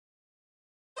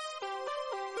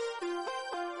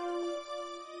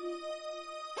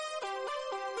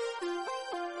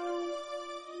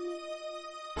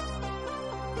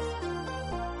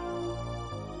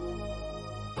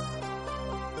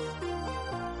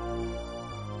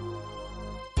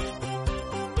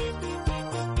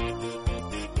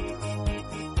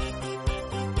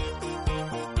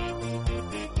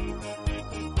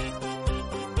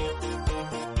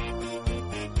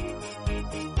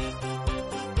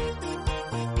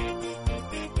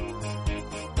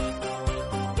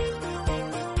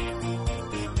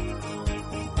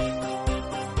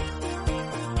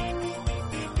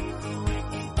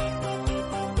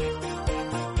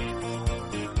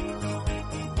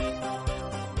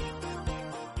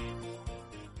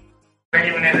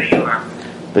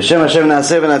B'Shem Hashem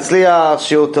Na'aseh v'Natzliach,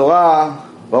 Shiur Torah.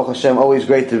 Baruch Hashem, always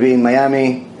great to be in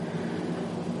Miami.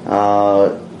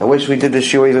 I wish we did this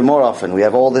shiur even more often. We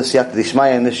have all this Yat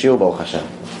D'Ishmaya in this shiur, Baruch Hashem.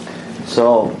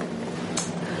 So,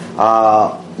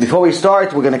 before we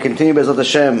start, we're going to continue B'ezrat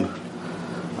Hashem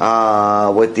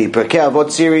with the Pirkei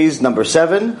Avot series, number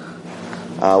 7.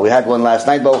 We had one last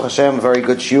night, Baruch Hashem, a very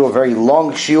good shiur, a very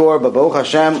long shiur, but Baruch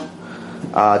Hashem,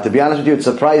 to be honest with you, it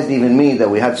surprised even me that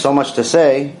we had so much to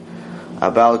say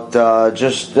about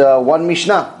just one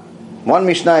Mishnah. One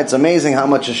Mishnah. It's amazing how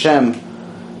much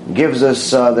Hashem gives us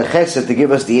the chesed to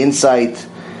give us the insight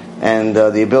and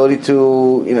the ability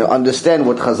to understand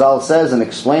what Chazal says and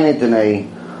explain it in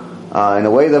a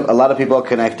way that a lot of people are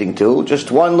connecting to. Just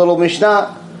one little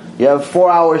Mishnah, you have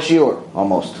 4-hour shiur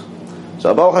almost.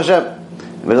 So Baruch Hashem,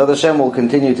 B'ezrat Hashem will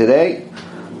continue today.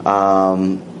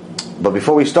 But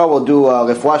before we start, we'll do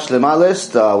a Refuah Shlema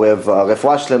list. We have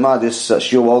Refuah Shlema. This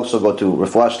shiur will also go to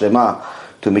Refuah Shlema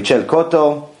to Michel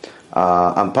Cotto,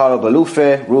 Amparo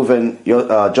Balufe, Reuven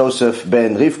Joseph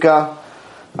Ben Rivka,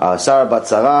 Sarah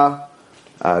Batzara,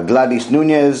 Gladys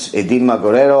Nunez, Edin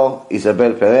Magorero,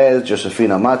 Isabel Perez,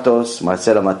 Josefina Matos,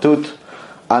 Marcela Matut,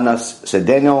 Anas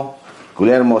Cedeno,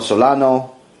 Guillermo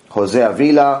Solano, Jose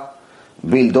Avila,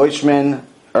 Bill Deutschman,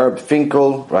 Herb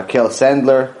Finkel, Raquel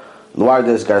Sandler,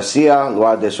 Lourdes Garcia,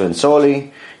 Lourdes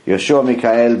Renzoli, Yoshua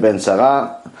Mikael Ben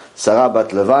Sarah, Sarah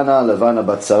Bat Levana, Levana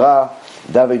Bat Sarah,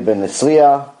 David Ben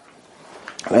Nesria,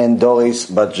 and Doris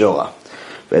Bat Jora.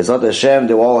 Be'ezrat Hashem,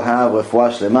 they will all have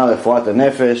Refuah Shlema, Refuat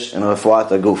HaNefesh, and Refuat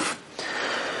HaGuf.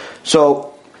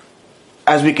 So,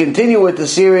 as we continue with the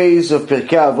series of Pirkei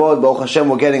Avot, Baruch Hashem,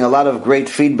 we're getting a lot of great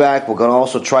feedback. We're going to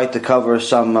also try to cover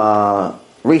some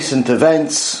recent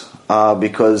events,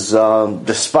 because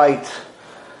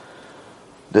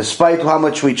despite how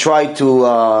much we try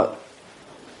to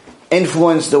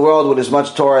influence the world with as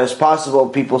much Torah as possible,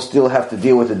 people still have to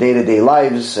deal with the day-to-day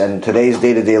lives, and today's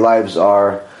day-to-day lives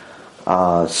are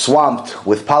swamped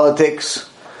with politics.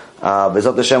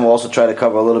 B'ezrat Hashem will also try to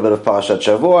cover a little bit of Parashat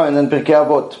Shavua and then Pirkei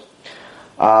Avot.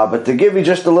 But to give you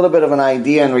just a little bit of an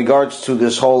idea in regards to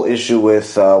this whole issue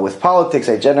with politics,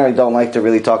 I generally don't like to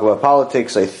really talk about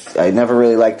politics. I never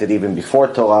really liked it even before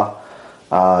Torah,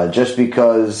 just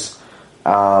because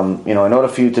in order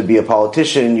for you to be a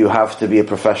politician, you have to be a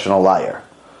professional liar.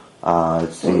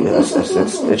 It's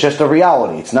just a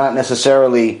reality. It's not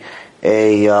necessarily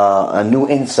a new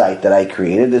insight that I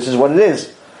created. This is what it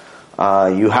is.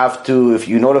 You have to,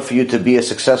 in order for you to be a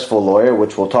successful lawyer,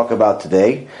 which we'll talk about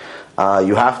today,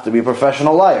 you have to be a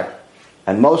professional liar.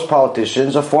 And most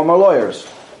politicians are former lawyers.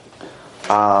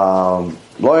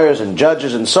 Lawyers and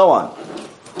judges and so on.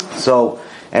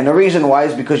 And the reason why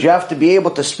is because you have to be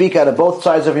able to speak out of both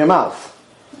sides of your mouth.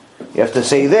 You have to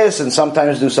say this and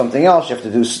sometimes do something else. You have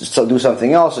to do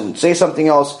something else and say something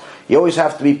else. You always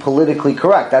have to be politically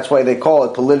correct. That's why they call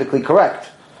it politically correct.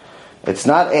 It's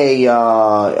not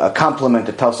a compliment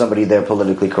to tell somebody they're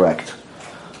politically correct.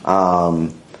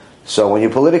 So when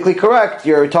you're politically correct,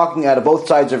 you're talking out of both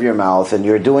sides of your mouth and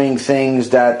you're doing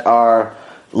things that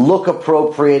look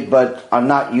appropriate but are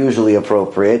not usually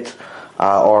appropriate.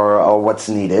 Or what's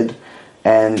needed.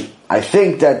 And I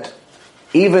think that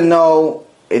even though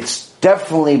it's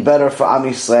definitely better for Am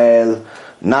Yisrael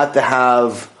not to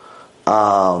have,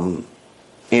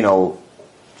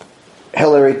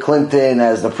 Hillary Clinton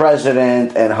as the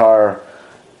president and her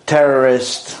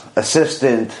terrorist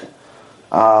assistant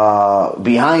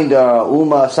behind her,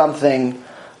 Uma something,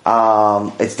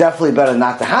 it's definitely better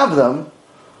not to have them.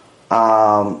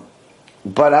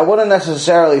 But I wouldn't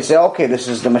necessarily say, okay, this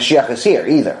is the Mashiach is here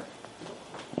either.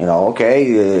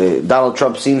 Donald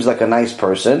Trump seems like a nice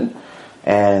person,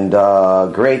 and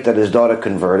great that his daughter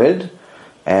converted,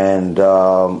 but it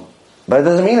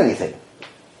doesn't mean anything.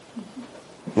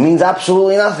 It means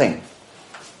absolutely nothing.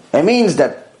 It means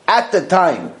that at the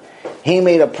time he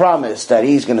made a promise that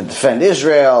he's going to defend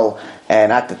Israel,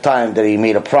 and at the time that he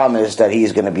made a promise that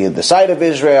he's going to be at the side of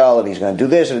Israel, and he's going to do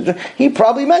this, he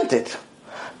probably meant it.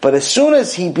 But as soon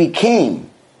as he became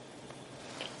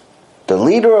the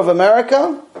leader of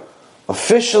America,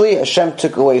 officially Hashem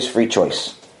took away his free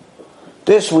choice.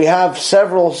 This, we have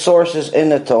several sources in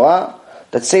the Torah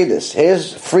that say this.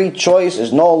 His free choice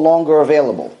is no longer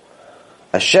available.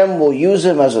 Hashem will use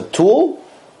him as a tool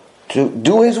to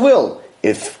do his will.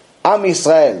 If Am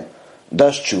Yisrael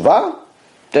does tshuva,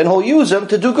 then he'll use him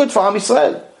to do good for Am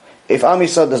Yisrael. If Am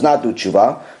Yisrael does not do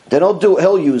tshuva, then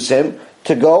he'll use him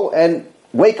to go and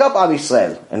wake up Am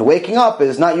Yisrael. And waking up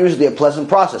is not usually a pleasant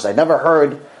process. I never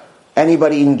heard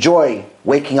anybody enjoy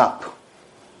waking up.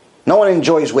 No one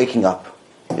enjoys waking up.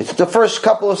 It's the first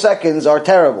couple of seconds are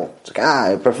terrible. It's like,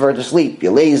 I prefer to sleep.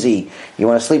 You're lazy. You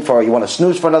want to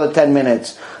snooze for another 10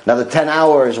 minutes, another 10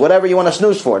 hours, whatever you want to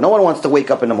snooze for. No one wants to wake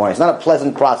up in the morning. It's not a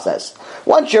pleasant process.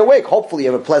 Once you're awake, hopefully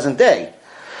you have a pleasant day.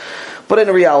 But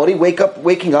in reality,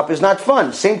 waking up is not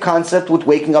fun. Same concept with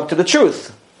waking up to the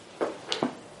truth.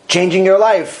 Changing your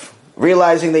life.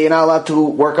 Realizing that you're not allowed to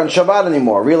work on Shabbat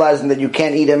anymore. Realizing that you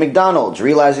can't eat at McDonald's.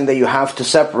 Realizing that you have to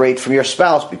separate from your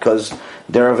spouse because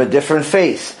they're of a different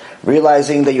faith.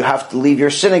 Realizing that you have to leave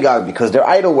your synagogue because they're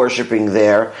idol worshipping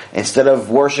there. Instead of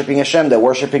worshipping Hashem, they're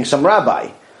worshipping some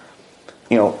rabbi.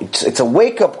 It's a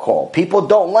wake-up call. People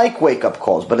don't like wake-up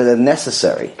calls, but they're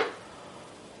necessary.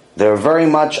 They're very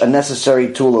much a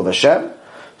necessary tool of Hashem.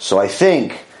 So I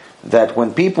think that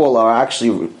when people are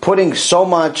actually putting so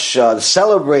much,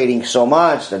 celebrating so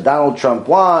much that Donald Trump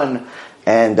won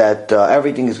and that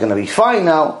everything is going to be fine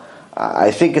now,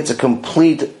 I think it's a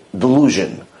complete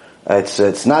delusion.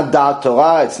 It's not Da'at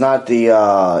Torah. It's not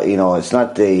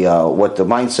what the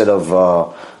mindset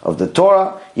of the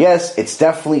Torah. Yes, it's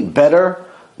definitely better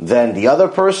than the other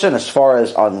person as far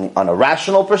as on a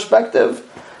rational perspective.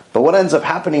 But what ends up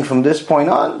happening from this point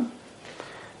on,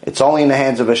 it's only in the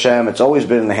hands of Hashem. It's always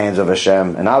been in the hands of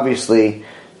Hashem. And obviously,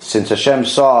 since Hashem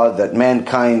saw that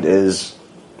mankind is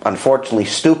unfortunately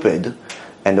stupid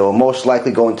and they were most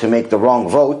likely going to make the wrong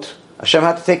vote, Hashem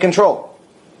had to take control.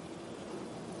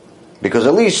 Because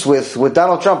at least with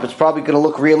Donald Trump, it's probably going to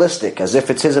look realistic, as if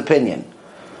it's his opinion.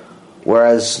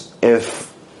 Whereas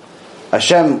if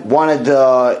Hashem wanted,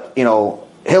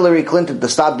 Hillary Clinton to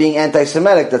stop being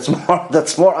anti-Semitic,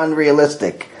 that's more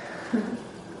unrealistic.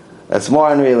 That's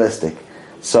more unrealistic.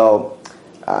 So,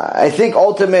 I think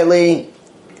ultimately,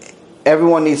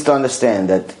 everyone needs to understand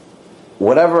that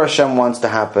whatever Hashem wants to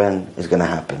happen is going to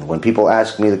happen. When people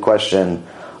ask me the question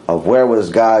of where was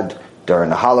God during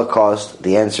the Holocaust,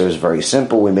 the answer is very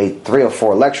simple. We made 3 or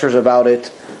 4 lectures about it.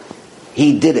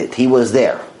 He did it. He was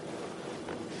there.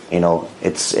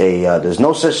 There's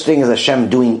no such thing as Hashem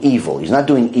doing evil. He's not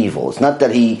doing evil. It's not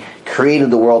that He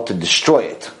created the world to destroy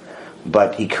it,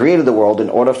 but He created the world in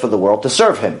order for the world to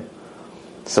serve Him.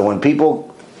 So when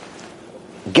people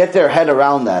get their head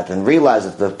around that and realize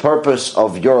that the purpose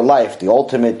of your life, the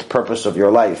ultimate purpose of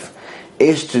your life,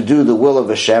 is to do the will of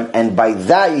Hashem, and by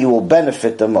that you will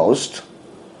benefit the most,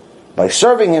 by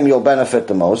serving Him you'll benefit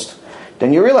the most,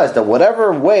 then you realize that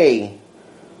whatever way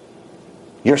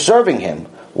you're serving Him,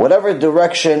 whatever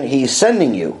direction He's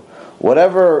sending you,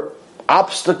 whatever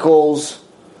obstacles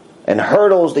and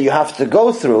hurdles that you have to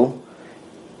go through,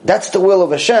 that's the will of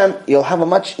Hashem. You'll have a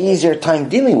much easier time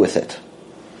dealing with it.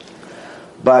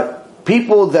 But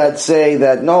people that say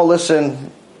that, no,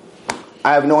 listen,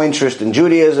 I have no interest in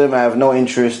Judaism, I have no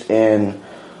interest in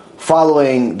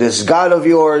following this God of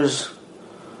yours,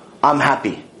 I'm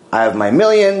happy. I have my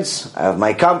millions, I have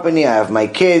my company, I have my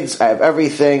kids, I have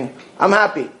everything, I'm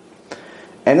happy.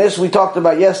 And this we talked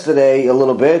about yesterday a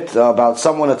little bit, about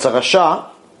someone that's a rasha,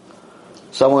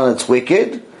 someone that's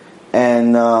wicked,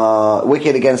 and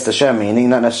wicked against Hashem, meaning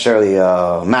not necessarily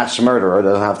a mass murderer, it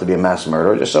doesn't have to be a mass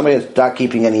murderer, just somebody that's not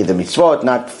keeping any of the mitzvot,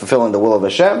 not fulfilling the will of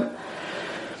Hashem.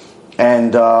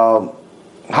 And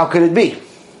how could it be?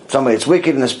 Somebody that's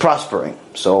wicked and is prospering.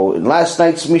 So in last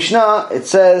night's Mishnah, it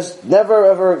says, never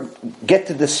ever get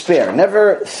to despair.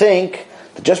 Never think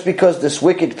that just because this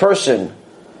wicked person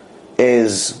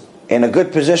is in a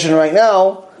good position right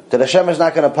now, that Hashem is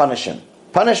not going to punish him.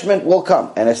 Punishment will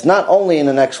come. And it's not only in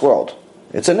the next world.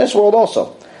 It's in this world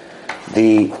also.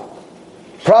 The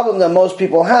problem that most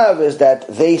people have is that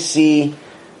they see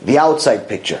the outside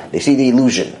picture. They see the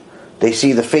illusion. They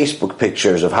see the Facebook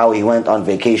pictures of how he went on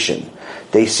vacation.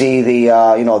 They see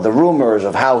the rumors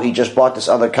of how he just bought this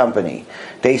other company.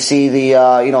 They see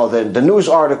the news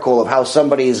article of how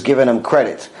somebody is giving him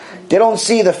credit. They don't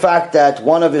see the fact that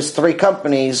one of his 3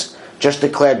 companies just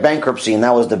declared bankruptcy and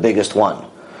that was the biggest one.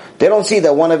 They don't see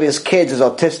that one of his kids is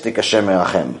autistic, Hashem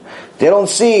Erachem. They don't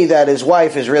see that his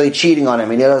wife is really cheating on him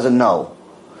and he doesn't know.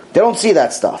 They don't see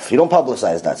that stuff. You don't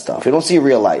publicize that stuff. You don't see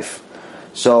real life.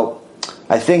 So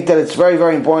I think that it's very,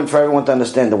 very important for everyone to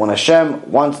understand that when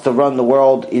Hashem wants to run the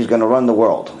world, He's going to run the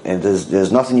world. And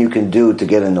there's nothing you can do to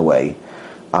get in the way.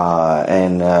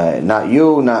 Not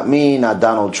you, not me, not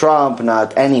Donald Trump,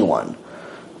 not anyone.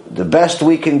 The best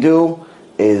we can do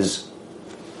is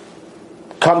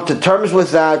come to terms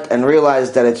with that and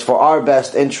realize that it's for our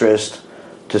best interest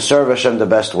to serve Hashem the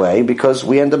best way, because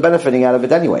we end up benefiting out of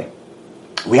it anyway.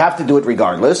 We have to do it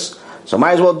regardless, so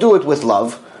might as well do it with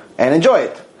love and enjoy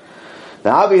it.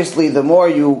 Now obviously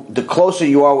the closer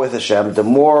you are with Hashem, the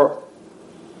more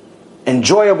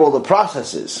enjoyable the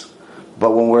process is.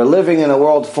 But when we're living in a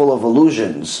world full of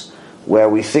illusions, where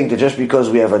we think that just because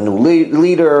we have a new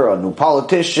leader, a new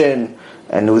politician,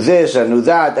 a new this, a new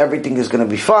that, everything is going to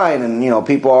be fine, and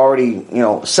people are already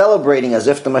celebrating as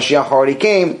if the Mashiach already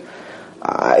came.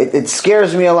 It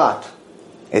scares me a lot.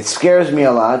 It scares me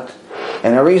a lot,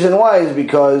 and the reason why is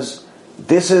because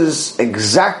this is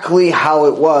exactly how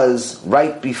it was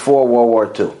right before World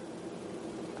War II,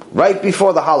 right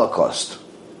before the Holocaust.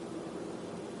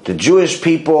 The Jewish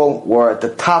people were at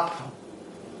the top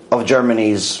of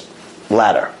Germany's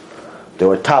ladder. They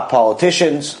were top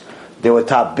politicians, they were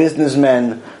top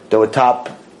businessmen, they were top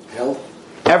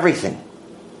everything.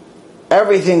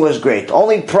 Everything was great.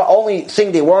 Only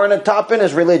thing they weren't at top in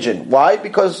is religion. Why?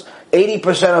 Because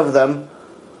 80% of them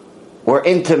were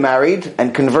intermarried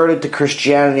and converted to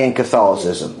Christianity and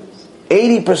Catholicism.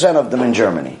 80% of them in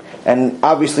Germany. And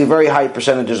obviously very high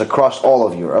percentages across all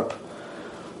of Europe.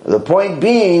 The point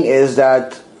being is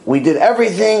that we did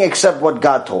everything except what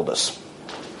God told us.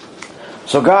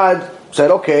 So God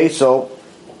said, okay, so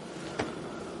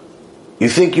you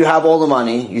think you have all the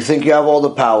money, you think you have all the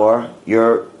power,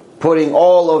 you're putting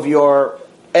all of your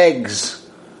eggs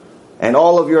and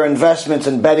all of your investments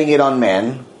and betting it on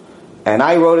man. And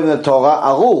I wrote in the Torah,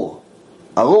 Arur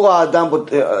Adam,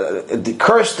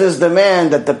 cursed is the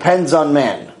man that depends on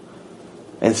man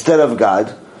instead of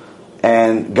God.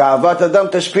 And Ga'avat Adam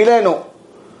Tashpilenu,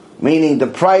 meaning the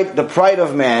pride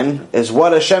of man is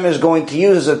what Hashem is going to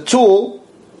use as a tool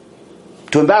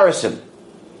to embarrass him,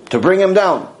 to bring him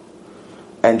down.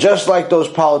 And just like those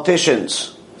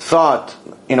politicians thought,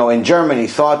 in Germany,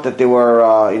 thought that they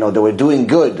were, they were doing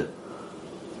good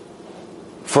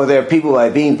for their people by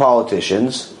being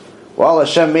politicians. Well,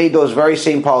 Hashem made those very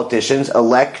same politicians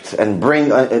elect and bring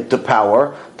to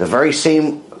power the very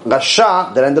same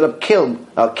Rasha that ended up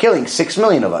killing 6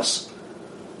 million of us.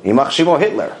 Yimach Shemo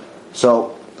Hitler.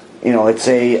 So,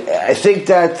 I think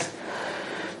that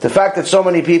the fact that so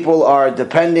many people are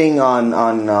depending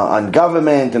on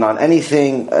government and on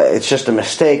anything, it's just a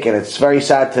mistake, and it's very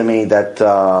sad to me that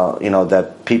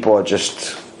that people are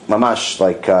just mamash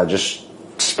just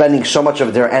spending so much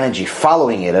of their energy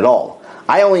following it at all.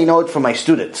 I only know it from my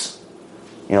students.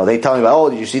 They tell me about,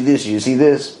 did you see this? Did you see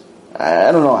this?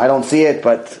 I don't know. I don't see it,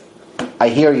 but I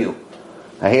hear you.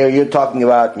 I hear you talking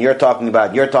about, you're talking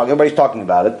about, everybody's talking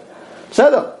about it.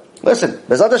 So, listen,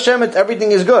 B'ezrat Hashem,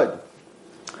 everything is good.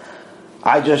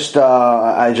 I just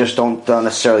don't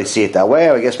necessarily see it that way.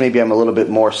 I guess maybe I'm a little bit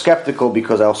more skeptical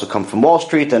because I also come from Wall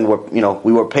Street, and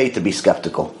we were paid to be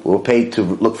skeptical. We were paid to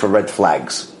look for red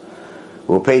flags.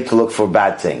 We were paid to look for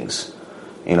bad things,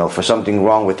 for something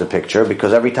wrong with the picture.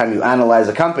 Because every time you analyze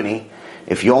a company,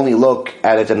 if you only look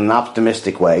at it in an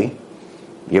optimistic way,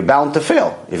 you're bound to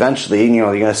fail. Eventually,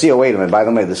 you're going to see, wait a minute, by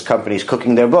the way, this company's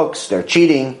cooking their books, they're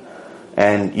cheating,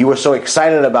 and you were so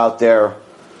excited about their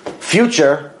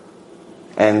future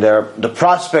and the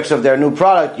prospects of their new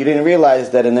product, you didn't realize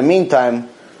that in the meantime,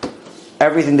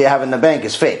 everything they have in the bank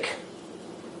is fake.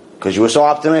 Because you were so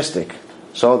optimistic.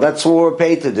 So that's what we're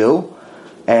paid to do.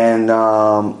 And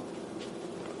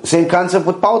same concept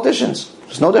with politicians.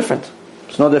 It's no different.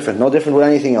 It's no different. No different with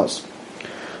anything else.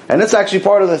 And it's actually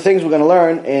part of the things we're going to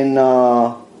learn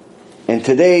in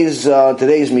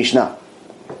today's Mishnah.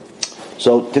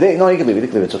 So today, no, you can leave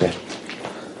it. It's okay.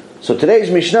 So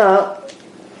today's Mishnah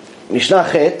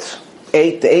Chet,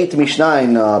 the 8th Mishnah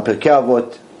in Pirkei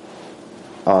Avot,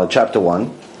 chapter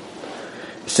 1.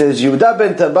 It says, Yehuda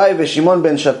ben Tabai v'Shimon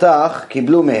ben Shatach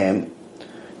kiblu mehem.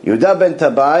 Yehuda ben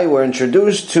Tabai were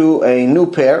introduced to a new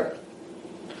pair.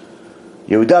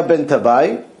 Yehuda ben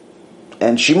Tabai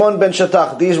and Shimon ben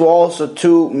Shatach. These were also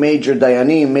two major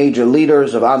dayanim, major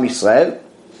leaders of Am Yisrael.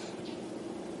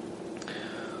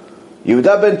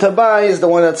 Yehuda ben Tabai is the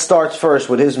one that starts first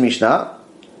with his Mishnah.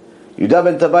 Yehuda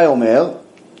ben Tabai omer,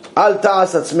 Al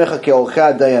ta'as atzmecha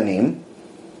ke'orchei hadayanim,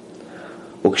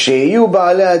 וכשיהיו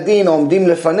בעלי הדין עומדים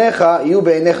לפניך, יהיו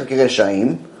בעיניך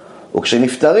כרשעים,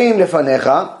 וכשנפטרים לפניך,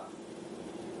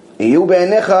 יהיו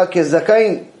בעיניך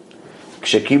כזכאים,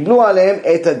 כשקיבלו עליהם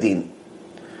את הדין.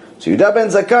 So Yehuda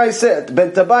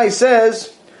ben Tabai says,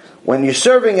 when you're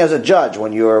serving as a judge,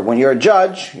 when you're a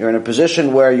judge, you're in a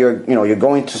position where you're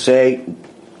going to say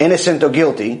innocent or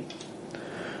guilty.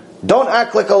 Don't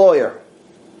act like a lawyer.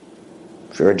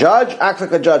 If you're a judge, act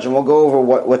like a judge, and we'll go over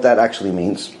what that actually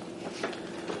means.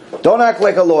 Don't act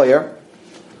like a lawyer.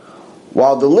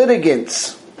 While the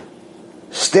litigants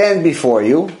stand before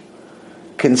you,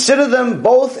 consider them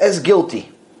both as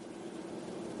guilty.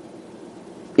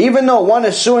 Even though one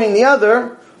is suing the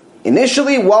other,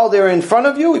 initially, while they're in front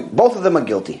of you, both of them are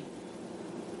guilty.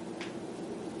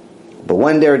 But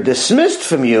when they're dismissed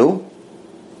from you,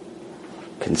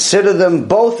 consider them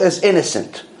both as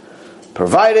innocent.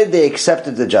 provided they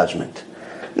accepted the judgment.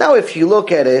 Now, if you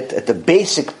look at it at the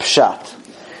basic pshat,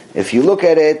 if you look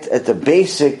at it at the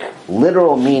basic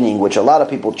literal meaning, which a lot of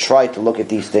people try to look at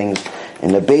these things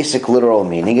in the basic literal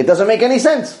meaning, it doesn't make any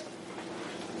sense.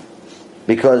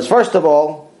 Because first of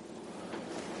all,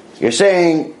 you're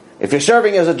saying, if you're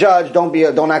serving as a judge,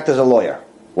 don't act as a lawyer.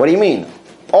 What do you mean?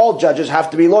 All judges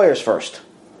have to be lawyers first.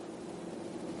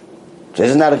 So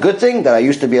isn't that a good thing? That I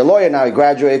used to be a lawyer, now I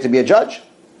graduated to be a judge?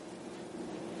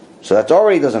 So that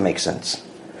already doesn't make sense.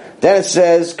 Then it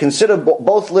says, consider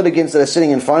both litigants that are sitting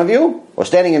in front of you, or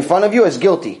standing in front of you, as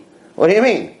guilty. What do you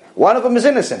mean? One of them is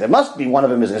innocent. It must be one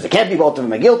of them is innocent. It can't be both of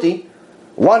them are guilty.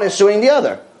 One is suing the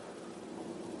other.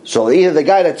 So either the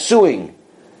guy that's suing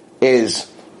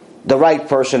is the right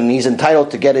person, and he's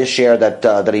entitled to get his share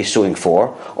that he's suing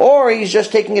for, or he's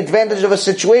just taking advantage of a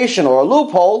situation or a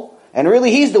loophole, and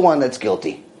really he's the one that's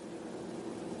guilty.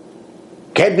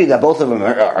 Can't be that both of them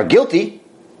are guilty.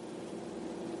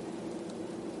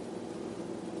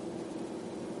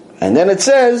 And then it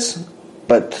says,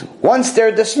 but once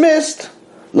they're dismissed,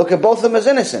 look at both of them as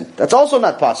innocent. That's also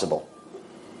not possible.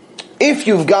 If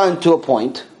you've gone to a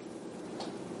point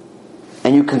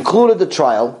and you concluded the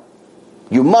trial,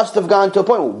 you must have gone to a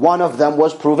point where one of them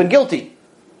was proven guilty.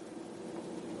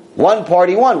 One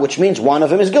party won, which means one of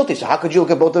them is guilty. So how could you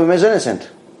look at both of them as innocent?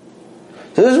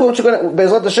 So this is what you're going to,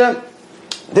 Be'ezrat Hashem,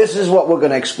 this is what we're going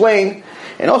to explain.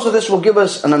 And also this will give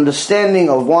us an understanding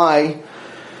of why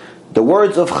the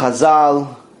words of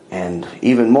Chazal, and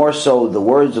even more so the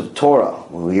words of Torah,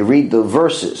 when we read the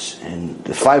verses and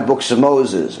the 5 books of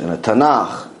Moses and the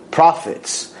Tanakh,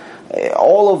 prophets,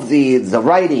 all of the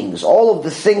writings, all of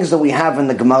the things that we have in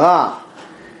the Gemara,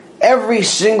 every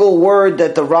single word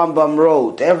that the Rambam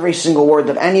wrote, every single word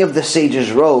that any of the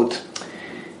sages wrote,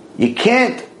 you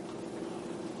can't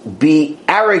be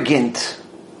arrogant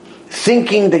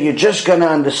thinking that you're just going to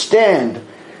understand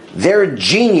their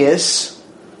genius,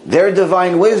 their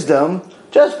divine wisdom,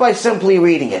 just by simply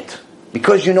reading it,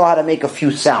 because you know how to make a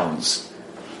few sounds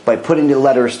by putting the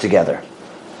letters together.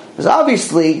 There's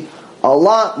obviously a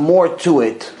lot more to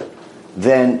it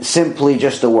than simply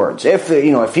just the words. If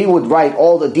he would write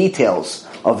all the details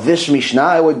of this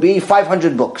Mishnah, it would be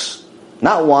 500 books.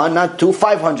 Not one, not two,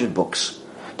 500 books.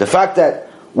 The fact that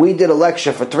we did a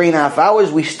lecture for 3.5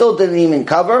 hours, we still didn't even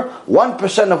cover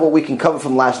 1% of what we can cover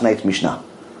from last night's Mishnah.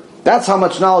 That's how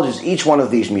much knowledge is each one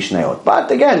of these Mishnayot.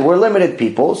 But again, we're limited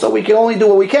people, so we can only do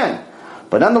what we can.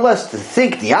 But nonetheless, to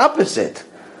think the opposite,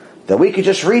 that we could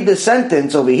just read this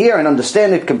sentence over here and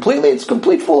understand it completely, it's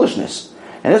complete foolishness.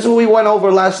 And this is what we went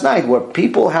over last night, where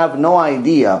people have no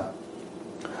idea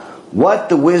what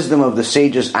the wisdom of the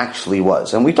sages actually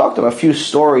was. And we talked about a few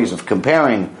stories of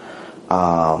comparing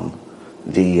the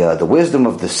wisdom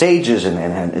of the sages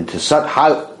and to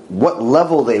what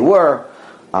level they were.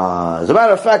 As a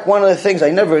matter of fact, one of the things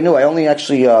I never knew, I only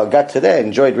actually got today,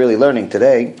 enjoyed really learning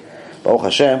today, Baruch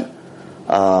Hashem,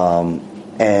 I've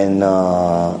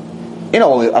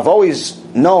always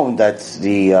known that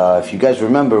if you guys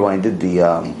remember when I did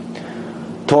the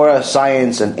Torah,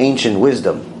 Science, and Ancient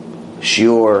Wisdom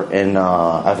shiur in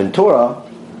Aventura,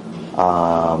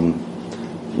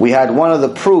 we had one of the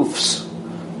proofs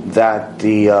that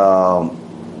the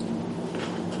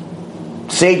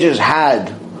sages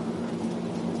had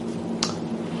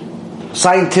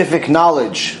scientific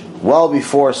knowledge well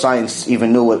before science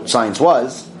even knew what science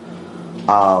was.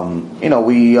 One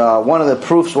of the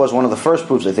proofs was, one of the first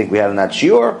proofs I think we had in that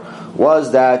shiur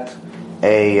was that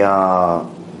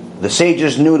the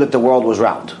sages knew that the world was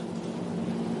round.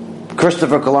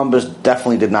 Christopher Columbus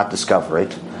definitely did not discover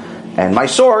it. And my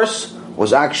source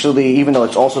was actually, even though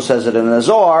it also says it in the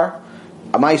Zohar,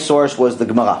 my source was the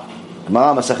Gemara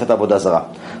Masechet Avodah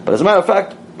Zarah. But as a matter of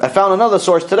fact, I found another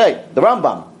source today, the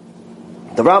Rambam.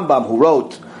 The Rambam, who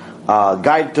wrote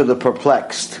Guide of the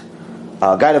Perplexed,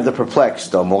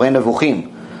 Moreh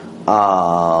Nevuchim,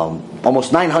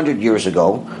 almost 900 years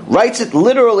ago, writes it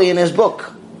literally in his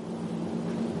book.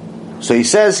 So he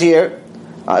says here,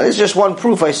 this is just one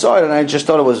proof. I saw it and I just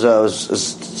thought it was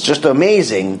just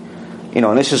amazing.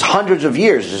 And this is hundreds of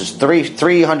years. This is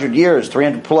 300 years,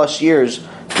 300 plus years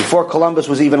before Columbus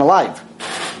was even alive.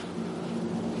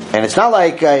 And it's not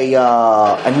like a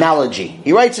analogy.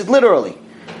 He writes it literally.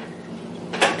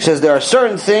 He says there are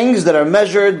certain things that are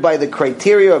measured by the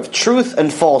criteria of truth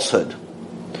and falsehood,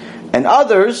 and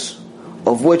others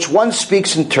of which one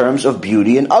speaks in terms of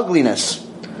beauty and ugliness.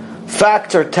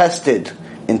 Facts are tested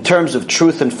in terms of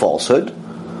truth and falsehood,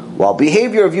 while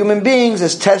behavior of human beings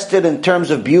is tested in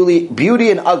terms of beauty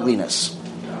and ugliness,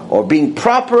 or being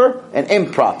proper and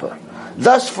improper.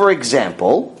 Thus, for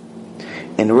example,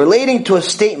 in relating to a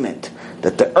statement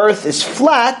that the earth is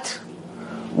flat,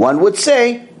 one would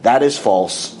say that is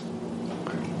false,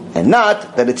 and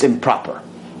not that it's improper.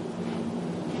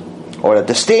 Or that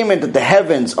the statement that the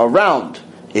heavens are round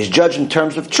is judged in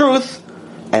terms of truth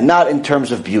and not in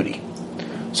terms of beauty.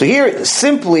 So here,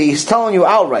 simply, he's telling you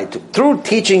outright, through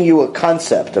teaching you a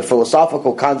concept, a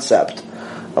philosophical concept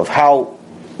of how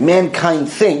mankind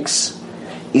thinks,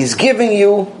 he's giving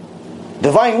you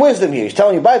divine wisdom here. He's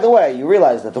telling you, by the way, you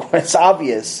realize that it's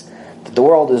obvious that the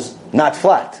world is not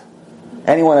flat.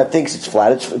 Anyone that thinks it's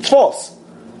flat, it's false.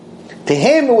 To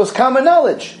him, it was common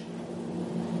knowledge.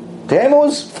 To him, it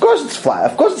was, of course it's flat.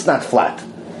 Of course it's not flat.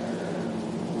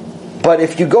 But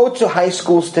if you go to high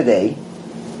schools today,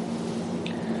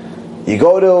 you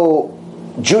go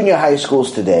to junior high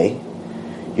schools today,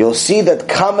 you'll see that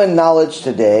common knowledge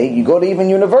today, you go to even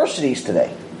universities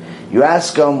today. You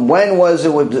ask them, when was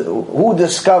it, who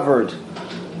discovered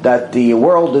that the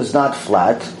world is not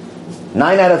flat?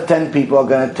 9 out of 10 people are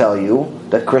going to tell you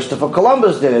that Christopher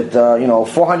Columbus did it,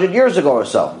 400 years ago or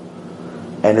so.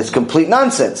 And it's complete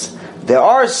nonsense. There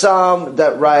are some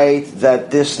that write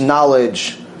that this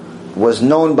knowledge was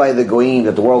known by the Goyim,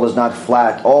 that the world is not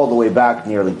flat, all the way back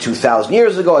nearly 2,000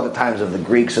 years ago, at the times of the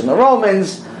Greeks and the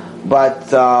Romans.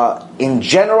 But in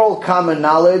general, common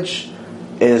knowledge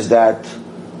is that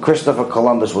Christopher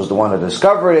Columbus was the one that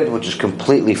discovered it, which is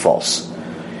completely false.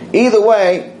 Either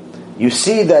way, you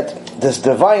see that this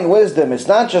divine wisdom is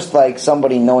not just like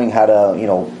somebody knowing how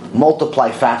to,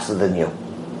 multiply faster than you,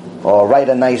 or write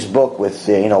a nice book with,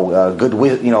 a good,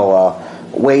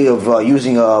 way of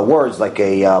using words, like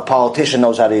a politician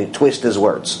knows how to twist his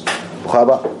words.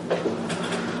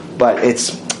 But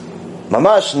it's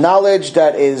mamash knowledge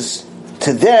that is,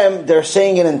 to them, they're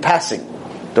saying it in passing.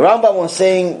 The Rambam was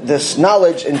saying this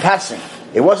knowledge in passing.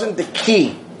 It wasn't the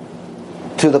key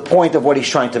to the point of what he's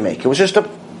trying to make. It was just a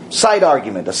side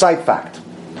argument, a side fact.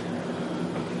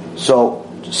 So,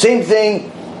 same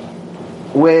thing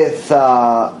with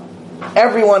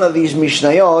every one of these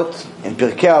Mishnayot in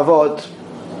Pirkei Avot,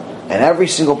 and every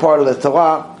single part of the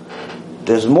Torah.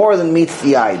 There's more than meets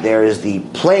the eye. There is the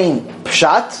plain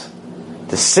pshat,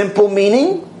 the simple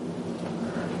meaning,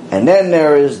 and then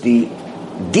there is the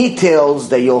details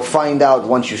that you'll find out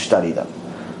once you study them.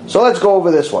 So let's go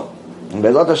over this one. And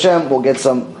Be'ezrat Hashem, we'll get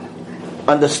some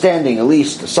understanding, at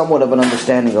least somewhat of an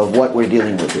understanding of what we're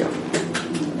dealing with here.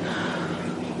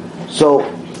 So,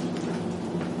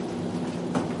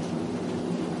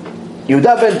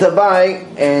 Yehuda ben Tabai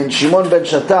and Shimon ben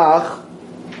Shatach,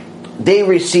 they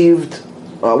received,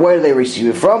 where did they receive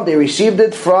it from? They received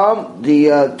it from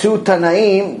the two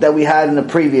Tanaim that we had in the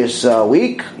previous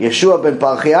week, Yeshua ben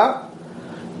Parchia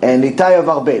and Ittai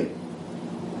Arbel.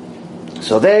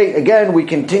 So we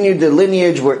continued the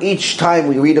lineage where each time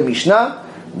we read a Mishnah,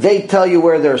 they tell you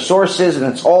where their source is, and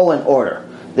it's all in order.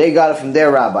 They got it from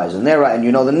their rabbis, and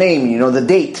you know the name, you know the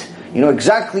date, you know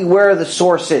exactly where the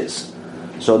source is.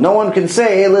 So no one can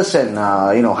say, hey, listen,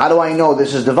 how do I know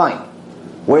this is divine?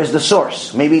 Where's the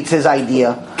source? Maybe it's his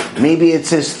idea, maybe it's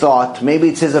his thought, maybe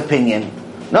it's his opinion.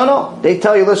 No, they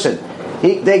tell you, listen,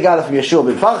 they got it from Yeshua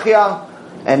ben Parchia,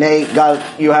 and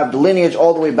you have the lineage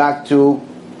all the way back to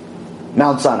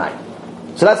Mount Sinai.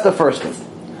 So that's the first thing.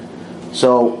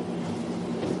 So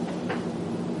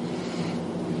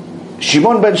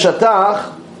Shimon ben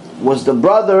Shatach was the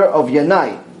brother of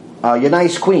Yanai,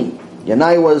 Yanai's queen.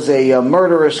 Yanai was a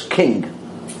murderous king,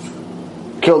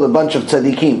 killed a bunch of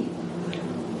tzaddikim.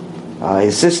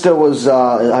 His sister was,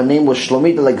 her name was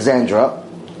Shlomit Alexandra,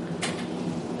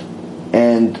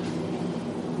 and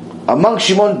among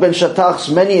Shimon ben Shatach's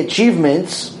many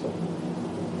achievements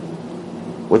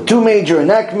with two major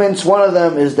enactments. One of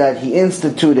them is that he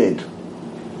instituted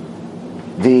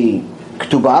the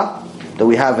ketubah that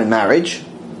we have in marriage,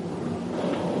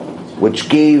 which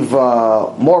gave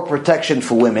more protection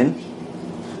for women.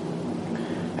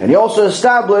 And he also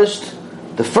established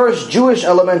the first Jewish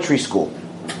elementary school.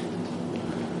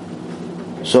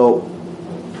 So,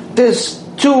 there's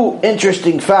two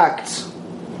interesting facts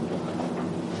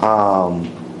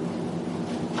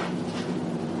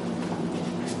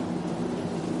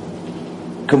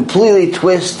completely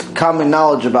twist common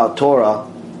knowledge about Torah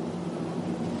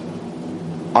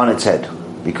on its head.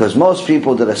 Because most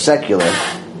people that are secular,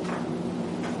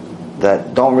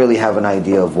 that don't really have an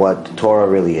idea of what Torah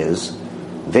really is,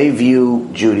 they view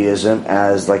Judaism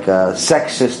as like a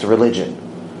sexist religion.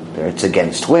 It's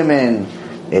against women,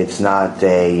 it's not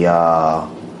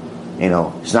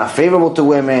it's not favorable to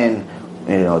women.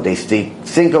 They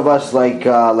think of us like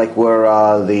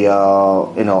we're the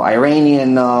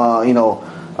Iranian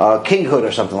kinghood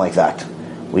or something like that.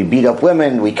 We beat up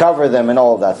women, we cover them, and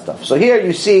all of that stuff. So here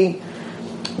you see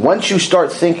once you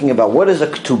start thinking about what is a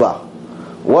ketubah,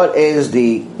 what is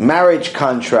the marriage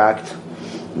contract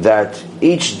that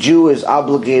each Jew is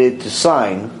obligated to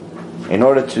sign in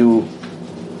order to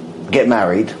get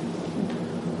married,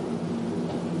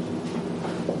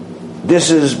 this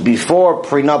is before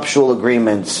prenuptial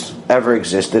agreements ever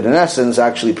existed. In essence,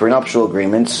 actually, prenuptial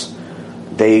agreements,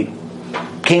 they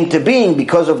came to being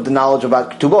because of the knowledge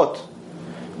about ketubot.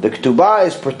 The ketubah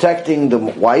is protecting the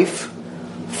wife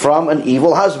from an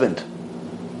evil husband.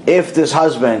 If this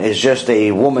husband is just a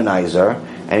womanizer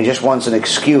and he just wants an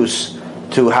excuse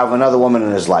to have another woman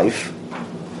in his life,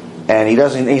 and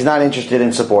he's not interested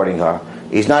in supporting her,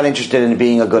 he's not interested in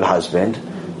being a good husband,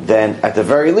 then at the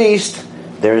very least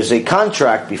there is a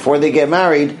contract before they get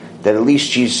married that at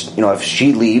least if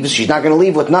she leaves, she's not going to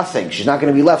leave with nothing. She's not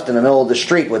going to be left in the middle of the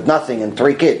street with nothing and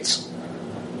 3 kids.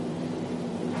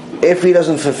 If he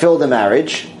doesn't fulfill the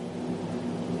marriage,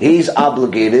 he's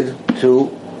obligated to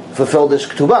fulfill this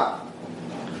ketubah.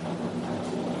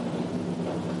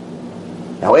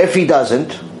 Now, if he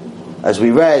doesn't, as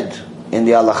we read in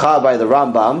the Halacha by the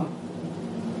Rambam,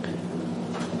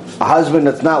 a husband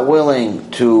that's not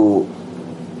willing to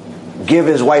give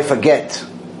his wife a get,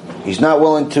 he's not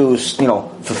willing to,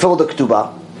 fulfill the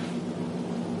ketubah,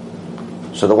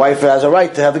 so the wife has a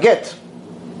right to have a get,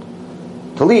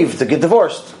 to leave, to get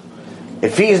divorced.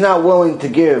 If he's not willing to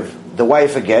give the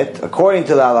wife a get, according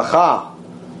to the Halacha,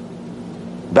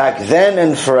 back then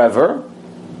and forever,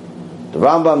 the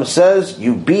Rambam says,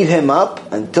 you beat him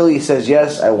up until he says,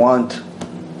 yes, I want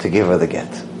to give her the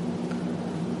get.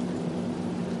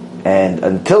 And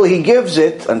until he gives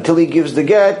the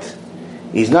get,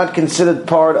 he's not considered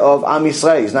part of Am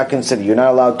Yisrael. He's not considered. You're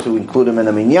not allowed to include him in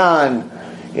a minyan.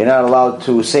 You're not allowed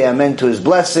to say amen to his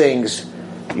blessings.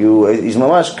 He's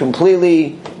mamash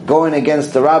completely going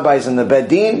against the rabbis and the Beit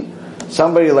Din.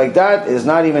 Somebody like that is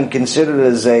not even considered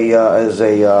as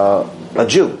a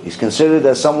Jew. He's considered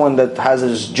as someone that has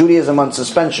his Judaism on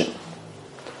suspension.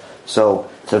 So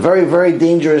it's a very, very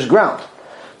dangerous ground.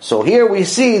 So here we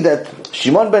see that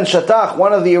Shimon ben Shatach,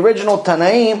 one of the original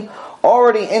Tanaim,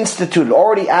 already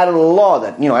added a law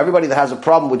that, everybody that has a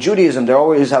problem with Judaism, they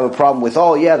always have a problem with,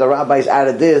 the rabbis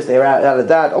added this, they added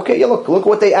that. Okay, look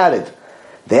what they added.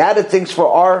 They added things for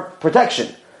our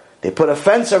protection. They put a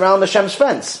fence around Hashem's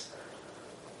fence.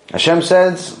 Hashem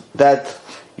says that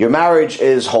your marriage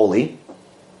is holy.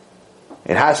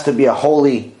 It has to be a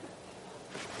holy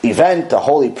event, a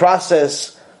holy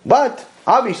process, but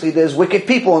obviously there's wicked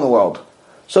people in the world.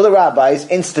 So the rabbis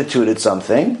instituted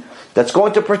something that's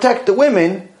going to protect the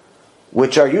women,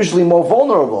 which are usually more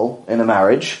vulnerable in a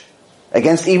marriage,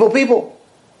 against evil people.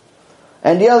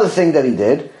 And the other thing that he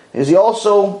did is he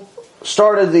also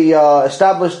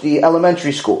established the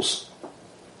elementary schools.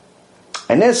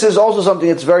 And this is also something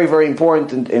that's very, very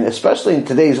important, especially in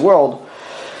today's world,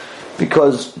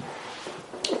 because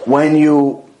when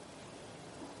you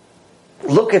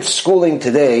look at schooling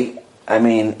today,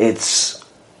 it's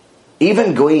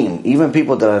even goyim, even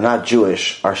people that are not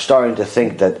Jewish, are starting to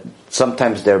think that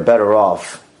sometimes they're better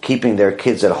off keeping their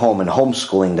kids at home and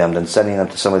homeschooling them than sending them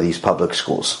to some of these public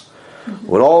schools. Mm-hmm.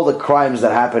 With all the crimes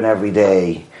that happen every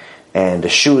day and the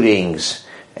shootings,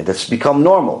 and that's become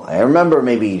normal. I remember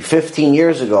maybe 15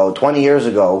 years ago, 20 years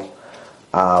ago,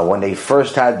 when they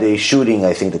first had the shooting,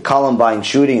 I think the Columbine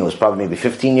shooting, it was probably maybe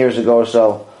 15 years ago or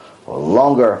so, or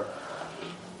longer.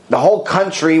 The whole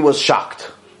country was shocked.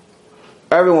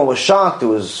 Everyone was shocked. It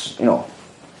was,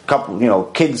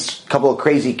 couple of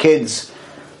crazy kids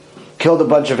killed a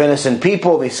bunch of innocent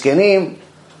people, miskinim.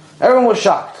 Everyone was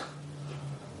shocked.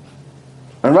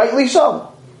 And rightly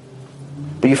so.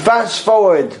 But you fast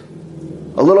forward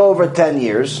a little over 10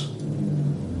 years,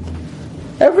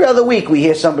 every other week we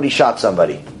hear somebody shot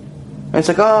somebody. And it's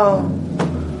like,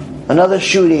 another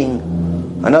shooting,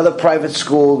 another private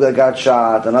school that got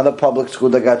shot, another public school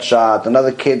that got shot,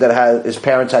 another kid that his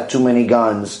parents had too many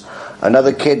guns,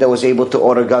 another kid that was able to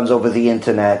order guns over the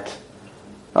internet.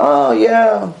 Oh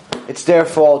yeah, it's their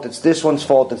fault, it's this one's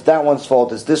fault, it's that one's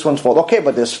fault, it's this one's fault. Okay,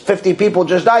 but there's 50 people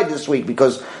just died this week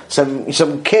because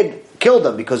some kid killed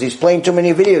them because he's playing too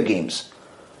many video games.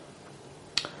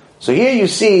 So here you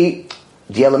see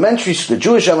the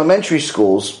Jewish elementary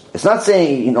schools. It's not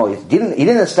saying, he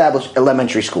didn't establish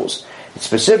elementary schools. It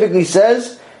specifically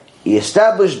says he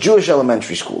established Jewish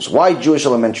elementary schools. Why Jewish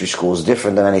elementary schools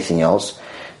different than anything else?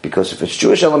 Because if it's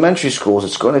Jewish elementary schools,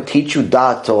 it's going to teach you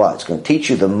Da'at Torah. It's going to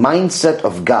teach you the mindset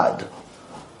of God.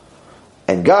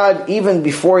 And God, even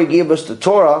before He gave us the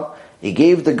Torah, He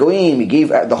gave the Goyim, He gave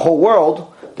the whole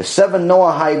world the 7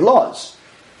 Noahide laws,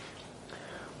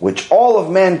 which all of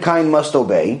mankind must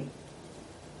obey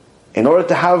in order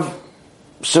to have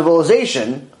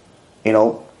civilization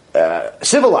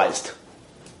civilized.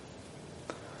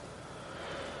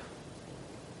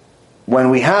 When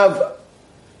we have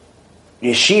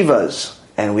yeshivas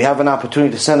and we have an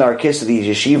opportunity to send our kids to these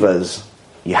yeshivas,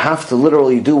 you have to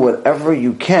literally do whatever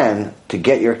you can to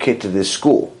get your kid to this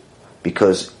school.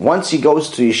 Because once he goes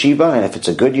to yeshiva, and if it's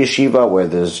a good yeshiva where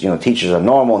there's, teachers are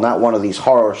normal, not one of these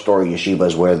horror story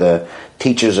yeshivas where the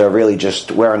teachers are really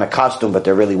just wearing a costume but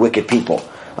they're really wicked people.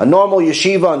 A normal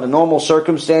yeshiva under normal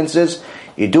circumstances,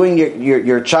 you're doing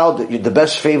your child the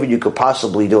best favor you could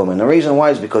possibly do him. And the reason why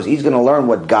is because he's going to learn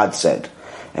what God said.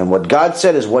 And what God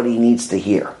said is what he needs to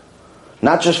hear.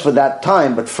 Not just for that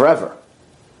time, but forever.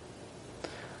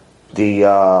 The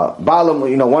Balaam,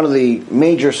 one of the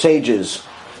major sages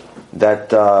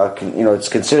that, it's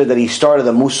considered that he started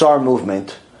the MUSSAR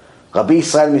movement, Rabbi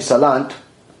Israel Misalant.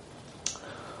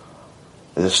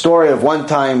 There's a story of one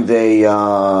time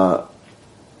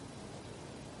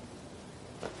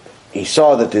he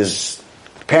saw that his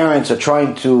parents are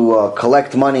trying to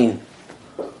collect money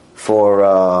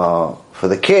for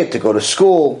the kid to go to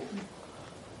school,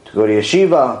 to go to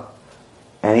yeshiva,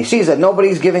 and he sees that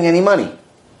nobody's giving any money.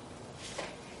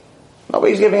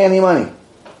 Nobody's giving any money.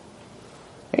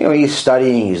 He's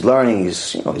studying, he's learning,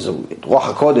 he's a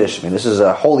Ruach HaKodesh. This is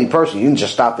a holy person. He didn't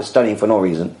just stop his studying for no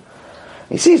reason.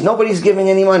 He sees nobody's giving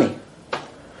any money.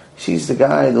 He sees the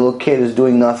little kid is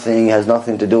doing nothing, has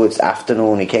nothing to do. It's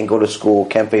afternoon, he can't go to school,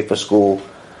 can't pay for school,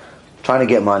 trying to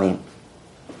get money.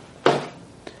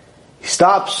 He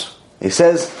stops, he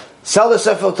says, sell the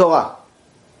Sefer Torah.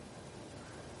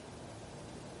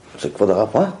 It's like,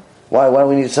 what? Why do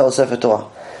we need to sell the Sefer Torah?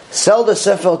 Sell the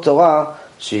Sefer Torah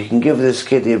so you can give this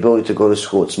kid the ability to go to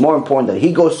school. It's more important that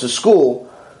he goes to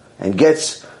school and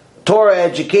gets Torah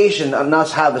education and not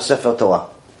have a Sefer Torah.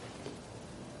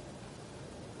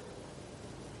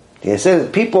 He said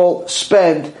that people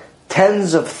spend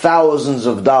tens of thousands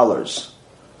of dollars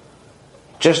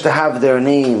just to have their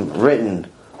name written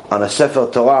on a Sefer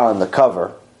Torah on the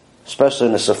cover, especially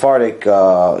in the Sephardic,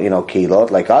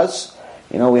 Kehilot like us.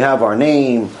 We have our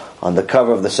name on the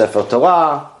cover of the Sefer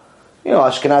Torah.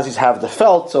 Ashkenazis have the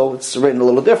felt, so it's written a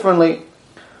little differently.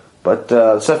 But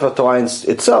Sefer Torah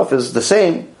itself is the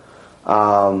same.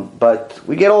 But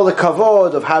we get all the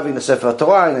kavod of having the Sefer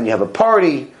Torah, and then you have a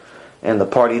party, and the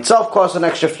party itself costs an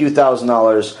extra few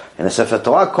 $1,000s, and the Sefer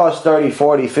Torah costs $30,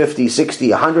 $40, $50,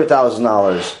 $60,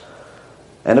 $100,000.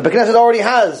 And the Beit Knesset already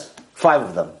has 5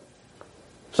 of them.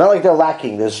 It's not like they're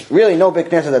lacking. There's really no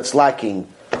Beit Knesset that's lacking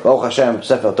Baruch Hashem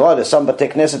Sefer Torah. There's some Beit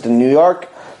Knesset in New York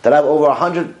that have over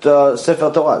 100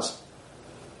 Sefer Torahs.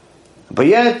 But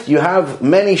yet, you have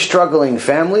many struggling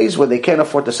families where they can't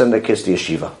afford to send their kids to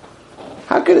yeshiva.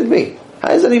 How could it be? How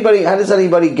does anybody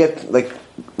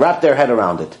wrap their head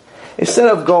around it? Instead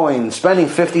of spending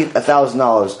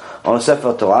 $1,000 on a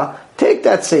Sefer Torah, take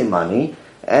that same money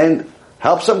and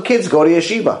help some kids go to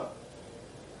yeshiva.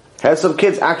 Have some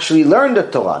kids actually learn the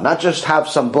Torah, not just have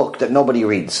some book that nobody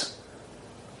reads.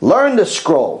 Learn the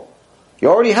scroll. You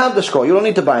already have the scroll. You don't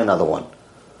need to buy another one.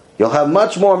 You'll have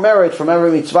much more merit from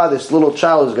every mitzvah this little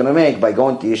child is going to make by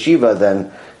going to yeshiva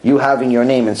than you having your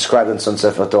name inscribed in some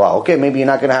Sefer Torah. Okay, maybe you're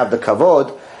not going to have the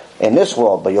kavod in this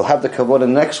world, but you'll have the kavod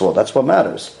in the next world. That's what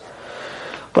matters.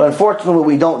 But unfortunately,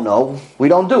 we don't know. We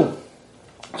don't do.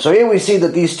 So here we see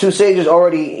that these 2 sages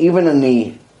already, even in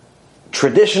the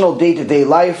traditional day-to-day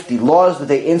life, the laws that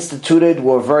they instituted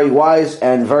were very wise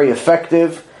and very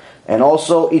effective, and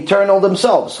also eternal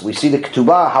themselves. We see the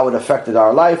Ketubah, how it affected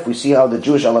our life. We see how the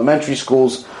Jewish elementary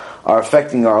schools are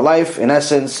affecting our life. In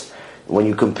essence, when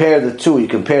you compare the two, you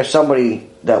compare somebody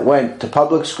that went to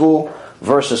public school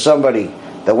versus somebody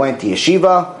that went to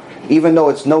yeshiva, even though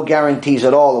it's no guarantees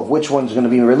at all of which one's going to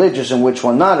be religious and which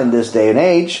one not in this day and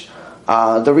age,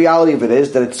 the reality of it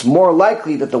is that it's more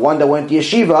likely that the one that went to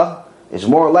yeshiva is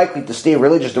more likely to stay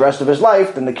religious the rest of his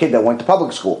life than the kid that went to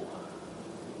public school.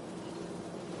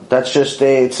 That's just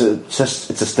it's a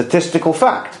statistical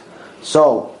fact.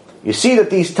 So you see that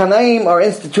these Tanaim are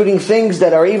instituting things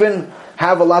that are even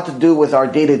have a lot to do with our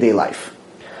day-to-day life.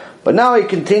 But now he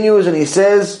continues and he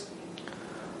says,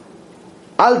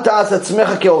 Al ta'as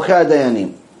atzmecha ke'orchei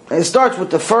hadayanim. And it starts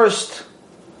with the first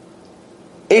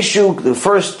issue, the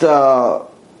first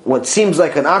what seems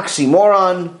like an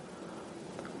oxymoron.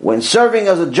 When serving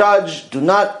as a judge, do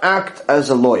not act as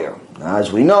a lawyer. Now,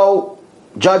 as we know,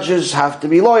 judges have to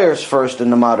be lawyers first in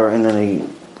the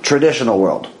traditional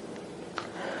world.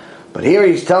 But here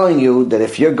he's telling you that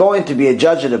if you're going to be a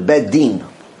judge at a Beit Din,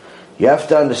 you have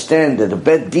to understand that a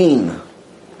Beit Din,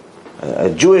 a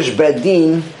Jewish Beit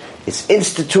Din, is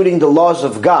instituting the laws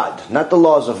of God, not the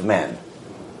laws of man.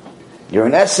 You're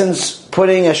in essence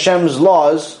putting Hashem's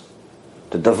laws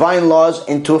the divine laws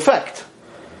into effect.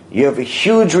 You have a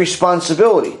huge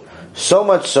responsibility. So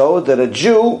much so that a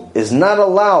Jew is not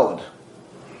allowed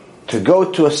to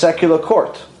go to a secular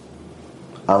court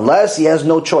unless he has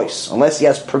no choice, unless he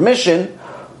has permission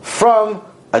from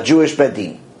a Jewish Beit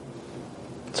Din.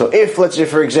 So if, let's say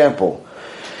for example,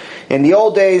 in the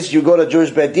old days you go to a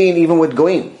Jewish Beit Din even with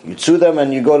Goyim, you sue them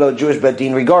and you go to a Jewish Beit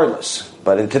Din regardless.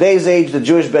 But in today's age, the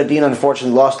Jewish Beit Din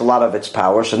unfortunately lost a lot of its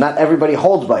power, so not everybody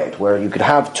holds by it, where you could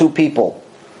have two people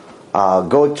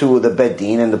go to the Beit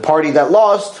Din, and the party that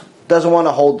lost doesn't want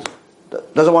to hold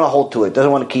to it,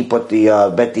 doesn't want to keep what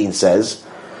the Beit Din says.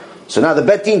 So now the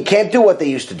Beit Din can't do what they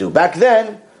used to do. Back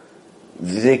then,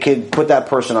 they could put that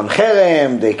person on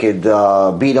cherem, they could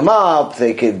beat him up,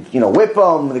 they could whip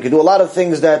him, they could do a lot of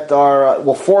things that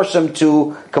will force him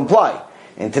to comply.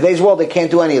 In today's world, they can't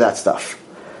do any of that stuff.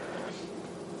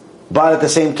 But at the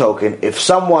same token, if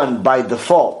someone by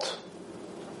default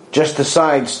just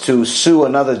decides to sue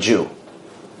another Jew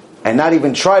and not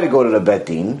even try to go to the Beit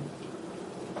Din,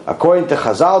 according to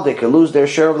Chazal, they can lose their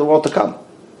share of the world to come.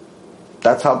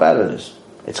 That's how bad it is.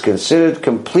 It's considered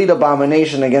complete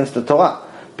abomination against the Torah,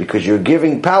 because you're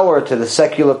giving power to the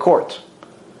secular court.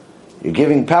 You're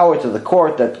giving power to the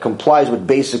court that complies with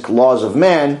basic laws of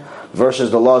man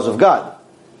versus the laws of God.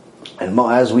 And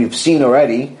as we've seen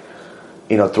already,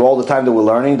 through all the time that we're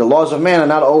learning, the laws of man are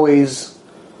not always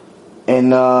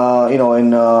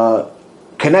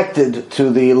connected to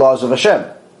the laws of Hashem.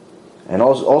 And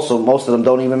also most of them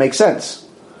don't even make sense.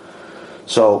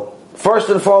 So, first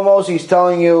and foremost, he's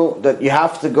telling you that you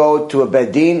have to go to a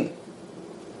Beit Din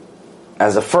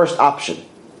as a first option.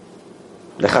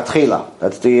 Lechatchila.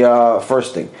 That's the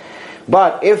first thing.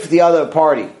 But if the other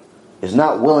party is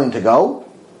not willing to go,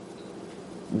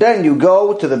 then you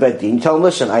go to the Beit Din. You tell him,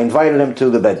 listen, I invited him to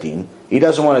the Beit Din. He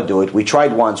doesn't want to do it. We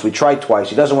tried once, we tried twice.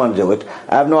 He doesn't want to do it.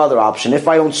 I have no other option. If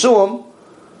I don't sue him,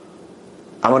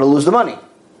 I'm going to lose the money.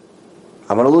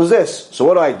 I'm going to lose this. So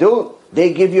what do?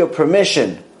 They give you a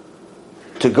permission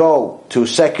to go to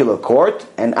secular court.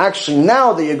 And actually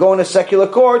now that you're going to secular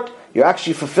court, you're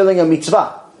actually fulfilling a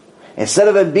mitzvah. Instead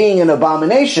of it being an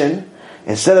abomination,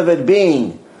 instead of it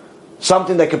being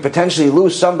something that could potentially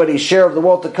lose somebody's share of the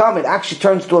world to come, it actually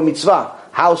turns to a mitzvah.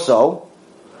 How so?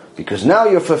 Because now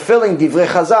you're fulfilling divrei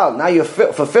Chazal. Now you're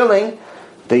fulfilling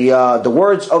the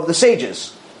words of the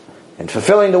sages. And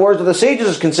fulfilling the words of the sages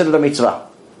is considered a mitzvah.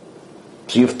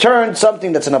 So you've turned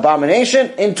something that's an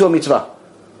abomination into a mitzvah.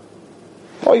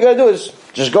 All you got to do is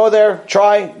just go there,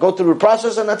 try, go through the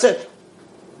process, and that's it.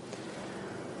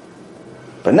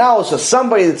 But now, so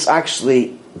somebody that's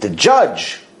actually the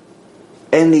judge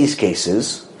in these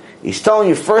cases, he's telling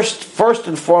you first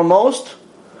and foremost,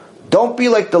 don't be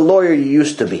like the lawyer you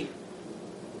used to be.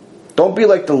 Don't be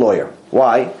like the lawyer.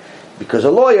 Why? Because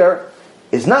a lawyer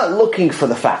is not looking for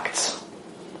the facts.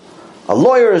 A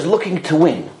lawyer is looking to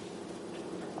win.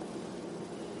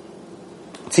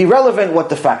 It's irrelevant what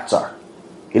the facts are.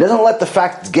 He doesn't let the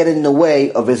facts get in the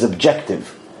way of his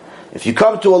objective. If you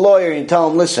come to a lawyer and you tell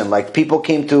him, listen, like people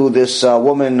came to this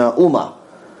woman, Uma,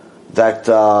 that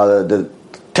the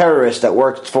terrorist that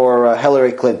worked for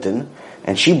Hillary Clinton,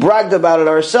 and she bragged about it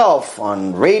herself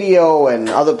on radio and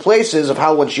other places of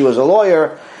how when she was a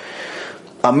lawyer,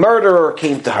 a murderer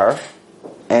came to her,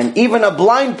 and even a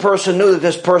blind person knew that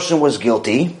this person was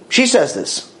guilty. She says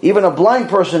this. Even a blind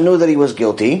person knew that he was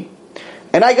guilty,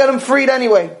 and I got him freed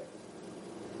anyway.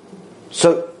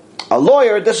 So, a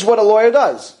lawyer, this is what a lawyer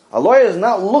does. A lawyer is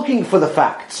not looking for the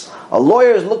facts. A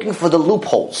lawyer is looking for the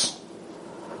loopholes.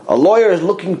 A lawyer is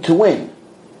looking to win.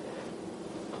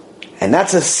 And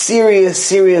that's a serious,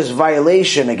 serious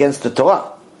violation against the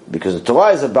Torah. Because the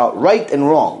Torah is about right and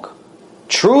wrong.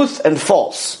 Truth and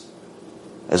false.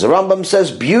 As the Rambam says,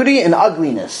 beauty and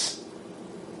ugliness.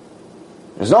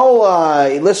 There's no,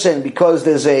 listen, because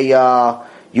there's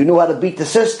you knew how to beat the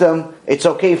system, it's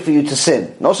okay for you to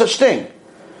sin. No such thing.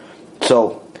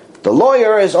 So, the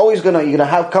lawyer is always you're going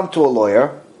to come to a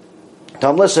lawyer, tell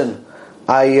him, listen,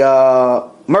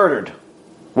 I murdered.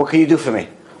 What can you do for me?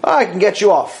 Oh, I can get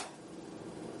you off.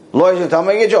 The lawyer's going to tell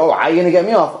me, how are you going to get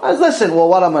me off? I said, listen, well,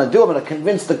 what I'm going to do, I'm going to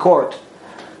convince the court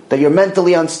that you're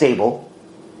mentally unstable.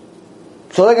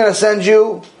 So they're going to send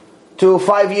you to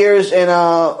 5 years in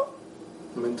a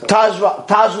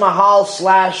Taj Mahal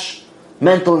 /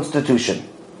 mental institution.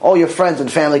 All your friends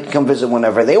and family can come visit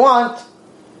whenever they want.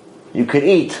 You could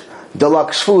eat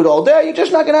deluxe food all day. You're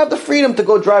just not going to have the freedom to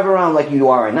go drive around like you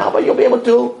are right now, but you'll be able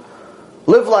to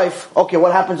live life. Okay,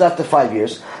 what happens after 5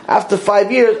 years? After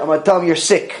 5 years, I'm going to tell them you're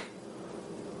sick.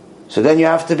 So then you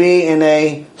have to be in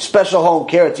a special home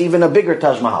care. It's even a bigger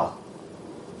Taj Mahal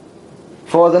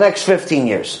for the next 15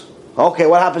 years. Okay,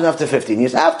 what happens after 15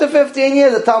 years? After 15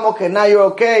 years, they tell them, okay, now you're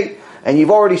okay, and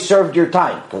you've already served your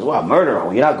time. Because, murder,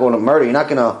 you're not going to murder, you're not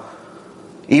going to,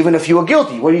 even if you were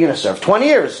guilty, what are you going to serve? 20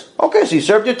 years. Okay, so you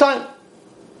served your time.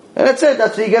 And that's it,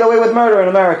 that's how you get away with murder in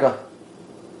America.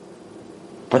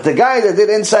 But the guy that did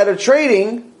insider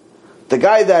trading, the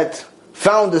guy that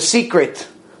found the secret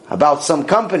about some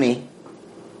company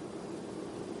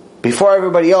before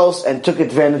everybody else and took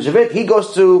advantage of it, he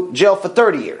goes to jail for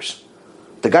 30 years.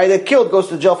 The guy that killed goes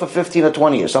to jail for 15 or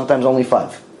 20 years, sometimes only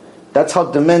 5. That's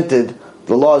how demented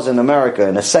the laws in America,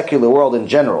 in a secular world in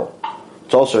general,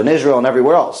 it's also in Israel and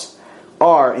everywhere else,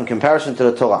 are in comparison to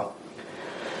the Torah.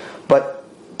 But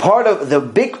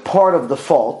the big part of the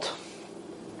fault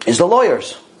is the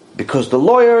lawyers. Because the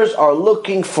lawyers are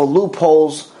looking for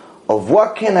loopholes of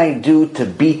what can I do to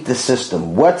beat the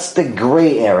system? What's the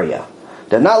gray area?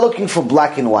 They're not looking for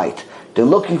black and white. They're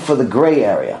looking for the gray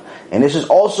area. And this is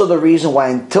also the reason why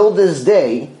until this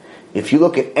day, if you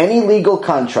look at any legal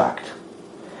contract,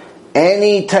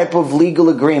 any type of legal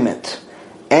agreement,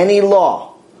 any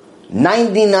law,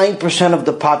 99% of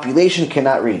the population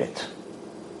cannot read it.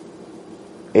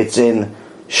 It's in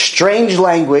strange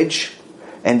language,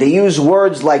 and they use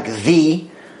words like "the,"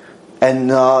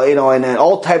 and and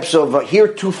all types of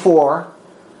heretofore,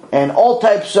 and all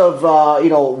types of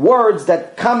words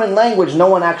that common language no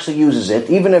one actually uses it.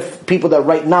 Even if people that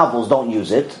write novels don't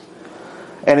use it,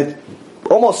 and it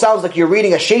almost sounds like you're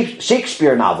reading a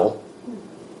Shakespeare novel.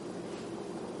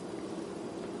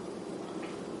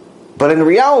 But in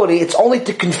reality, it's only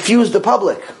to confuse the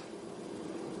public.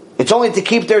 It's only to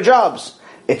keep their jobs.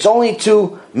 It's only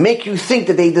to make you think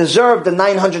that they deserve the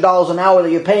 $900 an hour that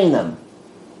you're paying them.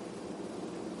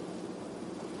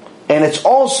 And it's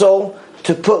also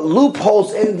to put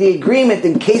loopholes in the agreement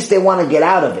in case they want to get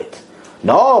out of it.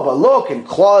 No, but look, in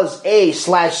clause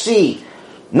A/C,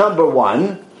 number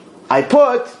 1, I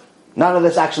put, none of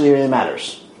this actually really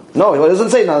matters. No, it doesn't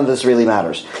say none of this really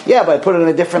matters. Yeah, but I put it in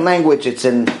a different language, it's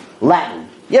in Latin.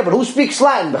 Yeah, but who speaks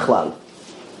Latin, Bechlal?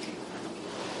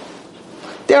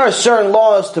 There are certain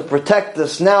laws to protect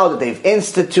us now that they've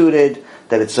instituted,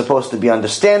 that it's supposed to be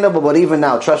understandable, but even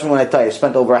now, trust me when I tell you, I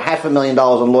spent over $500,000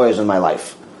 on lawyers in my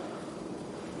life.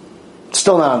 It's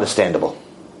still not understandable.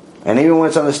 And even when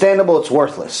it's understandable, it's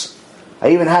worthless. I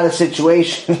even had a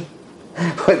situation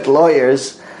with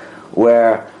lawyers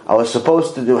where I was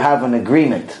supposed to have an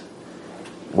agreement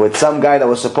with some guy that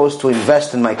was supposed to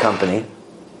invest in my company,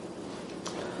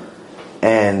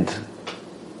 and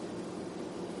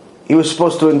he was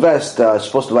supposed to invest,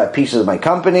 supposed to buy pieces of my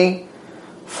company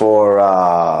for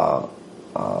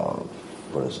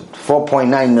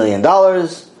 $4.9 million,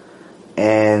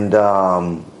 and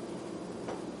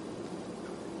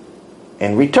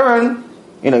in return,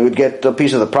 he would get a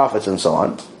piece of the profits and so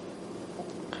on.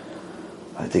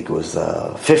 I think it was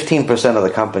 15% of the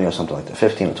company or something like that,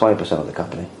 15 or 20% of the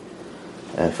company.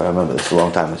 And if I remember, this is a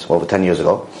long time, it's over 10 years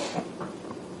ago.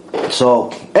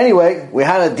 So anyway, we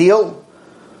had a deal.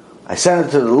 I sent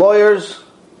it to the lawyers,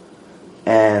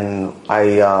 and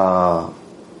I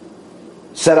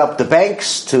set up the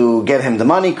banks to get him the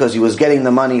money, because he was getting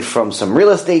the money from some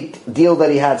real estate deal that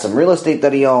he had, some real estate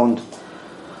that he owned.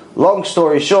 Long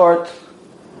story short,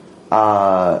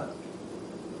 a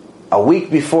week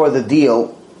before the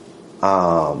deal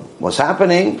was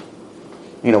happening,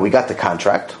 we got the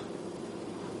contract,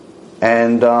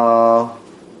 and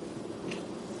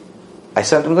I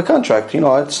sent him the contract.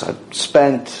 I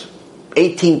spent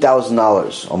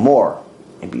 $18,000 or more,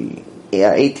 maybe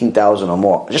 $18,000 or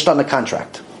more, just on the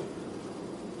contract.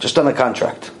 Just on the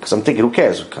contract, because I'm thinking, who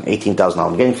cares? $18,000.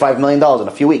 I'm getting $5 million in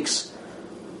a few weeks.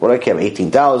 What do I care?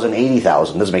 $18,000, $80,000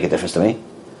 doesn't make a difference to me.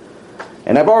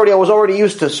 And I was already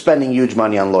used to spending huge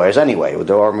money on lawyers anyway. With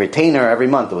our retainer every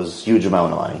month, it was a huge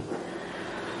amount of money.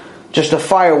 Just to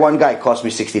fire one guy cost me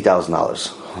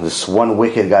 $60,000. This one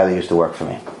wicked guy that used to work for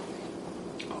me.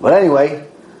 But anyway,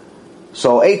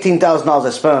 so $18,000 I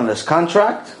spent on this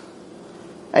contract.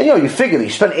 And you figure, you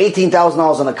spend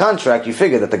 $18,000 on a contract, you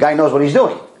figure that the guy knows what he's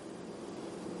doing.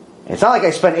 It's not like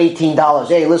I spent $18.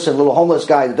 Hey, listen, little homeless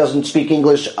guy that doesn't speak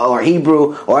English or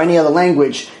Hebrew or any other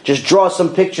language, just draw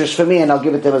some pictures for me and I'll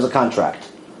give it to him as a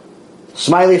contract.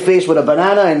 Smiley face with a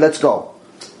banana and let's go.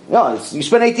 No, you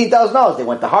spent $18,000. They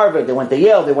went to Harvard, they went to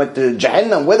Yale, they went to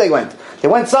Jahannam. Where they went? They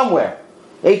went somewhere.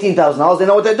 $18,000, they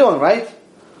know what they're doing, right?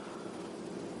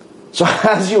 So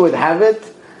as you would have it,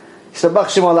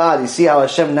 you see how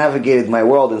Hashem navigated my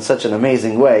world in such an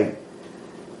amazing way.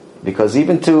 Because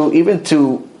even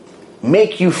to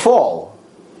make you fall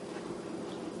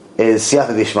is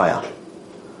siyata dishmaya.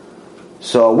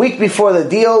 So a week before the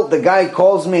deal, the guy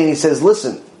calls me and he says,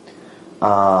 listen,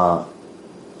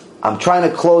 I'm trying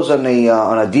to close on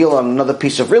a deal on another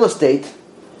piece of real estate.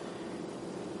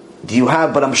 Do you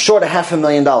have? But I'm short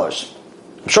 $500,000.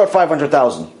 I'm short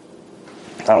 $500,000.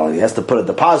 I don't know. He has to put a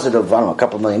deposit of a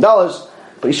couple $1,000,000,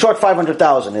 but he's short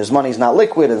 $500,000. His money's not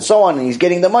liquid, and so on. And he's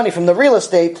getting the money from the real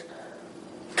estate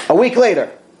a week later.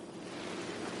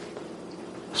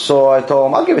 So I told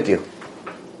him, I'll give it to you.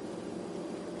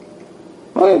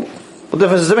 Well, what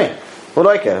difference does it make? What do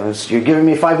I care? You're giving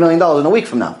me $5 million in a week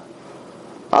from now.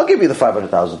 I'll give you the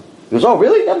 $500,000. He goes, oh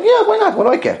really? Yeah, why not? What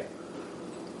do I care?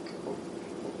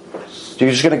 So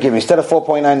you're just going to give me, instead of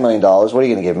 $4.9 million, what are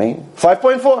you going to give me?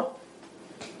 5.4.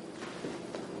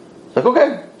 Like,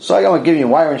 okay. So I'm going to give you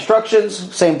wire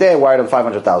instructions. Same day I wired him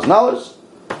 $500,000.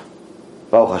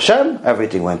 Baruch Hashem,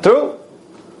 everything went through.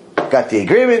 Got the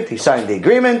agreement. He signed the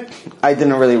agreement. I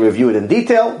didn't really review it in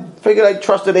detail. Figured I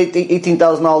trusted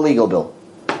 $18,000 legal bill.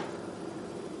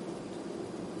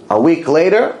 A week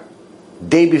later,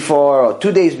 day before, or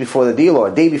 2 days before the deal, or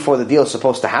a day before the deal is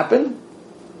supposed to happen,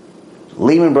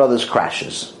 Lehman Brothers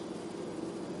crashes.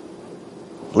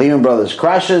 Lehman Brothers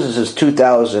crashes. This is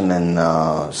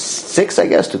 2006, I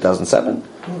guess, 2007.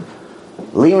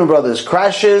 Lehman Brothers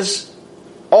crashes.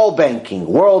 All banking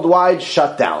worldwide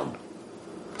shut down.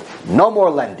 No more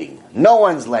lending. No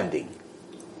one's lending.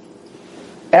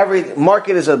 Every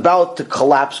market is about to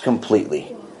collapse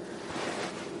completely.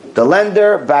 The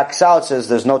lender backs out, says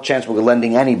there's no chance we're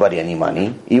lending anybody any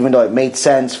money, even though it made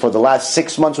sense for the last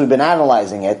 6 months we've been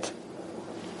analyzing it.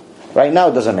 Right now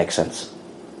it doesn't make sense.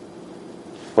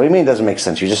 What do you mean it doesn't make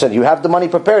sense? You just said you have the money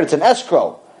prepared, it's an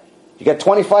escrow. You get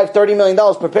 $25, $30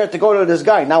 million prepared to go to this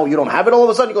guy. Now you don't have it all of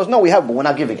a sudden? He goes, no, we have it, but we're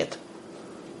not giving it.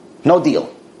 No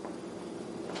deal.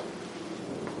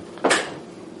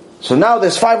 So now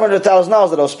there's $500,000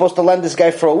 that I was supposed to lend this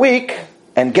guy for a week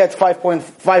and get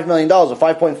 $5.5 million or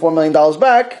 $5.4 million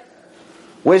back.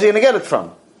 Where's he going to get it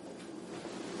from?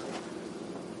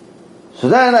 So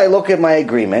then I look at my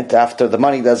agreement after the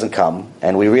money doesn't come,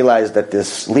 and we realize that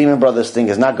this Lehman Brothers thing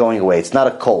is not going away. It's not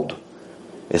a cold.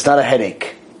 It's not a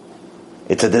headache.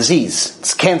 It's a disease.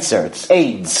 It's cancer. It's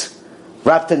AIDS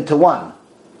wrapped into one.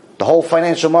 The whole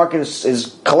financial market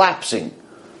is collapsing.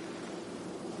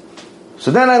 So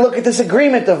then I look at this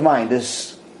agreement of mine,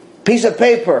 this piece of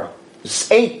paper, this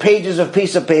 8 pages of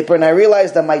piece of paper, and I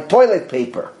realize that my toilet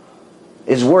paper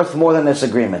is worth more than this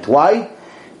agreement. Why?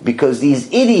 Because these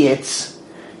idiots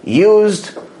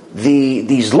used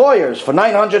these lawyers for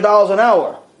 $900 an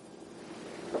hour.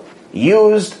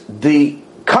 Used the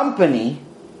company,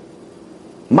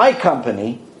 my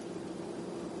company,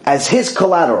 as his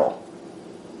collateral.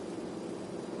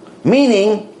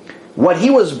 Meaning, what he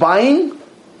was buying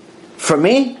for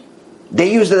me,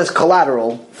 they used it as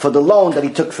collateral for the loan that he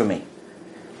took from me.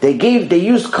 They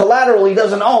used collateral he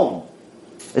doesn't own.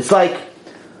 It's like,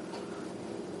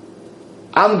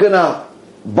 I'm gonna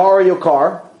borrow your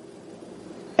car,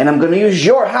 and I'm gonna use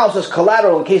your house as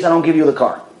collateral in case I don't give you the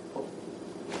car.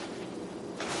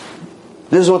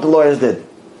 This is what the lawyers did,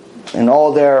 in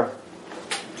all their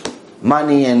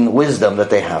money and wisdom that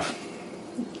they have.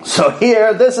 So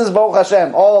here, this is Baruch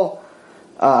Hashem.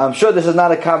 I'm sure this is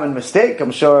not a common mistake.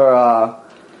 I'm sure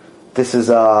this is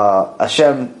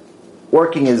Hashem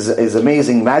working his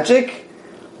amazing magic.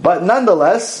 But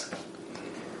nonetheless,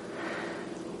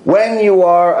 when you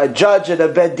are a judge at a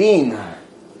beit din,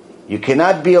 you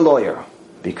cannot be a lawyer,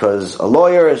 because a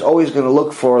lawyer is always going to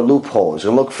look for a loophole. He's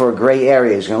going to look for a gray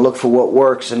area. He's going to look for what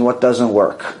works and what doesn't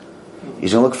work.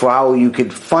 He's going to look for how you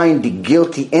could find the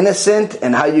guilty innocent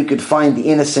and how you could find the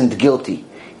innocent guilty.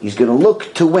 He's going to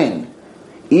look to win,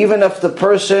 even if the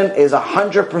person is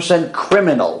 100%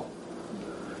 criminal.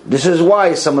 This is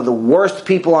why some of the worst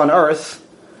people on earth,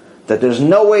 that there's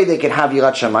no way they can have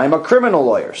Yirat Shamayim, are criminal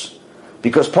lawyers.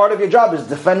 Because part of your job is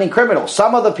defending criminals.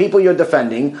 Some of the people you're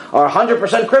defending are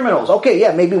 100% criminals. Okay,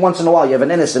 yeah, maybe once in a while you have an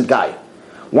innocent guy.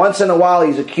 Once in a while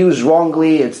he's accused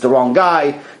wrongly, it's the wrong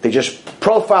guy. They just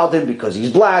profiled him because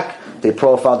he's black. They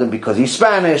profiled him because he's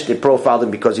Spanish. They profiled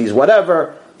him because he's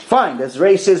whatever. Fine, there's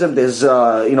racism, there's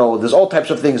all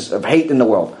types of things of hate in the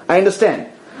world. I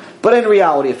understand. But in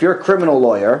reality, if you're a criminal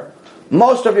lawyer,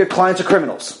 most of your clients are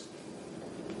criminals.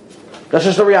 That's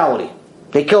just the reality.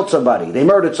 They killed somebody, they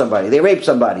murdered somebody, they raped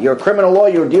somebody. You're a criminal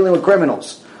lawyer, you're dealing with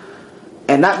criminals.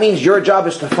 And that means your job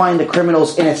is to find the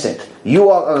criminals innocent. You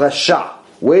are a rasha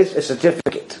with a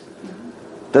certificate.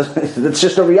 That's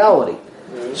just a reality.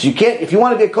 So you can't, if you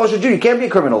want to be a kosher Jew, you can't be a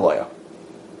criminal lawyer.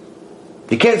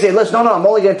 You can't say, listen, no, I'm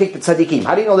only going to take the tzaddikim.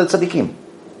 How do you know the tzaddikim?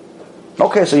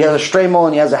 Okay, so he has a shtreimel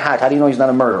and he has a hat. How do you know he's not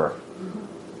a murderer?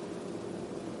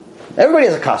 Everybody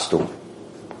has a costume.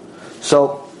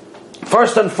 So,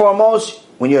 first and foremost,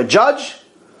 when you're a judge,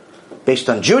 based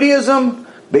on Judaism,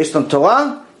 based on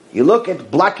Torah. You look at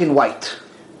black and white.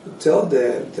 You tell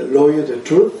the lawyer the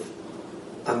truth,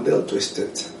 and they'll twist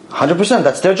it. 100%.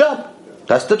 That's their job.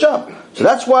 That's the job. So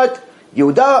that's what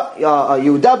Yehuda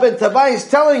ben Tabai is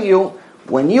telling you.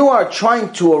 When you are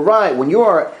trying to arrive, when you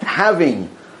are having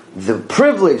the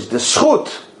privilege, the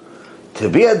schut, to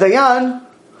be a dayan,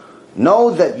 know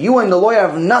that you and the lawyer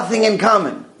have nothing in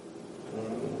common.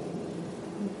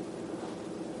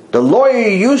 The lawyer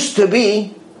you used to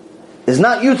be is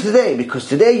not you today, because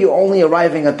today you're only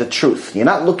arriving at the truth. You're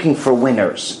not looking for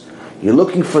winners. You're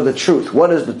looking for the truth. What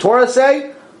does the Torah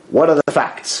say? What are the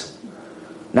facts?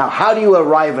 Now, how do you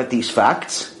arrive at these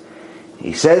facts?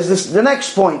 He says this, the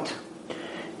next point.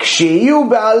 כשיהיו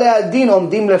בעלי הדין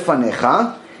עומדים לפניך,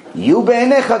 יהיו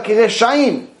בעיניך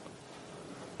כרשעים.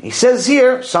 He says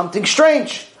here something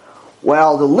strange.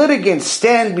 While the litigants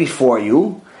stand before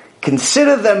you,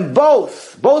 consider them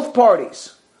both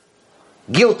parties,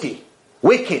 guilty,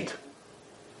 wicked.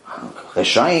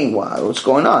 Reshayim, what's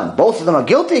going on? Both of them are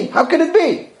guilty? How could it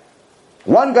be?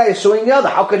 One guy is suing the other.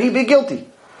 How could he be guilty?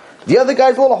 The other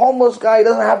guy's a little homeless guy. He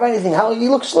doesn't have anything. He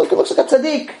looks like a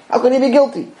tzaddik. How could he be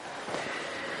guilty?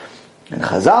 And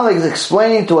Chazal is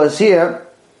explaining to us here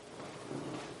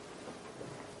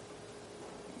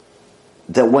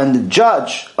that when the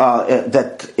judge,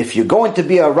 that if you're going to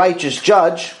be a righteous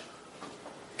judge,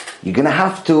 you're going to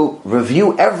have to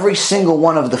review every single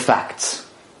one of the facts.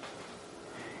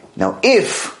 Now,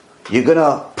 if you're going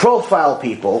to profile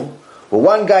people, well,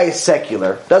 one guy is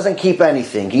secular, doesn't keep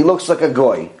anything, he looks like a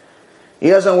goy, he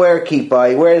doesn't wear a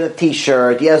kippah, he wears a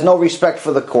t-shirt, he has no respect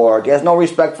for the court, he has no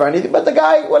respect for anything, but the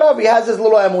guy, whatever, he has his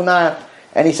little emunah,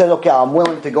 and he says, okay, I'm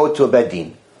willing to go to a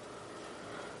bedin.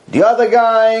 The other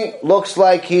guy looks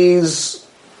like he's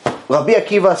Rabbi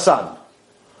Akiva's son.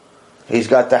 He's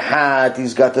got the hat,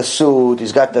 he's got the suit,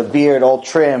 he's got the beard all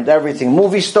trimmed, everything.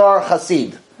 Movie star,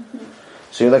 Hasid.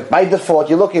 So you're like, by default,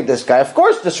 you look at this guy. Of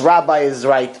course this rabbi is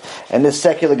right, and this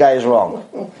secular guy is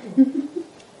wrong.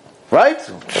 Right?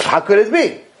 How could it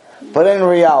be? But in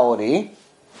reality,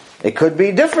 it could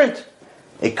be different.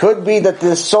 It could be that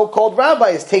this so-called rabbi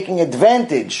is taking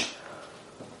advantage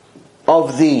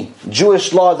of the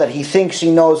Jewish law that he thinks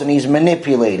he knows and he's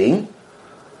manipulating.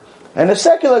 And the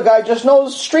secular guy just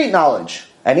knows street knowledge.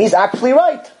 And he's actually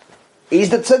right. He's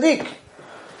the tzaddik.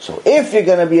 So if you're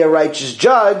going to be a righteous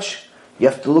judge, you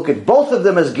have to look at both of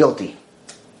them as guilty.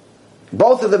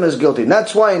 Both of them as guilty. And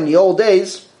that's why in the old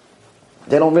days,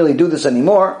 they don't really do this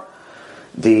anymore.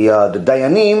 The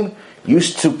dayanim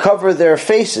used to cover their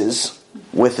faces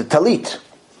with the talit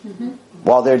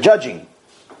while they're judging.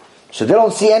 So they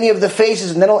don't see any of the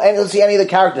faces and they don't see any of the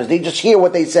characters. They just hear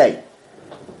what they say.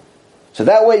 So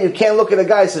that way you can't look at a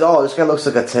guy and say, oh, this guy looks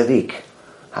like a tzaddik.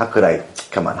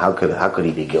 How could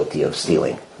he be guilty of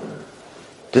stealing?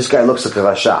 This guy looks like a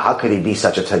rasha. How could he be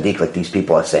such a tzaddik like these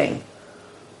people are saying?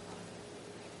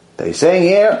 They're saying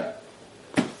here,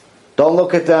 don't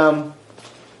look at them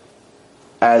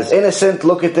as innocent,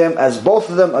 look at them as both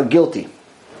of them are guilty.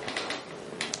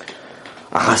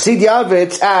 Hasid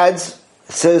Yavitz adds,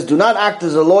 says, do not act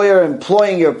as a lawyer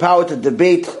employing your power to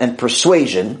debate and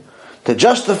persuasion to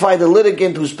justify the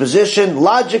litigant whose position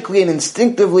logically and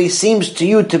instinctively seems to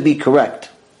you to be correct.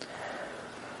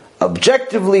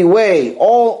 Objectively weigh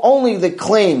only the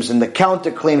claims and the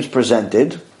counterclaims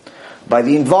presented by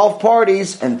the involved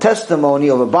parties and testimony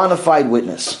of a bona fide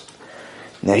witness.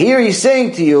 Now here he's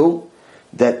saying to you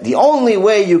that the only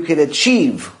way you can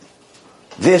achieve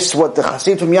this, what the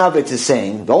Chassid from Yavitz is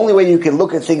saying, the only way you can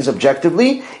look at things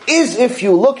objectively is if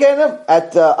you look at them,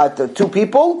 at the two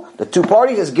people, the two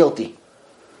parties, as guilty.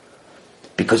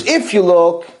 Because if you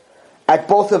look at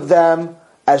both of them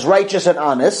as righteous and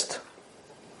honest,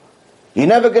 you're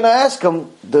never going to ask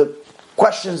them the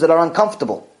questions that are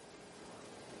uncomfortable.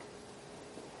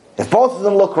 If both of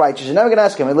them look righteous, you're never going to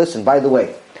ask them, hey, listen, by the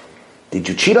way, did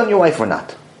you cheat on your wife or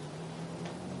not?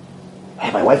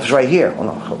 Hey, my wife is right here. Oh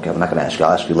no, okay, I'm not going to ask you.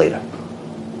 I'll ask you later.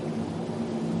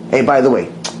 Hey, by the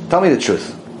way, tell me the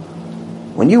truth.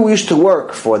 When you used to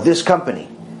work for this company,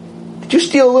 did you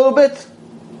steal a little bit?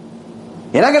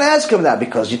 You're not going to ask him that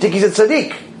because you think he's a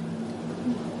tzaddik.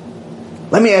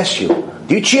 Let me ask you,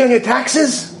 do you cheat on your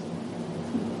taxes?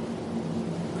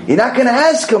 You're not going to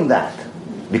ask him that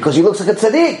because he looks like a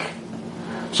tzaddik.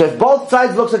 So if both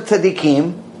sides looks like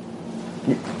tzaddikim,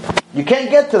 you can't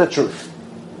get to the truth.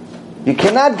 You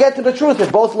cannot get to the truth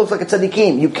if both looks like a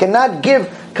tzaddikim. You cannot give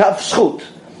kaf zchut.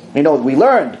 You know, we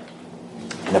learned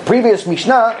in the previous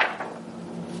Mishnah,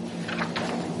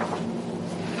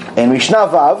 in Mishnah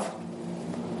Vav,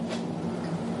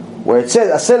 where it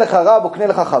says, Aseh lecha rab ukneh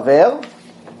lecha chaver,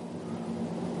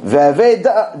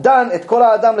 Ve'aveh dan et kol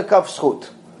ha'adam lekaf zchut.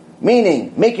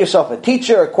 Meaning, make yourself a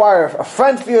teacher, acquire a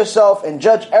friend for yourself, and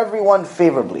judge everyone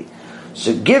favorably.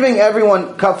 So giving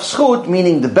everyone kaf zchut,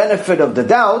 meaning the benefit of the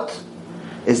doubt,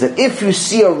 is that if you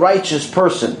see a righteous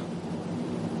person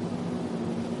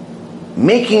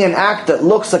making an act that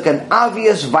looks like an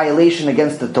obvious violation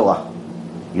against the Torah,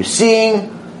 you're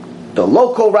seeing the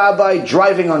local rabbi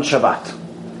driving on Shabbat,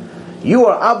 you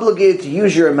are obligated to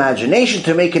use your imagination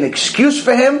to make an excuse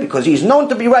for him, because he's known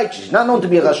to be righteous, he's not known to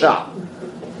be a rasha.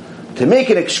 To make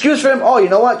an excuse for him, oh, you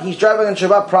know what, he's driving on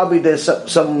Shabbat, probably there's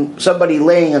somebody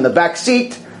laying in the back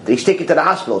seat that he's taken to the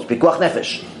hospital, it's pikuach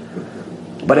nefesh.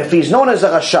 But if he's known as a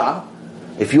rasha,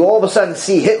 if you all of a sudden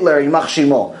see Hitler in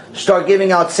Machshimo start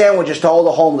giving out sandwiches to all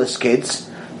the homeless kids,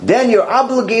 then you're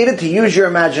obligated to use your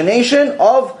imagination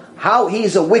of how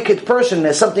he's a wicked person.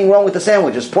 There's something wrong with the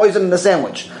sandwich. There's poison in the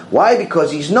sandwich. Why?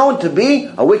 Because he's known to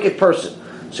be a wicked person.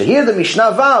 So here the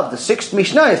Mishnah Vav, the 6th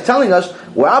Mishnah, is telling us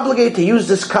we're obligated to use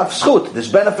this kaf zchut, this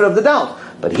benefit of the doubt.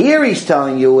 But here he's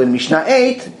telling you in Mishnah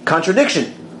 8,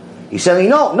 contradiction. He's saying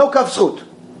no kaf zchut.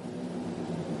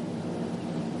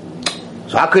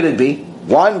 So how could it be?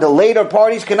 One, the later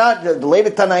parties cannot, the later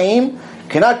Tanaim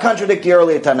cannot contradict the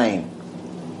earlier Tanaim.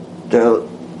 The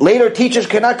later teachers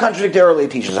cannot contradict the earlier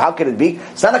teachers. How could it be?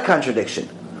 It's not a contradiction.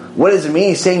 What does it mean?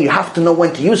 He's saying you have to know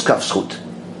when to use kaf zchut.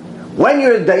 When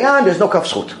you're a dayan, there's no kaf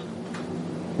zchut.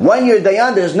 When you're a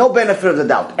dayan, there's no benefit of the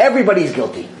doubt. Everybody's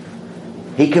guilty.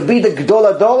 He could be the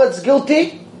Gdol Ador that's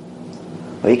guilty,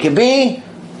 or he could be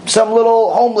some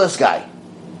little homeless guy.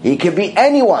 He could be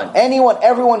anyone,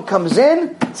 everyone comes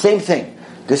in, same thing.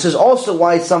 This is also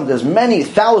why there's many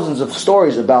thousands of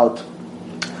stories about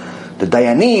the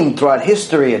Dayanim throughout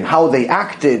history and how they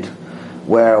acted,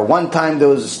 where one time there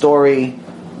was a story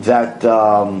that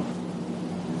on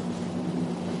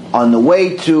the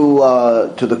way to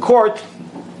the court,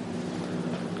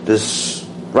 this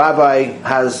rabbi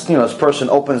has, this person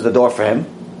opens the door for him.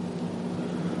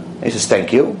 He says,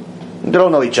 thank you. They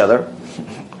don't know each other.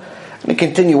 And they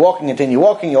continue walking.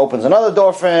 He opens another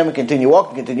door for him, continue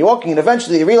walking, and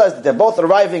eventually they realize that they're both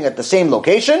arriving at the same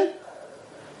location.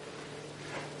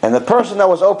 And the person that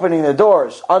was opening the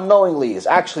doors, unknowingly, is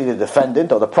actually the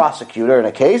defendant or the prosecutor in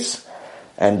a case.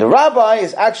 And the rabbi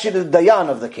is actually the dayan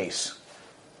of the case.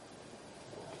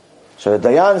 So the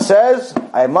dayan says,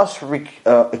 I must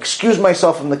excuse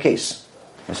myself from the case.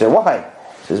 I say, why?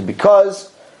 He says,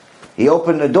 because he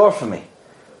opened the door for me.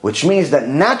 Which means that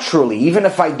naturally, even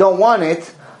if I don't want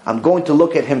it, I'm going to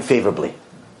look at him favorably.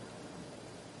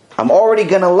 I'm already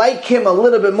going to like him a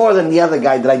little bit more than the other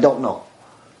guy that I don't know.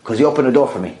 Because he opened the door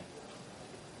for me.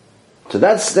 So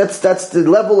that's the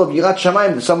level of Yirat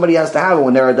Shamayim that somebody has to have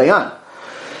when they're a dayan.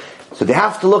 So they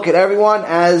have to look at everyone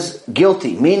as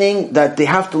guilty. Meaning that they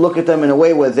have to look at them in a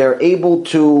way where they're able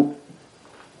to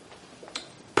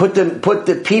put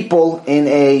the people in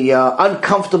a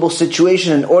uncomfortable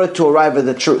situation in order to arrive at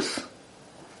the truth.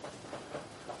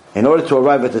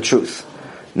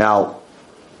 Now,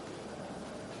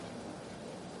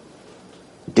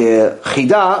 the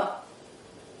Chida,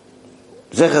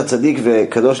 Zecher Tzadik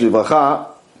veKadosh Livracha,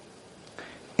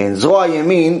 in Zohar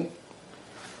Yamin,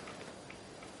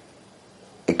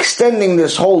 extending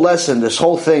this whole lesson, this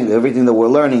whole thing, everything that we're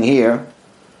learning here,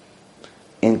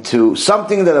 into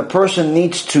something that a person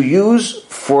needs to use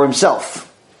for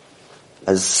himself,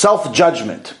 as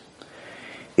self-judgment.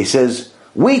 He says,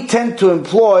 we tend to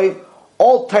employ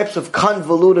all types of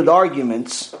convoluted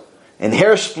arguments and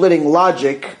hair-splitting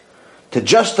logic to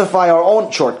justify our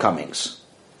own shortcomings.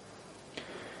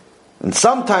 And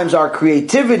sometimes our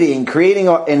creativity in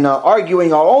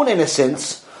arguing our own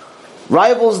innocence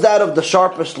rivals that of the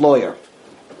sharpest lawyer.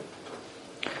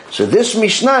 So this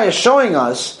Mishnah is showing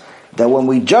us that when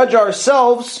we judge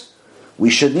ourselves, we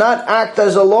should not act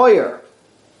as a lawyer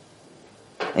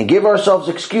and give ourselves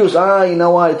excuse. You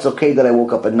know what? It's okay that I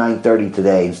woke up at 9:30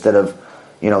 today instead of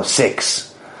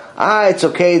 6. It's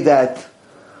okay that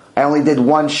I only did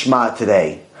one Shema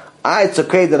today. It's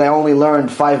okay that I only learned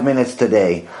 5 minutes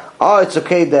today. It's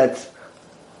okay that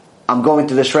I'm going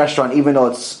to this restaurant even though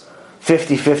it's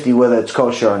 50-50 whether it's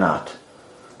kosher or not.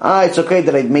 It's okay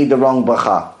that I made the wrong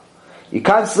bracha. You're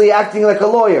constantly acting like a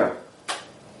lawyer.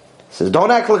 He says,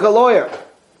 don't act like a lawyer.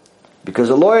 Because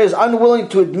a lawyer is unwilling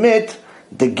to admit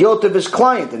the guilt of his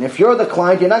client. And if you're the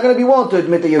client, you're not going to be willing to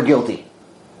admit that you're guilty.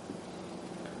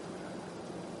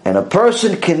 And a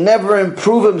person can never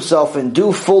improve himself and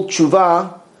do full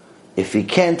tshuva if he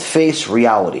can't face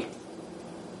reality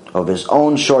of his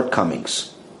own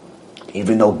shortcomings.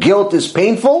 Even though guilt is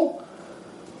painful,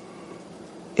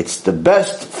 it's the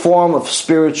best form of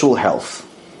spiritual health.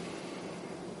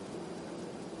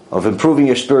 of improving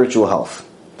your spiritual health.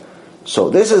 So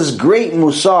this is great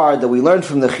mussar that we learned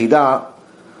from the Chidah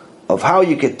of how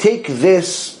you could take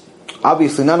this.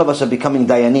 Obviously none of us are becoming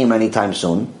Dayanim anytime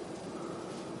soon.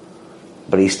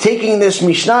 But he's taking this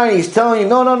Mishnah and he's telling you,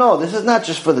 no, this is not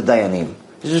just for the Dayanim.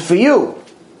 This is for you.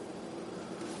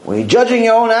 When you're judging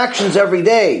your own actions every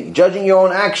day, you're judging your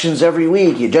own actions every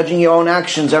week, you're judging your own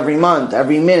actions every month,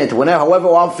 every minute, whenever, however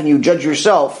often you judge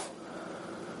yourself,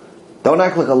 don't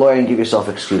act like a lawyer and give yourself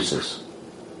excuses.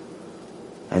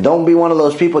 And don't be one of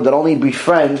those people that only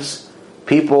befriends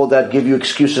people that give you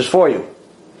excuses for you.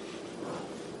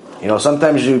 You know,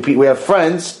 sometimes we have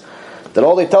friends that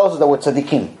all they tell us is that we're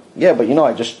tzaddikim. Yeah, but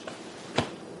I just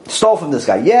stole from this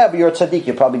guy. Yeah, but you're a tzaddik,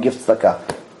 you probably give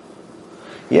tzedakah.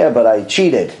 Yeah, but I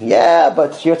cheated. Yeah,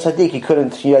 but you're a tzaddik, you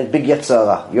couldn't, you had big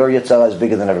yetzara. Your yetzara is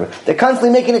bigger than everybody. They're constantly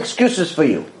making excuses for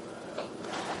you.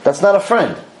 That's not a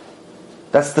friend.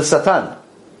 That's the Satan.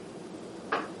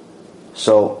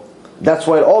 So, that's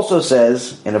why it also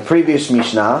says, in a previous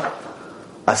Mishnah,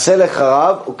 Aseh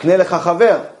lecharav ukneh lecha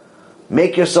chaver.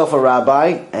 Make yourself a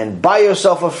rabbi and buy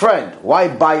yourself a friend. Why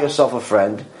buy yourself a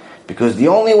friend? Because the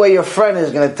only way your friend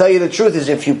is going to tell you the truth is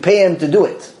if you pay him to do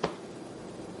it.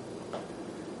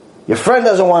 Your friend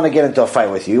doesn't want to get into a fight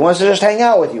with you. He wants to just hang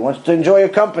out with you. He wants to enjoy your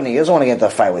company. He doesn't want to get into a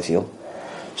fight with you.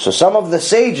 So some of the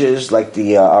sages, like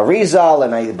the Arizal,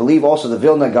 and I believe also the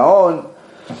Vilna Gaon,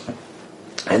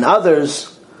 and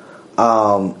others,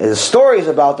 there's stories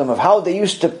about them of how they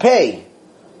used to pay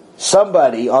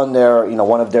somebody on their,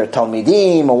 one of their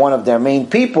Talmidim or one of their main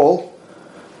people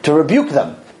to rebuke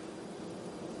them.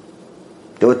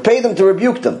 They would pay them to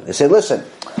rebuke them. They say, listen,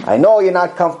 I know you're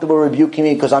not comfortable rebuking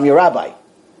me because I'm your rabbi.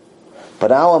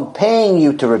 But now I'm paying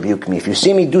you to rebuke me. If you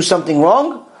see me do something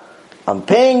wrong, I'm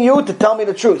paying you to tell me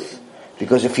the truth.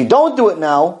 Because if you don't do it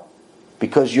now,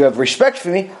 because you have respect for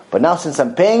me, but now since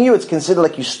I'm paying you, it's considered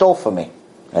like you stole from me.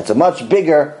 That's a much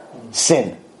bigger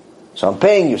sin. So I'm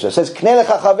paying you. So it says, Knei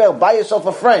lecha chaver, buy yourself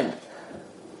a friend.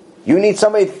 You need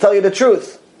somebody to tell you the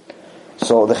truth.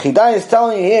 So the Chidah is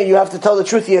telling you here, you have to tell the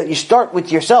truth. You start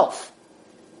with yourself.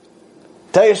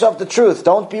 Tell yourself the truth.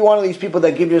 Don't be one of these people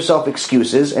that give yourself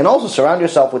excuses. And also surround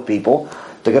yourself with people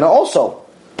that are going to also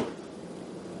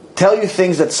tell you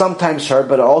things that sometimes hurt,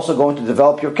 but are also going to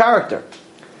develop your character.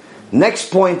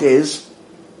 Next point is,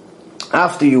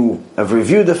 after you have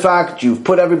reviewed the fact, you've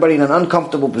put everybody in an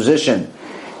uncomfortable position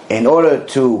in order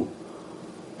to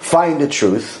find the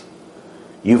truth,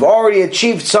 you've already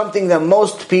achieved something that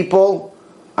most people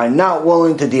are not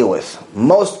willing to deal with.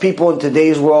 Most people in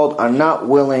today's world are not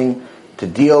willing to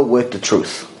deal with the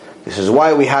truth. This is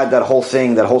why we had that whole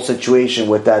thing, that whole situation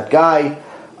with that guy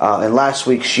in last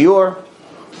week's shiur,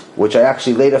 which I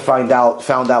actually later found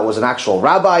out was an actual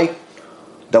rabbi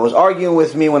that was arguing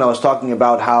with me when I was talking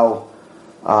about how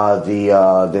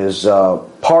there's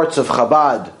parts of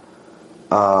Chabad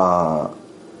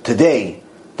today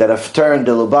that have turned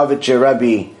the Lubavitcher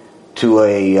Rebbe to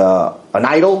an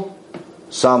idol.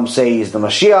 Some say he's the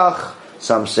Mashiach,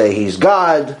 some say he's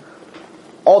God,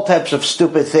 all types of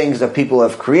stupid things that people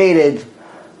have created,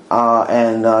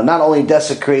 and not only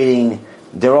desecrating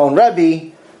their own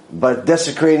Rebbe, but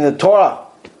desecrating the Torah,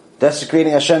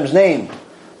 desecrating Hashem's name,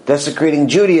 desecrating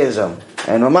Judaism,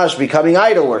 and mamash becoming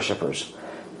idol worshippers.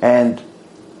 And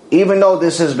even though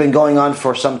this has been going on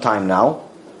for some time now,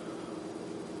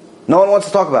 no one wants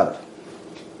to talk about it.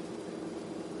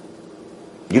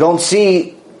 You don't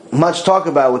see much talk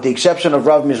about it, with the exception of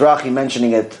Rav Mizrahi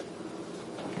mentioning it.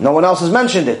 No one else has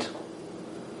mentioned it.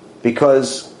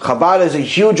 Because Chabad is a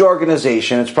huge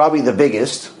organization, it's probably the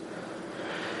biggest.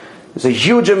 There's a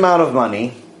huge amount of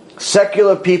money.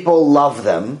 Secular people love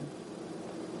them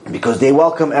because they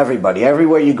welcome everybody.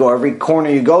 Everywhere you go, every corner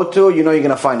you go to, you're going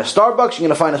to find a Starbucks, you're going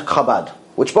to find a Chabad.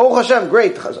 Which, Baruch Hashem,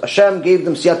 great. Hashem gave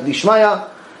them siyat d'ishmaya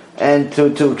and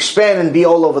to expand and be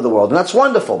all over the world. And that's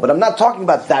wonderful. But I'm not talking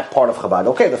about that part of Chabad.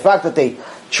 Okay, the fact that they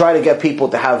try to get people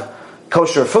to have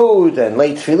kosher food and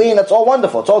late tefillin, that's all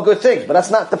wonderful. It's all good things. But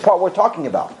that's not the part we're talking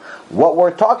about. What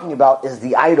we're talking about is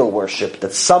the idol worship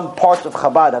that some parts of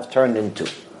Chabad have turned into.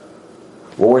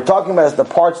 What we're talking about is the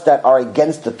parts that are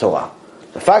against the Torah.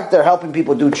 The fact that they're helping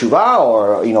people do tshuva,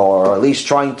 or at least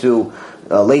trying to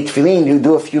late tefillin, you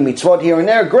do a few mitzvot here and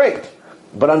there, great.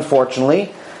 But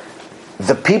unfortunately,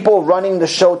 the people running the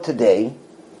show today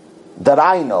that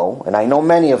I know, and I know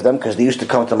many of them because they used to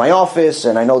come to my office,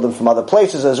 and I know them from other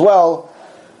places as well,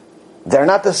 they're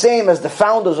not the same as the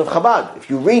founders of Chabad.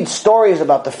 If you read stories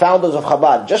about the founders of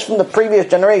Chabad, just from the previous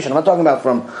generation, I'm not talking about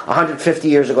from 150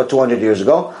 years ago, 200 years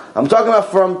ago, I'm talking about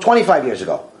from 25 years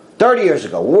ago, 30 years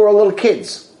ago, we were little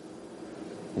kids.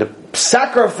 The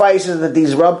sacrifices that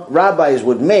these rabbis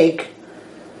would make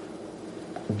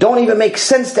don't even make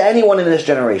sense to anyone in this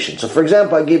generation. So, for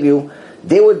example, I give you,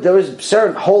 there was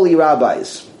certain holy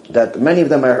rabbis that many of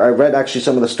them I read actually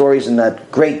some of the stories in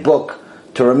that great book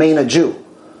To Remain a Jew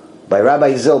by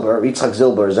Rabbi Zilber, Yitzchak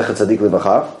Zilber, Zechet Tzadik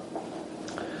Livachah.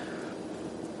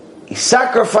 He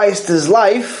sacrificed his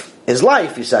life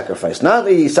he sacrificed, not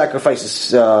he sacrificed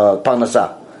his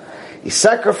parnasah. He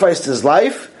sacrificed his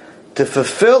life to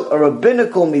fulfill a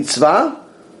rabbinical mitzvah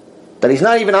that he's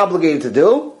not even obligated to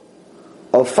do,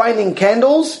 of finding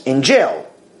candles in jail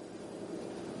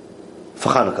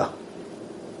for Hanukkah.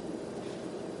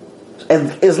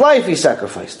 And his life he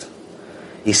sacrificed.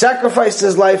 He sacrificed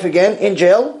his life again in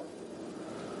jail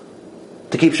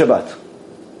to keep Shabbat.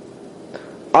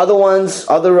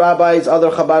 Other rabbis, other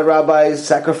Chabad rabbis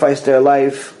sacrificed their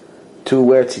life to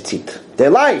wear tzitzit. Their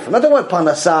life. I'm not talking about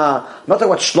parnasah. I'm not talking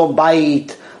about shlom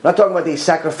bayit. I'm not talking about they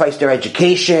sacrificed their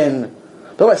education. I'm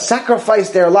talking about sacrifice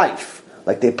their life.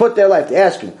 Like they put their life. They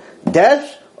ask you,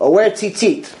 death or wear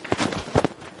tzitzit?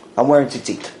 I'm wearing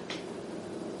tzitzit.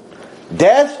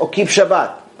 Death or keep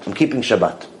Shabbat? I'm keeping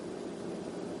Shabbat.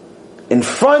 In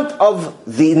front of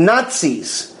the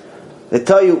Nazis, they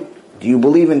tell you, do you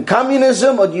believe in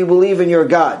communism or do you believe in your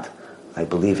God? I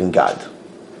believe in God.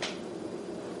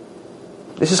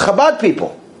 This is Chabad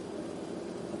people.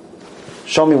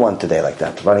 Show me one today like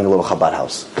that, running a little Chabad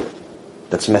house.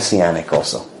 That's messianic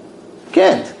also.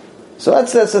 Can't. So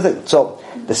that's the thing. So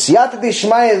the siyata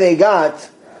d'ishmaya they got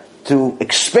to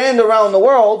expand around the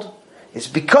world is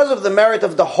because of the merit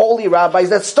of the holy rabbis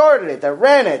that started it, that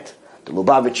ran it. The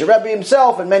Lubavitcher Rebbe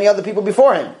himself and many other people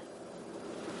before him.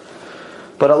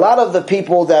 But a lot of the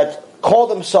people that call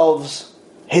themselves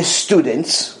his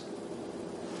students,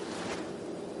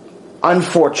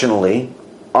 unfortunately,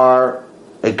 are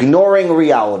ignoring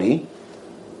reality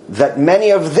that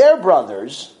many of their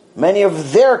brothers, many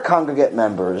of their congregate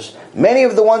members, many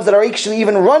of the ones that are actually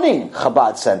even running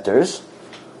Chabad centers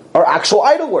are actual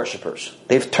idol worshippers.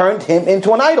 They've turned him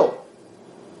into an idol.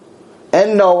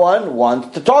 And no one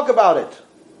wants to talk about it.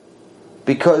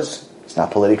 Because it's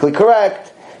not politically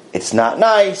correct. It's not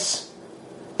nice.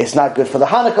 It's not good for the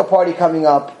Hanukkah party coming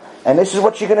up. And this is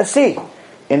what you're going to see.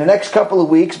 In the next couple of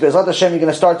weeks, Be'ezrat Hashem, you're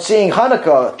going to start seeing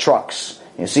Hanukkah trucks.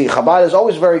 You see, Chabad is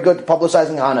always very good at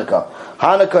publicizing Hanukkah.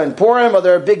 Hanukkah and Purim are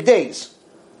their big days.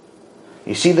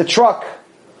 You see the truck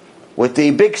with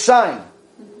the big sign.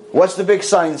 What's the big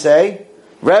sign say?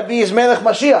 Rabbi is Melech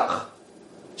Mashiach.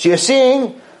 So you're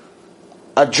seeing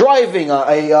a driving,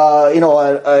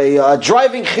 a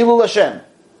driving Chilul Hashem.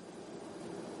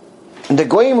 And the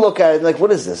Goyim look at it like,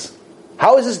 what is this?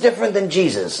 How is this different than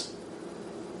Jesus?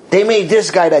 They made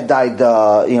this guy that died,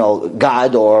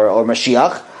 God or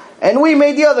Mashiach, and we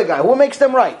made the other guy. Who makes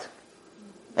them right?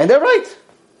 And they're right.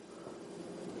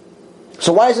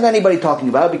 So why isn't anybody talking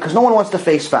about it? Because no one wants to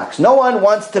face facts. No one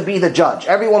wants to be the judge.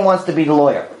 Everyone wants to be the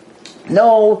lawyer.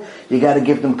 No, you got to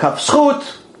give them kaf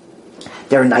zchut.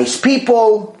 They're nice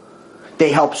people.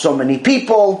 They help so many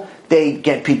people. They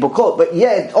get people close. But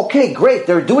yeah, okay, great.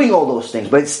 They're doing all those things.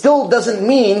 But it still doesn't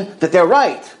mean that they're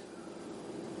right.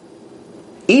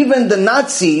 Even the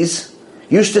Nazis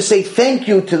used to say thank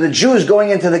you to the Jews going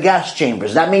into the gas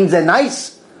chambers. That means they're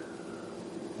nice?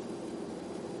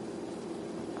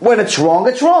 When it's wrong,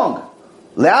 it's wrong.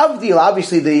 Le'avdil,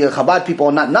 obviously the Chabad people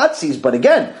are not Nazis, but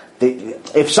again,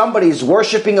 if somebody's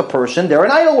worshipping a person, they're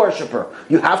an idol worshiper.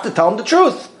 You have to tell them the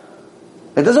truth.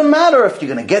 It doesn't matter if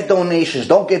you're going to get donations,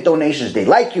 don't get donations, they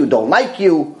like you, don't like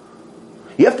you.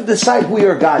 You have to decide who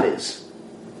your God is.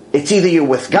 It's either you're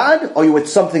with God or you're with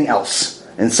something else.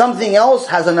 And something else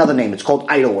has another name. It's called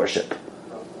idol worship.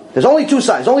 There's only two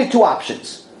sides, only two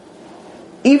options.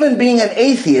 Even being an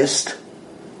atheist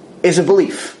is a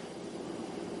belief.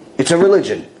 It's a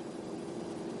religion.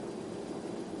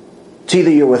 It's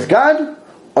either you're with God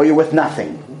or you're with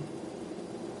nothing.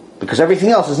 Because everything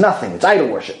else is nothing. It's idol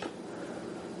worship.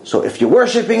 So if you're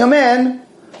worshipping a man,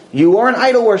 you are an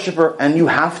idol worshiper, and you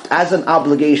have to, as an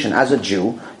obligation, as a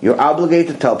Jew, you're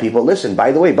obligated to tell people, listen,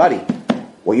 by the way, buddy,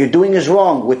 what you're doing is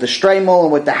wrong with the shtreimel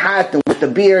and with the hat and with the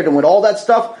beard and with all that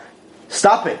stuff.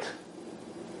 Stop it.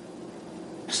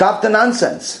 Stop the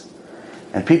nonsense.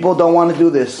 And people don't want to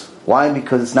do this. Why?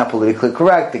 Because it's not politically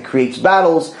correct. It creates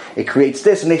battles. It creates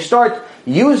this. And they start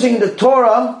using the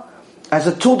Torah as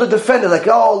a tool to defend it. Like,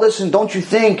 oh, listen, don't you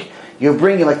think you're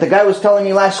bringing... Like the guy was telling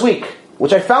me last week,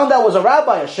 which I found out was a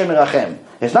rabbi, Hashem Yerachem.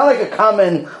 It's not like a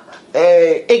common,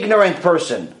 ignorant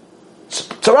person.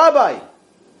 It's a rabbi.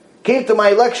 Came to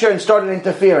my lecture and started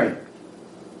interfering.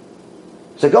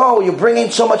 It's like, oh, you're bringing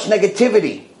so much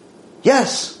negativity.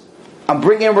 Yes, I'm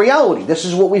bringing reality. This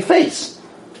is what we face.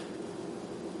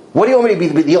 What do you want me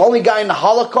to be the only guy in the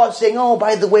Holocaust saying, oh,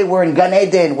 by the way, we're in Gan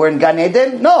Eden, we're in Gan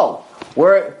Eden? No.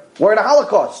 We're in a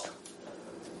Holocaust.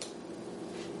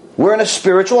 We're in a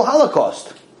spiritual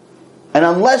Holocaust. And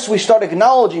unless we start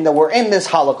acknowledging that we're in this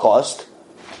Holocaust,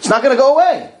 it's not going to go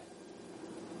away.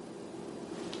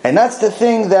 And that's the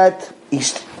thing that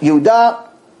Yehuda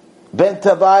ben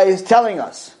Tabai is telling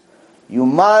us. You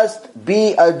must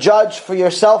be a judge for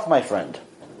yourself, my friend.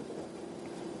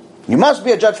 You must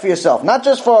be a judge for yourself. Not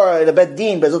just for the Bet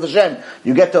Din, Bezat Hashem.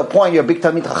 You get to a point, you're a big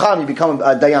Talmid Chacham, you become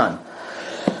a Dayan.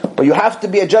 But you have to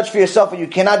be a judge for yourself, and you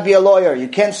cannot be a lawyer. You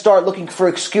can't start looking for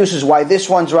excuses why this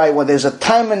one's right, when there's a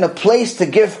time and a place to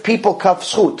give people kaf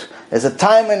zchut. There's a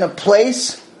time and a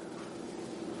place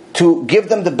to give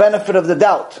them the benefit of the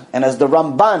doubt. And as the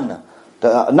Ramban,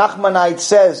 the Nachmanite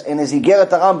says in his Igeret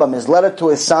HaRambam, his letter to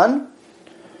his son,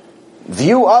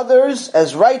 view others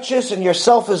as righteous and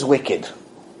yourself as wicked.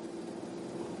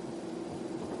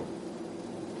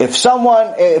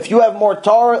 If you have more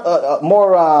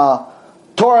Torah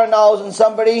knowledge than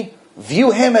somebody,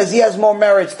 view him as he has more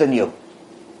merits than you.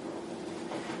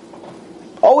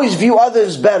 Always view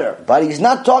others better. But he's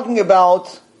not talking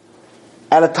about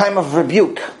at a time of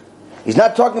rebuke. He's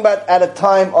not talking about at a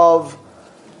time of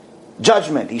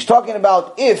judgment. He's talking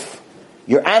about if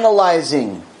you're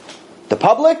analyzing the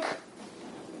public,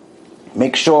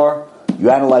 make sure you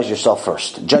analyze yourself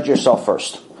first. Judge yourself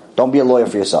first. Don't be a lawyer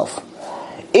for yourself.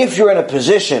 If you're in a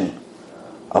position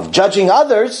of judging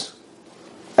others,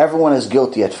 everyone is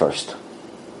guilty at first.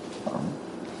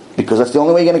 Because that's the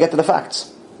only way you're going to get to the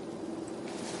facts.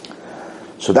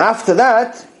 So after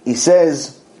that, he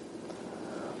says,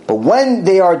 but when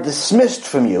they are dismissed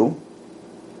from you,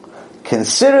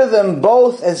 consider them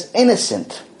both as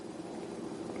innocent,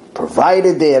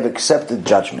 provided they have accepted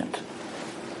judgment.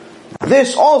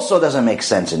 This also doesn't make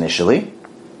sense initially,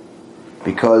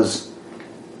 because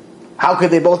how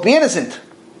could they both be innocent?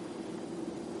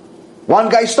 One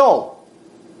guy stole.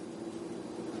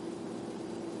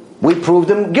 We proved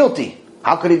him guilty.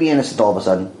 How could he be innocent all of a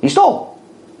sudden? He stole.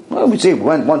 Well, we see, we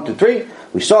went 1, 2, 3.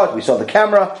 We saw it. We saw the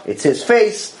camera. It's his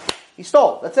face. He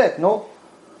stole. That's it. No.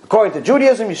 According to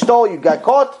Judaism, you stole. You got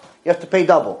caught. You have to pay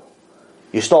double.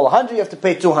 You stole 100. You have to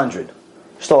pay 200. You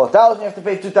stole 1,000. You have to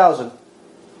pay 2,000.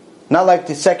 Not like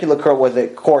the secular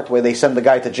court where they send the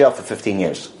guy to jail for 15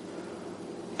 years.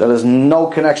 There is no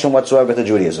connection whatsoever to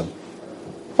Judaism.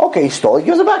 Okay, he stole. He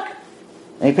gives it back,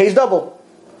 and he pays double.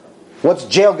 What's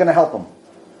jail going to help him?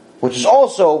 Which is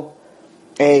also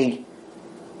a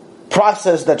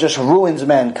process that just ruins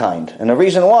mankind. And the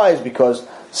reason why is because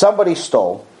somebody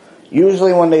stole.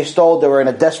 Usually when they stole, they were in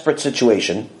a desperate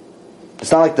situation.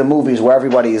 It's not like the movies where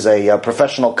everybody is a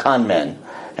professional con man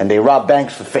and they rob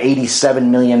banks for $87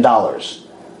 million.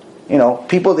 You know,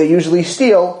 people that usually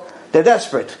steal, they're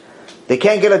desperate. They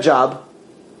can't get a job.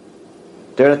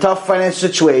 They're in a tough financial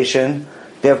situation.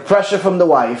 They have pressure from the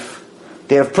wife.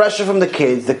 They have pressure from the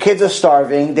kids. The kids are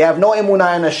starving. They have no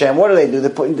emunah in Hashem. What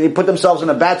do? They put themselves in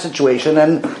a bad situation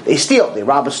and they steal. They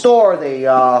rob a store.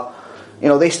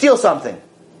 They steal something.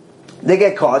 They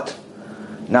get caught.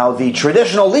 Now the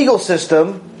traditional legal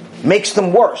system makes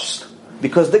them worse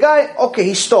because the guy, okay,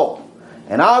 he stole,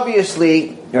 and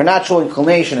obviously your natural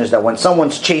inclination is that when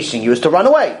someone's chasing you is to run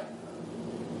away.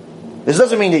 This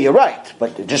doesn't mean that you're right,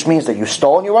 but it just means that you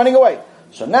stole and you're running away.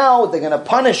 So now they're going to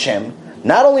punish him.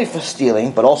 Not only for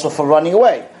stealing, but also for running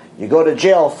away. You go to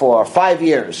jail for 5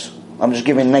 years. I'm just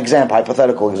giving an example,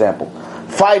 hypothetical example.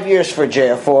 5 years for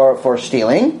jail for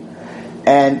stealing,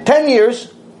 and 10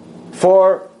 years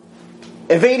for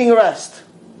evading arrest.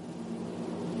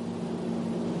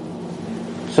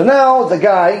 So now the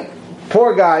guy,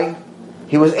 poor guy,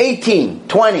 he was 18,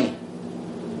 20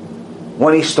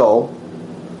 when he stole.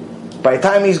 By the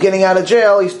time he's getting out of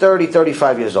jail, he's 30,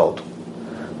 35 years old.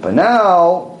 But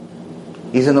now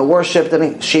he's in the worse shape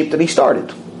than he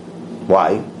started.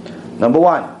 Why? Number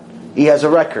one, he has a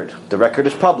record. The record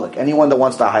is public. Anyone that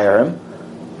wants to hire him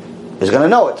is going to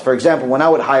know it. For example, when I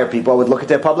would hire people, I would look at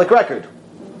their public record.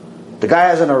 The guy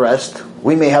has an arrest.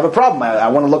 We may have a problem. I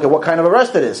want to look at what kind of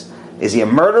arrest it is. Is he a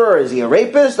murderer? Is he a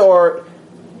rapist? Or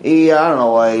he,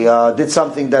 did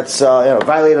something that's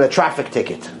violated a traffic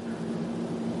ticket?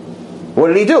 What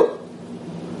did he do?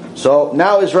 So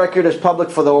now his record is public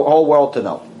for the whole world to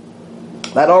know.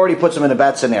 That already puts him in a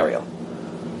bad scenario.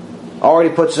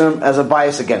 Already puts him as a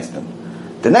bias against him.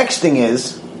 The next thing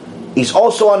is, he's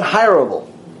also unhireable.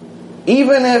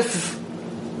 Even if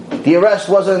the arrest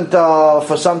wasn't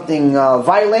for something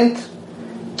violent,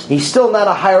 he's still not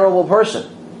a hireable person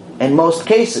in most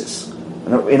cases.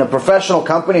 In a professional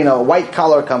company, in a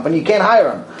white-collar company, you can't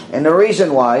hire him. And the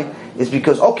reason why is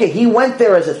because, okay, he went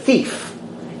there as a thief.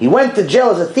 He went to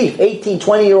jail as a thief, 18,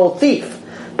 20-year-old thief.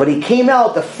 But he came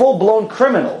out a full-blown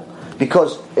criminal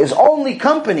because his only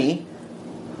company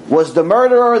was the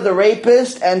murderer, the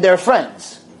rapist, and their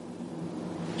friends.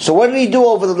 So what did he do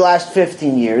over the last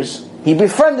 15 years? He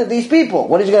befriended these people.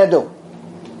 What is he going to do?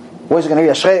 What is he going to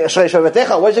read? What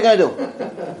is he going to do?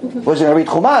 What is he going to read?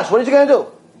 Chumash? What is he going to do?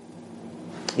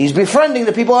 He's befriending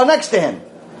the people who are next to him.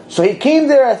 So he came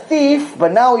there a thief,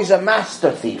 but now he's a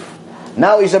master thief.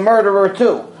 Now he's a murderer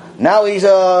too. Now he's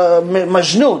a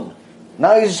majnun.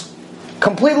 Now he's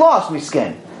complete lost,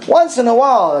 miskin. Once in a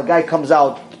while, a guy comes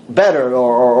out better,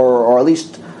 or at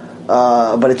least,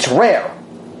 but it's rare.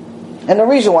 And the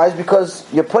reason why is because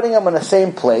you're putting them in the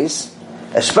same place,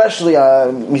 especially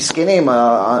miskinim,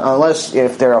 unless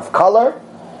if they're of color,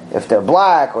 if they're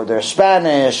black or they're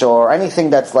Spanish or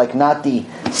anything that's like not the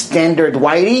standard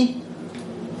whitey,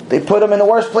 they put them in the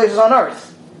worst places on earth.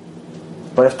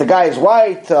 But if the guy is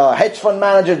white, hedge fund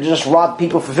manager just robbed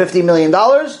people for $50 million,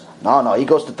 no, he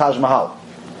goes to Taj Mahal.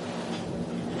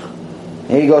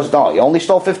 He goes, no, he only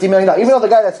stole $50 million. Even though the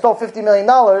guy that stole $50 million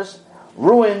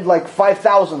ruined like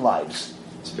 5,000 lives.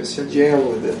 Special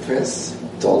jail with a fence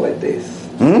tall like this.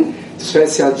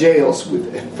 Special jails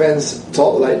with a fence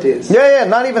tall like this. Yeah,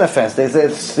 not even a fence.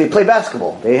 They play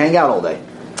basketball. They hang out all day.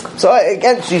 So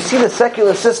again, so you see the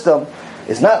secular system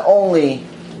is not only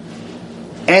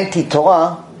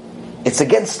anti-Torah, it's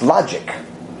against logic.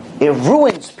 It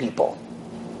ruins people.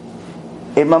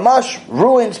 It mamash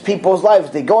ruins people's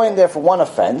lives. They go in there for one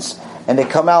offense and they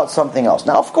come out something else.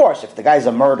 Now, of course, if the guy's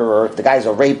a murderer, if the guy's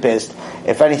a rapist,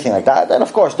 if anything like that, then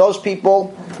of course those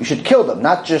people, you should kill them.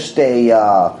 Not just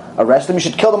arrest them, you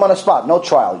should kill them on the spot. No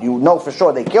trial. You know for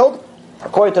sure they killed.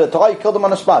 According to the Torah, you killed them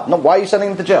on the spot. No, why are you sending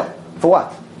them to jail? For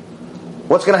what?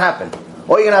 What's going to happen?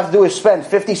 All you're going to have to do is spend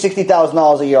 $50,000,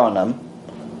 $60,000 a year on them.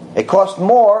 It costs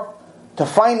more to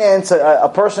finance a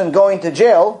person going to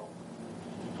jail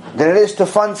than it is to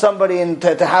fund somebody and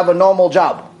to have a normal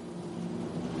job.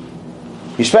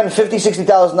 You spend $50,000,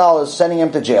 $60,000 sending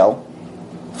him to jail.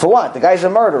 For what? The guy's a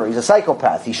murderer. He's a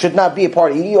psychopath. He should not be a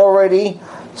part. He already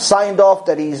signed off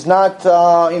that he's not,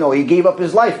 he gave up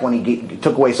his life when he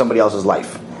took away somebody else's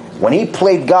life. When he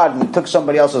played God and he took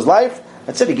somebody else's life,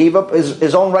 that's it. He gave up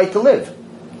his own right to live.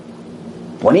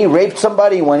 When he raped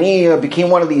somebody, when he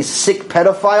became one of these sick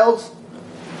pedophiles,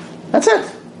 that's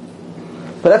it.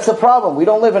 But that's the problem. We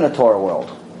don't live in a Torah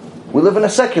world. We live in a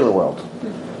secular world.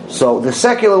 So the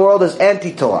secular world is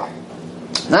anti-Torah.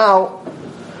 Now,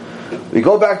 we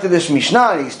go back to this Mishnah,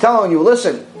 and he's telling you,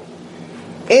 listen,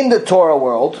 in the Torah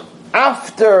world,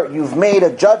 after you've made a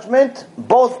judgment,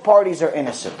 both parties are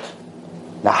innocent.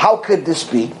 Now, how could this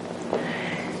be?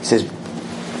 He says,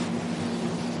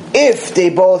 if they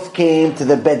both came to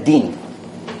the Beit Din,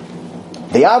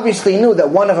 they obviously knew that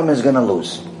one of them is going to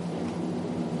lose.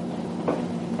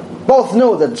 Both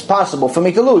knew that it's possible for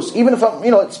me to lose. Even if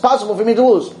it's possible for me to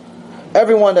lose.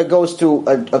 Everyone that goes to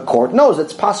a court knows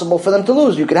it's possible for them to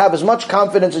lose. You can have as much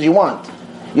confidence as you want.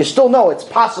 You still know it's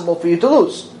possible for you to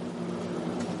lose.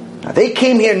 Now, they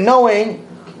came here knowing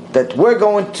that we're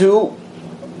going to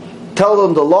tell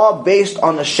them the law based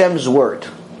on Hashem's word.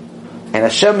 And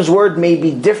Hashem's word may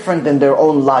be different than their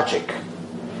own logic,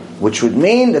 which would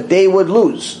mean that they would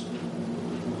lose.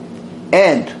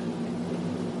 And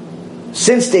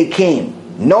since they came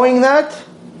knowing that,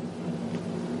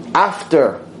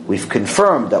 after we've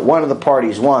confirmed that one of the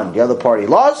parties won, the other party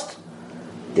lost,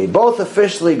 they both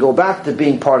officially go back to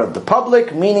being part of the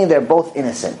public, meaning they're both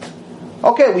innocent.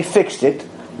 Okay, we fixed it.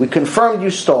 We confirmed you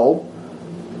stole.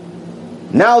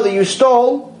 Now that you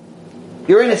stole,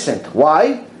 you're innocent.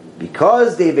 Why?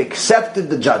 Because they've accepted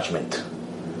the judgment.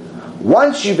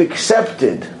 Once you've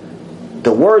accepted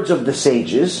the words of the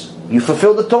sages, you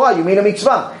fulfilled the Torah, you made a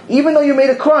mitzvah. Even though you made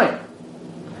a crime.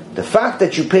 The fact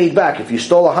that you paid back, if you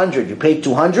stole 100, you paid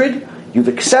 200, you've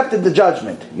accepted the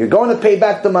judgment. You're going to pay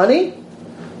back the money,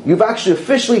 you've actually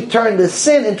officially turned the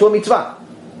sin into a mitzvah.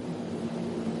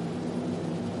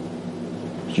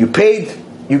 You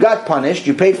got punished,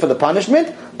 you paid for the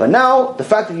punishment, but now the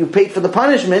fact that you paid for the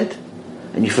punishment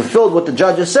and you fulfilled what the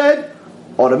judge has said,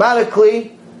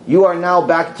 automatically you are now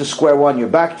back to square one. You're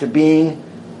back to being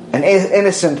an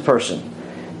innocent person.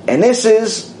 And this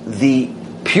is the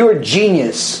pure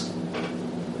genius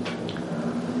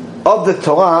of the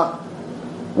Torah,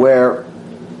 where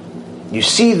you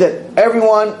see that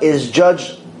everyone is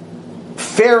judged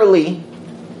fairly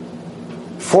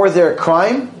for their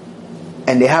crime,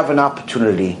 and they have an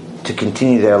opportunity to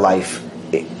continue their life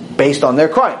based on their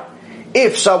crime.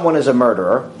 If someone is a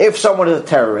murderer, if someone is a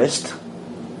terrorist,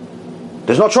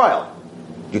 there's no trial.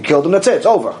 You killed him, that's it, it's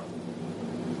over.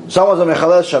 Someone's a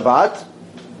Mechalel Shabbat,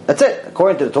 That's it.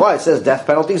 According to the Torah, it says death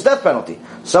penalty is death penalty.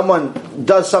 Someone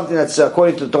does something that's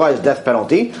according to the Torah is death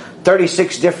penalty,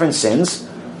 36 different sins,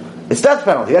 it's death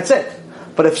penalty, that's it.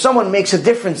 But if someone makes a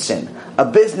different sin, a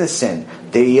business sin,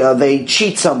 they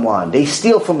cheat someone, they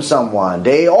steal from someone,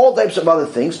 they all types of other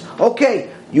things,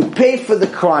 okay, you pay for the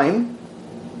crime,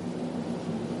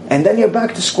 and then you're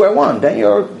back to square one. Then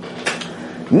you're...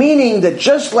 Meaning that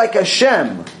just like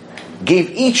Hashem gave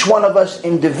each one of us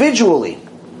individually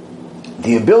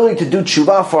the ability to do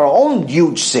tshuva for our own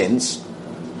huge sins,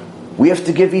 we have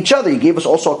to give each other. He gave us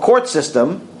also a court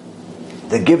system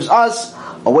that gives us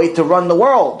a way to run the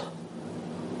world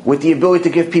with the ability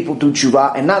to give people to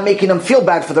tshuva and not making them feel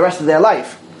bad for the rest of their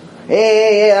life.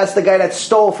 Hey, that's the guy that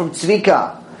stole from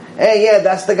Tzvika. Hey, yeah,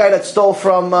 that's the guy that stole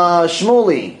from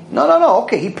Shmuli. No.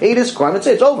 Okay, he paid his crime. That's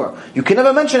it. It's over. You can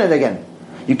never mention it again.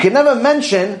 You can never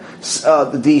mention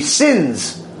the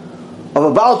sins of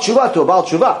a Baal Tshuva to a Baal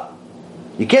Tshuva.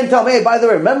 You can't tell me, hey, by the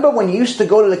way, remember when you used to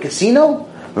go to the casino?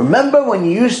 Remember when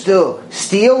you used to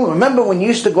steal? Remember when you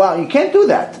used to go out? You can't do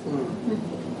that.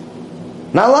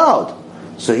 Not allowed.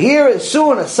 So here, as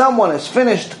soon as someone has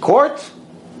finished court,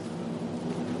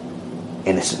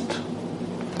 innocent.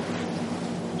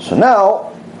 So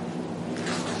now,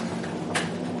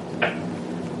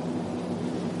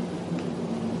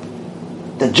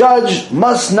 the judge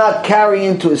must not carry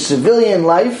into his civilian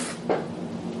life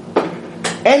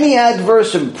any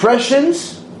adverse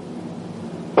impressions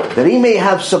that he may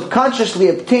have subconsciously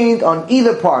obtained on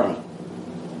either party.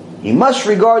 He must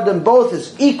regard them both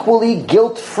as equally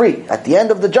guilt-free at the end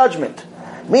of the judgment.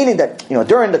 Meaning that,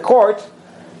 during the court,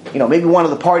 maybe one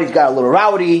of the parties got a little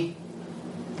rowdy,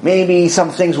 maybe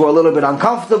some things were a little bit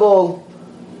uncomfortable,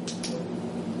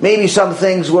 maybe some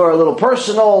things were a little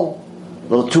personal, a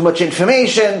little too much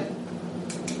information.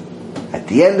 At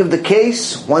the end of the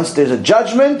case, once there's a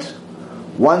judgment,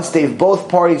 once both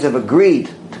parties have agreed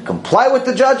to comply with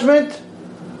the judgment,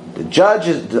 the judge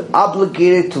is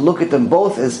obligated to look at them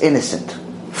both as innocent,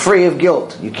 free of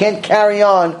guilt. You can't carry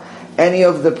on any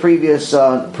of the previous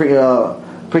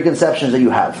preconceptions that you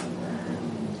have.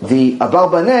 The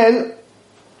Abarbanel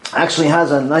actually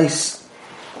has a nice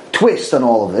twist on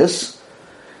all of this.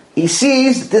 He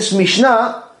sees that this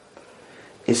Mishnah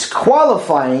is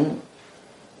qualifying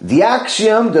the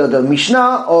axiom, the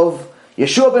Mishnah of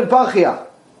Yeshua ben Pachia,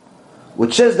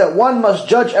 which says that one must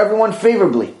judge everyone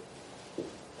favorably.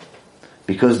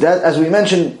 Because that, as we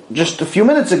mentioned just a few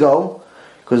minutes ago,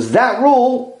 because that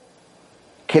rule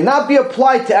cannot be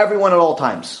applied to everyone at all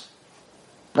times.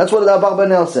 That's what the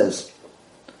Abarbanel says.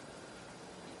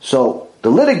 So, the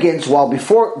litigants, while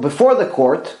before the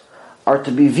court, are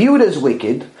to be viewed as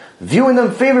wicked. Viewing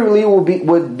them favorably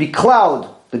would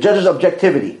becloud the judge's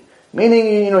objectivity.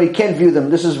 Meaning, you can't view them.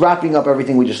 This is wrapping up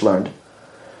everything we just learned.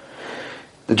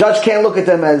 The judge can't look at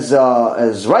them as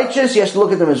righteous. He has to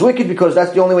look at them as wicked because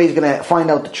that's the only way he's going to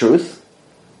find out the truth.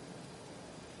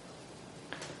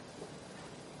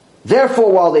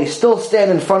 Therefore, while they still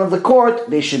stand in front of the court,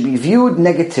 they should be viewed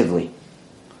negatively.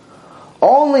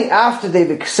 Only after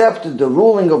they've accepted the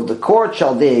ruling of the court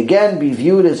shall they again be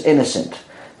viewed as innocent.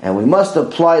 And we must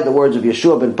apply the words of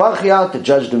Yeshua ben Pachia to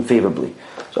judge them favorably.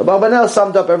 So Abarbanel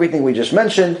summed up everything we just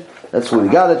mentioned. That's where we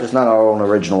got it. It's not our own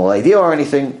original idea or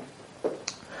anything.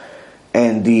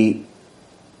 And the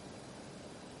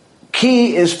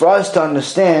key is for us to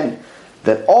understand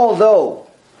that although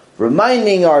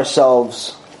reminding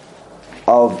ourselves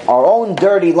of our own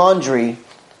dirty laundry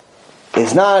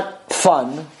is not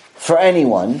fun for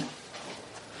anyone,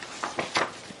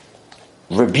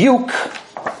 rebuke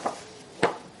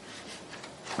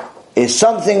is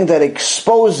something that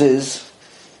exposes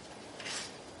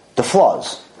the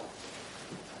flaws.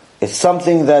 It's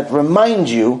something that reminds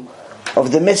you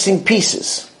of the missing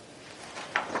pieces.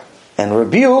 And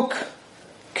rebuke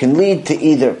can lead to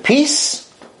either peace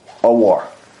or war.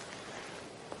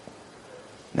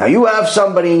 Now you have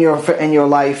somebody in your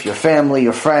life, your family,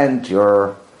 your friend,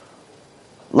 your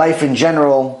life in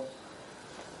general,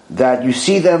 that you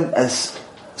see them as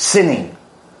sinning.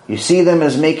 You see them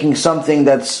as making something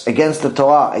that's against the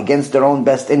Torah, against their own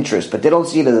best interest, but they don't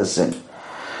see it as a sin.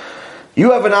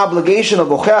 You have an obligation of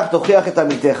you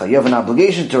have an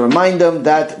obligation to remind them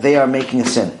that they are making a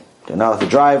sin. They're not allowed to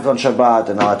drive on Shabbat,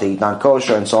 they're not allowed to eat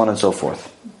non-kosher, and so on and so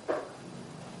forth.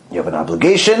 You have an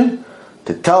obligation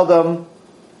to tell them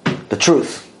the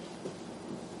truth.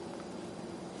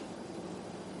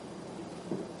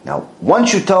 Now,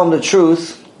 once you tell them the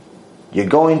truth, you're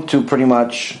going to pretty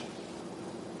much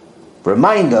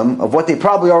remind them of what they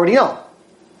probably already know.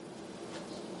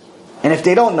 And if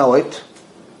they don't know it,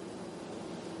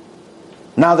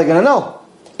 now they're going to know.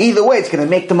 Either way, it's going to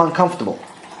make them uncomfortable.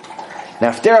 Now,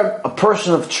 if they're a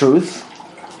person of truth,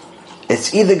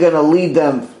 it's either going to lead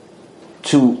them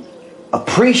to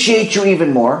appreciate you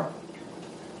even more,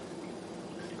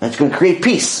 and it's going to create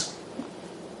peace.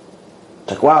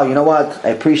 It's like, wow, you know what? I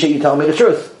appreciate you telling me the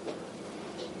truth.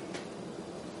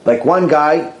 Like one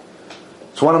guy,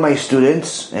 it's one of my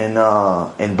students in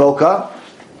Boca.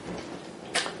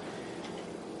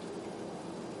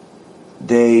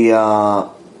 They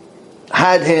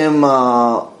had him.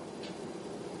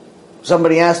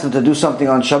 Somebody asked him to do something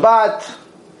on Shabbat,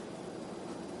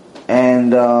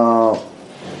 and I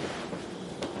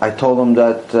told him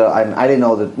that I didn't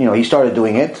know that. He started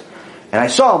doing it, and I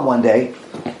saw him one day.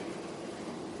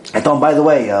 I told him, by the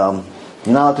way, you're not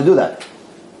allowed to do that.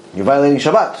 You're violating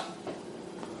Shabbat.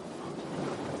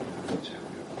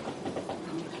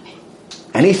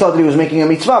 And he thought that he was making a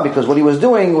mitzvah because what he was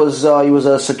doing was he was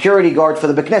a security guard for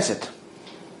the Beit Knesset.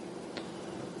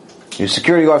 He was a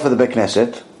security guard for the Beit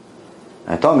Knesset.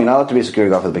 And I told him, you're not allowed to be a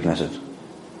security guard for the Beit Knesset.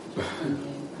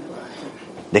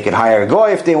 They could hire a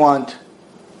goy if they want.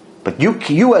 But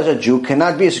you as a Jew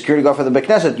cannot be a security guard for the Beit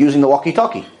Knesset using the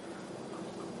walkie-talkie.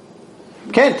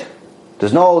 Can't.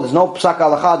 There's no psak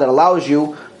halacha that allows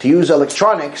you to use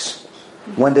electronics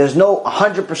when there's no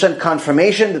 100%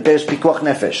 confirmation that there's pikuach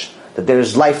nefesh, that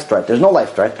there's life threat. There's no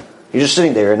life threat. You're just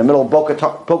sitting there in the middle of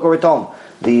Boca Raton,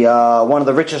 the one of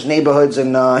the richest neighborhoods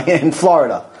in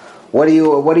Florida. What are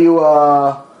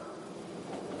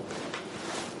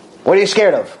you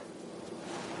scared of?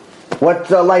 What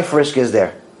life risk is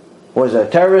there? Was there a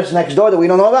terrorist next door that we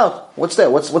don't know about? What's there?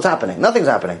 What's happening? Nothing's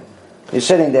happening. You're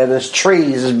sitting there. There's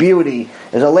trees. There's beauty.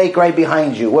 There's a lake right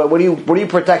behind you. What are you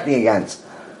protecting against?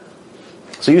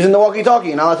 So using the walkie-talkie,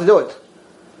 you're not allowed to do it.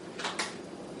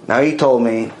 Now he told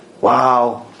me,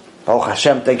 wow, oh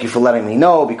Hashem, thank you for letting me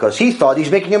know, because he thought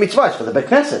he's making a mitzvah. It's for the Beit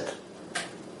Knesset.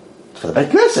 It's for the Beit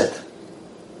Knesset.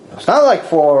 It's not like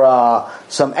for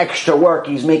some extra work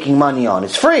he's making money on.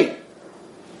 It's free.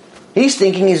 He's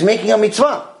thinking he's making a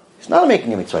mitzvah. He's not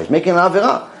making a mitzvah. He's making an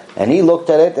avirah. And he looked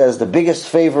at it as the biggest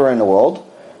favor in the world.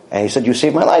 And he said, you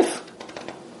saved my life.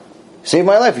 You saved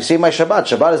my life. You saved my Shabbat.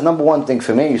 Shabbat is number one thing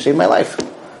for me. You saved my life.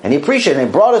 And he appreciated it. And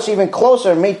it brought us even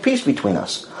closer and made peace between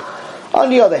us. On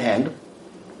the other hand,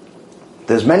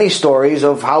 there's many stories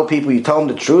of how people, you tell them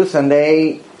the truth and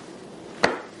they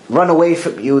run away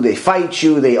from you, they fight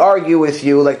you, they argue with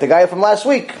you, like the guy from last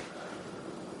week.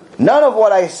 None of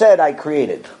what I said I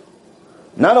created.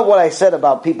 None of what I said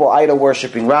about people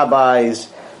idol-worshipping rabbis,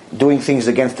 doing things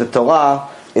against the Torah,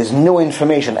 is new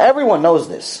information. Everyone knows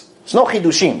this. It's no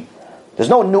chidushim. There's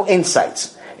no new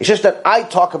insights. It's just that I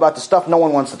talk about the stuff no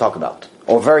one wants to talk about,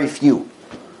 or very few.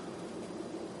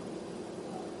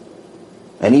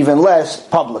 And even less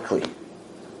publicly.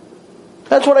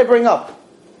 That's what I bring up.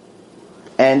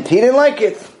 And he didn't like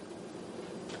it.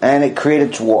 And it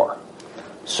created war.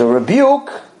 So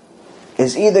rebuke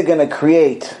is either going to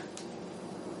create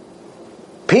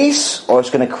peace or it's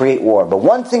going to create war. But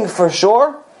one thing for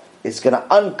sure, it's going to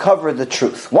uncover the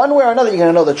truth. One way or another, you're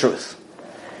going to know the truth.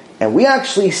 And we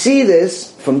actually see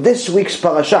this from this week's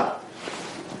parasha.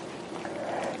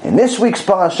 In this week's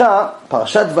parasha,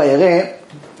 Parashat Vayera,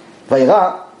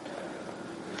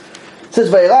 it says,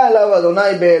 Vayera elav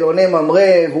Adonai be'elonei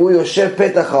Mamre, v'hu yoshev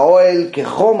petach ha'oel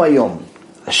kechom hayom.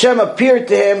 Hashem appeared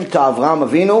to him, to Avraham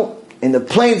Avinu, in the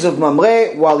plains of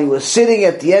Mamre, while he was sitting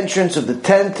at the entrance of the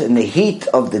tent in the heat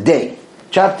of the day.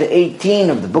 Chapter 18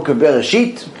 of the book of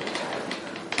Bereshit.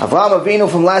 Avraham Avinu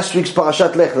from last week's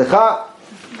Parashat Lech Lecha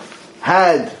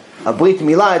had a Brit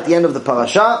Milah at the end of the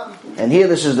parasha, and here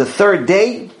this is the third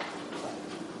day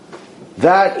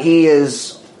that he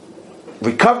is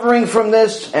recovering from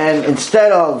this, and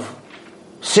instead of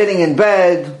sitting in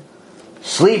bed,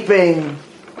 sleeping,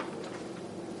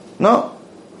 no,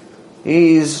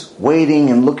 he's waiting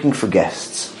and looking for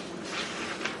guests.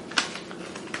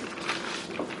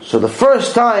 So the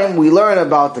first time we learn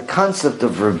about the concept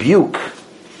of rebuke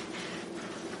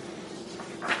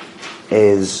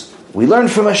is we learn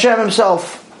from Hashem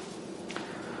himself.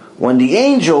 When the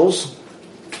angels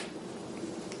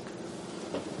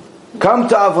come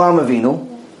to Avraham Avinu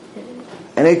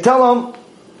and they tell him,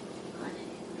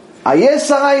 Ayeh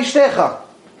Sarah ishtecha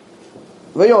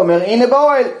v'yomer ine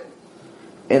ba'oel.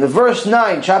 In the verse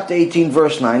 9, chapter 18,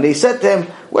 verse 9, they said to him,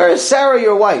 where is Sarah,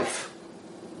 your wife?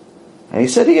 And he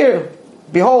said, here,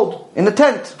 behold, in the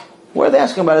tent. What are they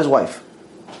asking about his wife?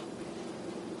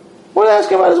 What are they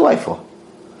asking about his wife for?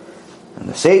 And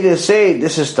the sages say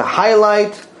this is to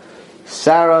highlight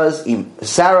Sarah's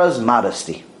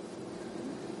modesty.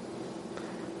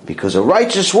 Because a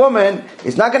righteous woman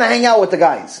is not going to hang out with the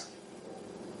guys.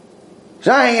 She's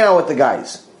not hanging out with the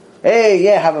guys. Hey,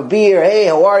 yeah, have a beer. Hey,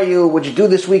 how are you? What'd you do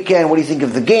this weekend? What do you think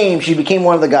of the game? She became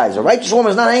one of the guys. A righteous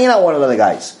woman is not hanging out with one of the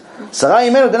guys. Sarah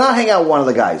Imenu did not hang out with one of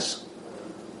the guys.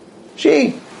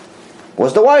 She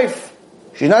was the wife.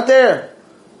 She's not there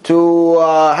to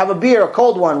have a beer, a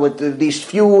cold one, with these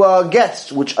few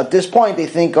guests, which at this point they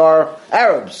think are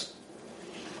Arabs.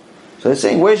 So they're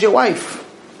saying, where's your wife?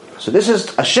 So this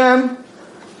is, Hashem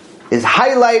is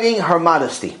highlighting her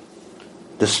modesty.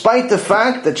 Despite the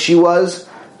fact that she was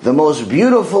the most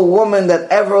beautiful woman that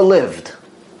ever lived.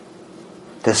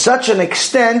 To such an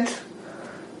extent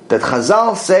that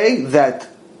Chazal say that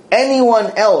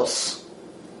anyone else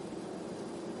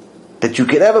that you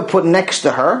could ever put next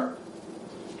to her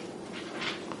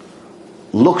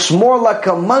looks more like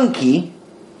a monkey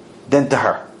than to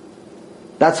her.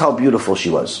 That's how beautiful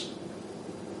she was.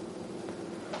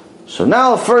 So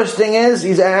now the first thing is,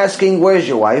 he's asking, where's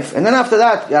your wife? And then after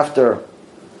that, after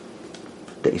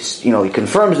he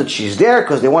confirms that she's there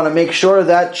because they want to make sure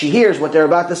that she hears what they're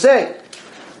about to say.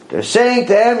 They're saying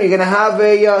to him, you're going to have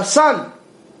a son.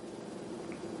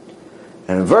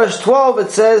 And in verse 12 it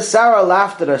says, Sarah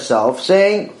laughed at herself,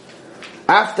 saying,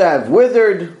 after I've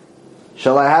withered,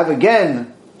 shall I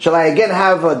again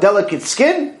have a delicate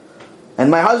skin?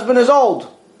 And my husband is old.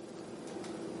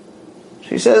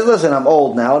 She says, listen, I'm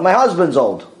old now, and my husband's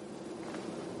old.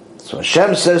 So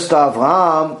Hashem says to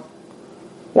Avraham,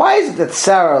 why is it that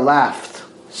Sarah laughed,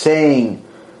 saying,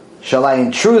 shall I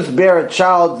in truth bear a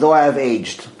child though I have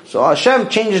aged? So Hashem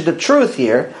changes the truth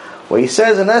here, where he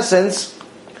says in essence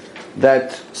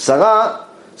that Sarah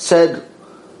said,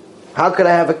 how could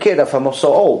I have a kid if I'm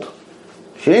so old?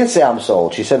 She didn't say I'm so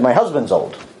old, she said my husband's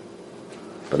old.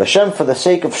 But Hashem, for the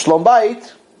sake of Shlom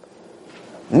Bayit,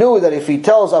 knew that if he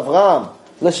tells Avraham,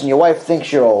 listen, your wife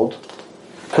thinks you're old,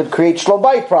 could create Shlom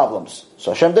Bayit problems.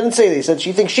 So Hashem didn't say that, he said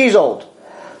she thinks she's old.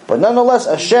 But nonetheless,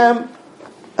 Hashem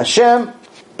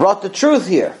brought the truth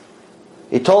here.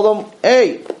 He told him,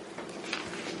 hey,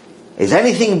 is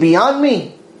anything beyond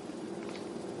me?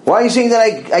 Why are you saying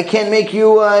that I can't make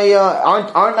you,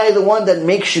 aren't I the one that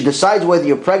makes you, decides whether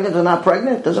you're pregnant or not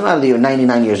pregnant? Doesn't matter that you're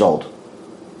 99 years old.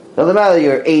 Doesn't matter that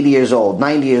you're 80 years old,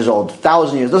 90 years old,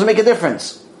 1,000 years. Doesn't make a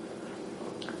difference.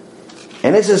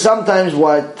 And this is sometimes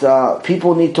what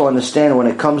people need to understand when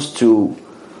it comes to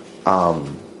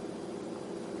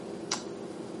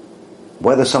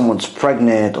whether someone's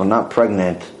pregnant or not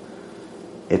pregnant.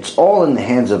 It's all in the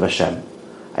hands of Hashem.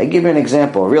 I give you an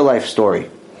example, a real life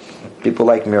story. People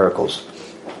like miracles.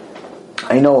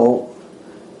 I know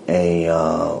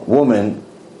a woman,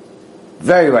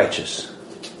 very righteous.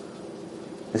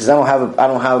 This is, I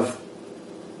don't have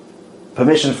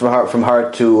permission from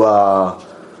her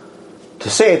to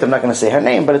say it. I'm not going to say her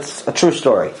name, but it's a true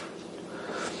story.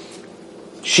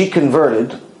 She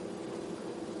converted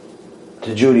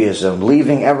to Judaism,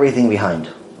 leaving everything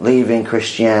behind. Leaving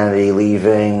Christianity,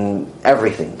 leaving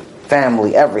everything.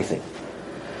 Family, everything.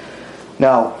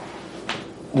 Now,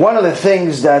 one of the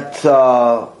things that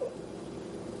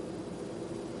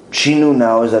she knew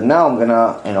now is that now I'm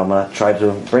gonna try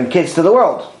to bring kids to the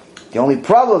world. The only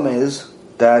problem is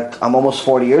that I'm almost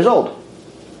 40 years old.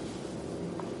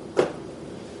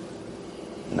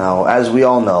 Now, as we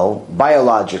all know,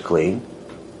 biologically,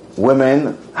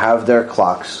 women have their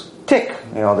clocks tick.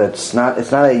 It's not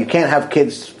you can't have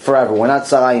kids forever. We're not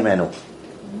Sarah Imenu.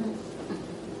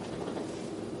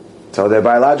 So their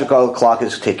biological clock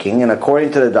is ticking, and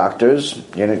according to the doctors,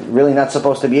 you're really not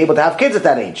supposed to be able to have kids at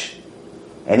that age.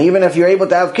 And even if you're able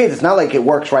to have kids, it's not like it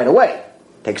works right away.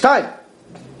 It takes time.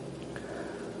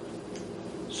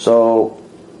 So,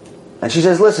 and she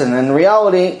says, listen, in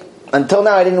reality, until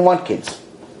now I didn't want kids.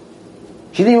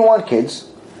 She didn't even want kids.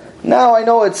 Now I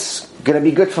know it's going to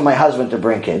be good for my husband to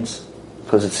bring kids,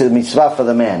 because it's a mitzvah for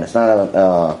the man. It's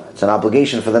not it's an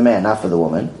obligation for the man, not for the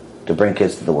woman, to bring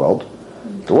kids to the world.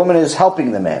 The woman is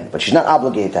helping the man, but she's not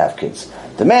obligated to have kids.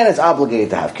 The man is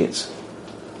obligated to have kids.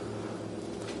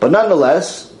 But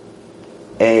nonetheless,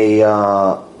 she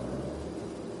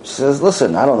says,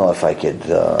 listen, I don't know if I could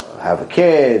have a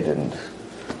kid, and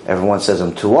everyone says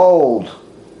I'm too old,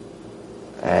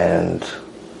 and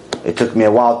it took me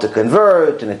a while to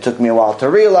convert, and it took me a while to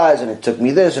realize, and it took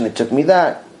me this, and it took me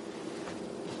that.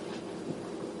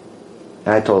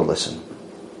 And I told her, listen,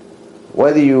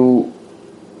 whether you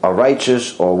are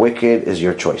righteous or wicked is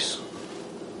your choice.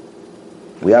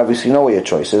 We obviously know what your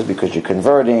choice is, because you're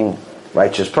converting,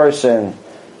 righteous person,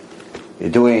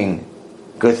 you're doing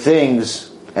good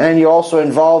things, and you're also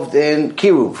involved in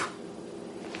kiruv.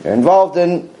 You're involved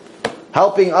in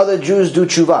helping other Jews do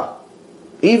tshuva.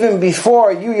 Even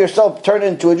before you yourself turn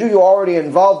into a Jew, you're already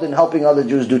involved in helping other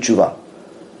Jews do tshuva.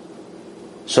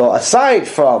 So aside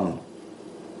from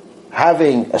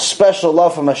having a special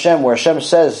love from Hashem, where Hashem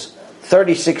says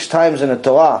 36 times in the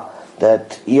Torah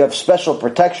that you have special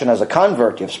protection as a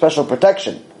convert, you have special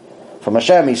protection from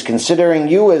Hashem. He's considering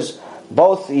you as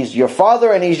both, He's your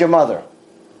father and He's your mother.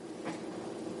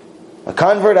 A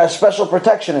convert has special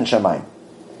protection in Shamayim.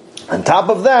 On top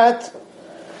of that,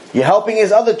 you're helping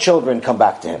his other children come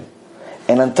back to him.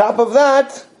 And on top of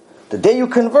that, the day you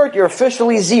convert, you're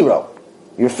officially 0.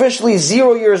 You're officially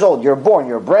 0 years old. You're born.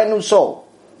 You're a brand new soul.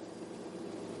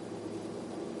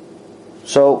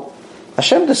 So,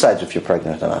 Hashem decides if you're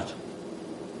pregnant or not.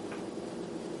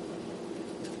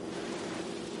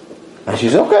 And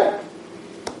she's okay.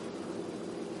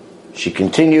 She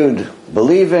continued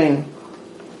believing.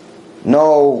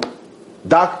 No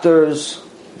doctors,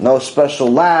 no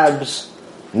special labs,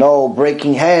 no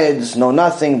breaking heads, no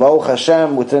nothing. Baruch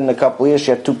Hashem, within a couple of years,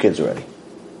 she had 2 kids already.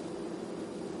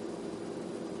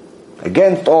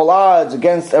 Against all odds,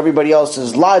 against everybody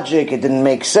else's logic, it didn't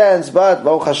make sense, but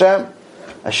Baruch Hashem,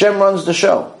 Hashem runs the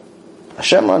show.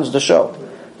 Hashem runs the show.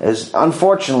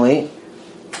 Unfortunately,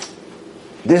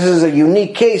 this is a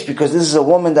unique case because this is a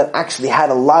woman that actually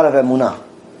had a lot of emunah.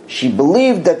 She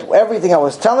believed that everything I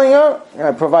was telling her,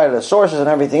 I provided the sources and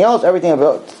everything else,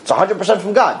 it's 100%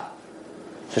 from God.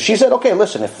 So she said, okay,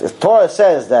 listen, if Torah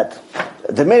says that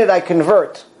the minute I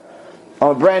convert, I'm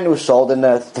a brand new soul, then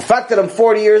the fact that I'm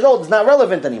 40 years old is not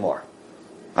relevant anymore.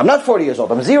 I'm not 40 years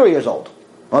old, I'm 0 years old.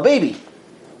 I'm a baby.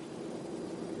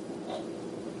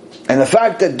 And the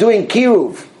fact that doing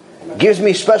kiruv gives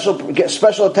me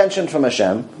special attention from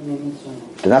Hashem,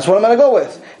 then that's what I'm going to go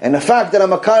with. And the fact that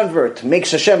I'm a convert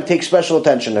makes Hashem take special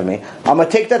attention to me. I'm going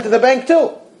to take that to the bank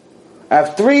too. I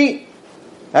have three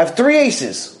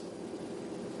aces.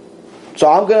 So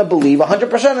I'm going to believe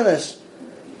 100% in this.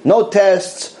 No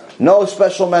tests, no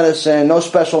special medicine, no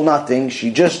special nothing.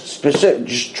 She just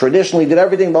traditionally did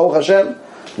everything, Baruch Hashem.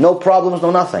 No problems, no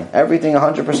nothing. Everything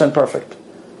 100% perfect.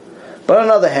 But on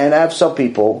the other hand, I have some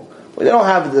people, they don't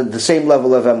have the same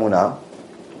level of emunah.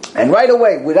 And right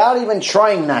away, without even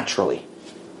trying naturally,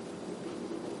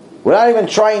 without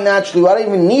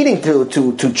even needing to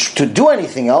do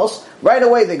anything else, right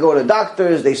away they go to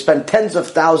doctors, they spend tens of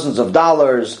thousands of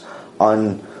dollars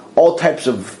on all types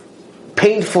of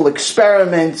painful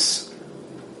experiments,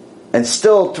 and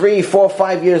still 3, 4,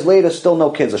 5 years later, still no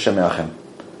kids, Hashem Yachim.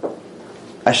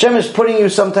 Hashem is putting you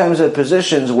sometimes in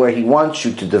positions where He wants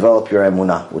you to develop your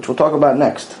emunah, which we'll talk about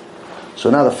next. So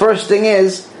now the first thing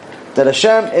is that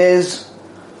Hashem is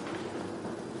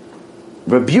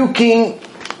rebuking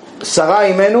Sarah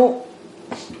Imenu,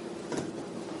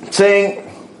 saying,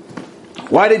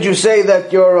 why did you say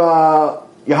that your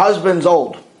husband's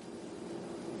old?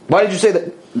 Why did you say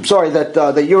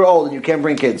that you're old and you can't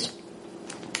bring kids?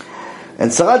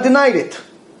 And Sarah denied it.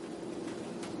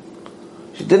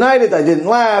 She denied it. I didn't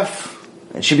laugh.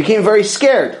 And she became very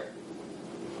scared.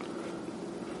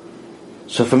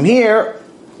 So from here,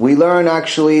 we learn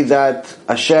actually that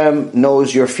Hashem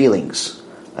knows your feelings.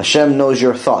 Hashem knows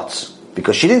your thoughts.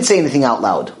 Because she didn't say anything out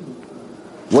loud.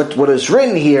 What is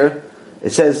written here,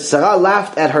 it says, Sarah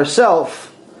laughed at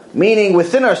herself, meaning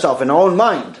within herself, in her own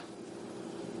mind.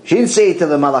 She didn't say it to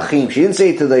the malachim. She didn't say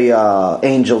it to the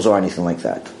angels or anything like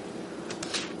that.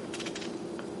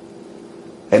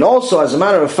 And also, as a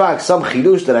matter of fact, some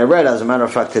chidush that I read, as a matter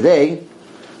of fact today,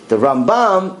 the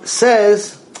Rambam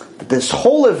says that this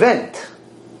whole event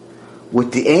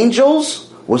with the angels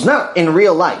was not in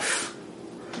real life.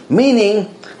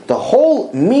 Meaning, the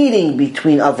whole meeting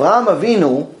between Avraham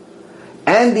Avinu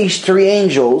and these 3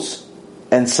 angels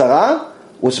and Sarah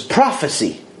was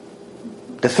prophecy.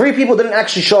 The 3 people didn't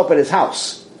actually show up at his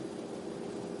house.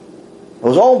 It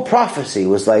was all prophecy. It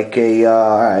was like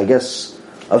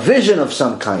a vision of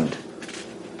some kind.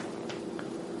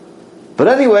 But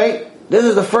anyway, this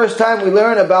is the first time we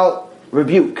learn about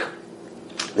rebuke.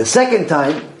 The second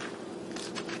time,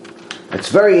 it's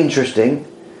very interesting,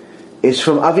 is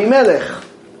from Avimelech.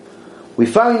 We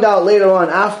find out later on,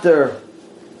 after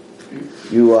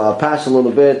you pass a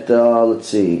little bit, let's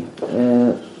see,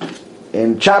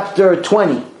 in chapter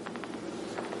 20,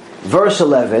 verse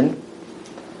 11,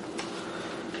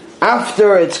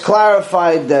 after it's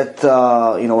clarified that,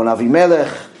 when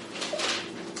Avimelech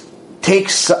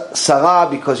takes Sarah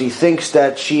because he thinks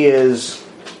that she is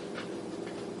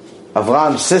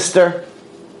Avram's sister,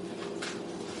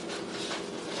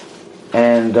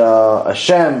 and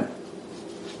Hashem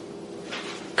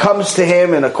comes to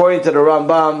him, and according to the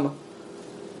Rambam,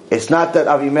 it's not that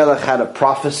Avimelech had a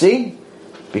prophecy,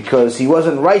 because he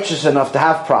wasn't righteous enough to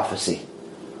have prophecy.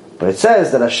 But it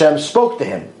says that Hashem spoke to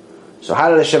him. So how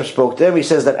did Hashem spoke to him? He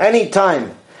says that any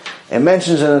time it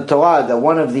mentions in the Torah that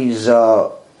one of these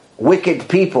wicked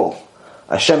people,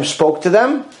 Hashem spoke to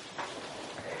them,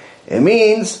 it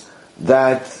means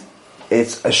that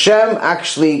it's Hashem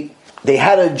actually, they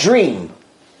had a dream.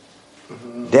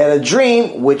 They had a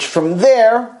dream which from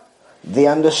there, they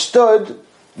understood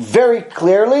very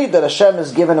clearly that Hashem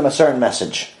has given them a certain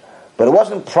message. But it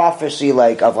wasn't prophecy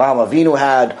like Avraham Avinu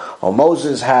had, or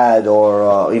Moses had,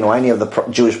 or any of the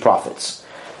Jewish prophets.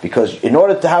 Because in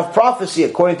order to have prophecy,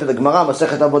 according to the Gemara,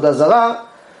 Masechet Avodah Zarah,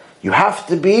 you have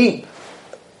to be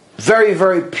very,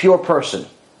 very pure person.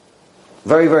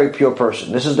 Very, very pure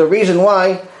person. This is the reason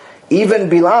why even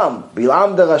Bilam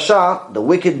the Rasha, the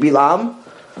wicked Bilam,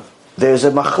 there's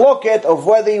a machloket of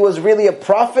whether he was really a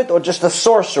prophet or just a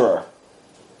sorcerer.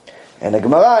 And the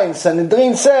Gemara in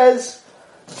Sanhedrin says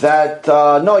that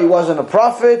no, he wasn't a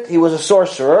prophet, he was a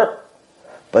sorcerer.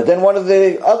 But then one of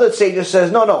the other sages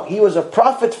says, no, he was a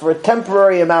prophet for a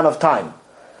temporary amount of time.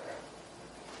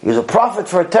 He was a prophet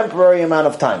for a temporary amount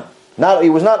of time. He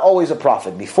was not always a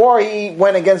prophet. Before he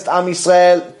went against Am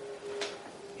Yisrael,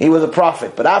 he was a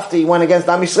prophet. But after he went against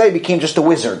Am Yisrael, he became just a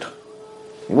wizard.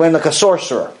 He went like a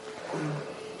sorcerer.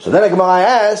 So then the Gemara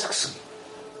asks,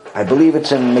 I believe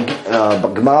it's in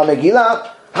Gemara Megillah,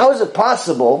 how is it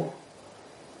possible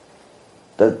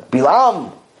that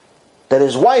Bilam, that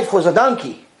his wife was a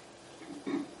donkey?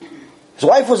 His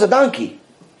wife was a donkey.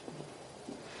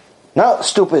 Not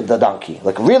stupid, the donkey.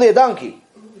 Like really a donkey.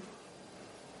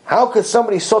 How could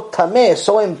somebody so tameh,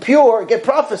 so impure, get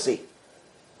prophecy?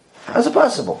 How is it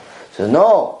possible? He says,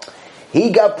 no.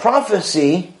 He got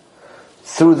prophecy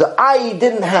through the eye he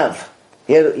didn't have.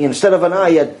 He had, instead of an eye,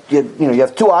 you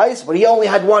have two eyes, but he only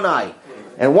had one eye.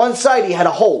 And one side he had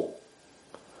a hole.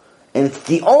 And it's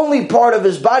the only part of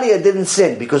his body that didn't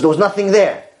sin, because there was nothing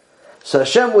there. So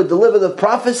Hashem would deliver the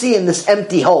prophecy in this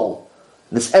empty hole,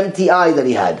 this empty eye that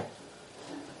he had.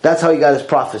 That's how he got his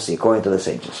prophecy, according to the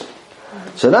sages.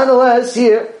 So nonetheless,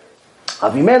 here,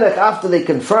 Avimelech, after they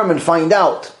confirm and find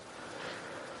out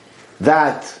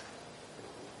that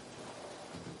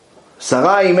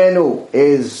Sarai Imenu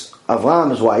is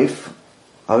Avraham's wife,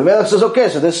 Avimelech says, okay,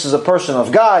 so this is a person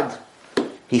of God.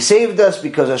 He saved us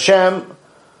because Hashem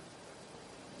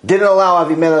didn't allow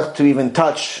Avimelech to even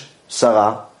touch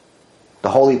Sarah, the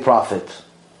holy prophet.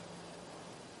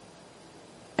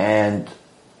 And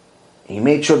he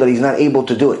made sure that he's not able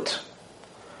to do it.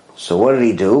 So what did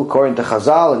he do? According to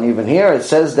Chazal, and even here, it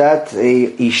says that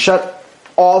he shut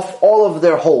off all of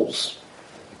their holes.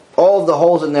 All of the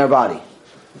holes in their body.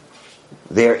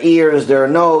 Their ears, their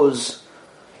nose,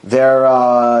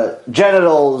 their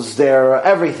genitals, their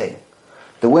everything.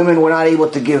 The women were not able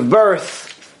to give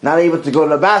birth, not able to go to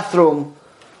the bathroom.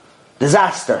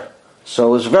 Disaster. So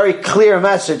it was a very clear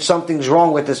message, something's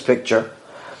wrong with this picture.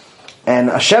 And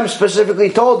Hashem specifically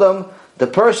told them, the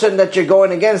person that you're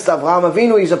going against, Avraham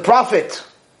Avinu, he's a prophet.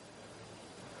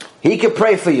 He can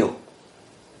pray for you.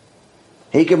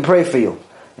 He can pray for you.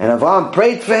 And Avraham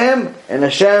prayed for him, and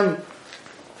Hashem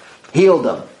healed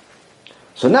him.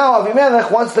 So now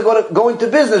Avimelech wants to go into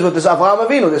business with this Avraham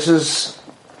Avinu. This is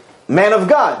man of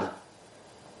God.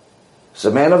 It's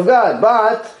a man of God,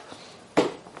 but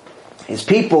his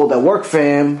people that work for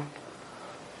him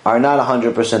are not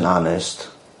 100% honest.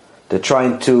 They're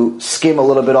trying to skim a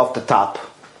little bit off the top.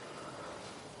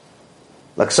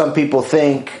 Like some people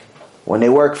think, when they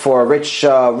work for a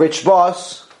rich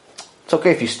boss, it's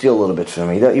okay if you steal a little bit from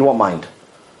him. He won't mind.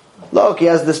 Look, he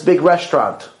has this big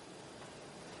restaurant.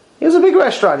 He has a big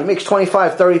restaurant. He makes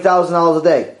 $25,000, $30,000 a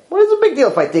day. What is the big deal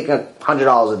if I take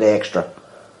 $100 a day extra?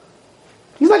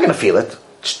 He's not going to feel it.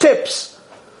 It's tips.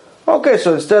 Okay,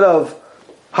 so instead of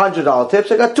 $100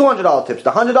 tips, I got $200 tips.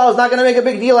 The $100 is not going to make a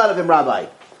big deal out of him, Rabbi.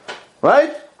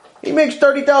 Right? He makes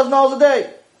 $30,000 a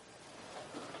day.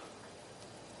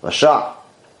 Rasha.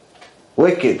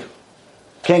 Wicked.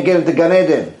 Can't get into Gan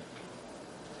Eden.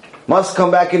 Must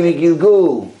come back in the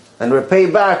Gilgul and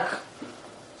repay back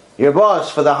your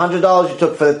boss for the $100 you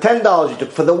took, for the $10 you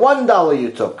took, for the $1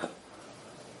 you took.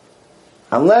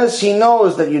 Unless he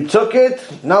knows that you took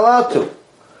it, not allowed to.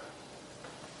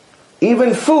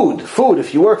 Even food,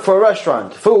 if you work for a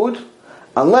restaurant, food,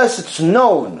 unless it's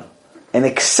known and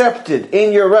accepted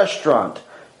in your restaurant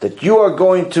that you are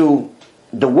going to,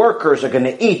 the workers are going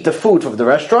to eat the food from the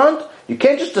restaurant, you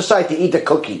can't just decide to eat a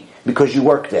cookie because you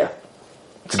work there.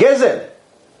 It's gezer.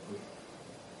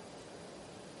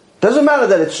 Doesn't matter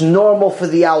that it's normal for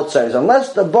the outsiders.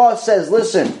 Unless the boss says,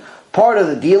 listen, part of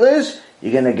the deal is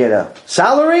you're going to get a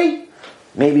salary,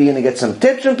 maybe you're going to get some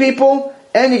tips from people,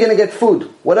 and you're going to get food.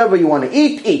 Whatever you want to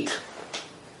eat, eat.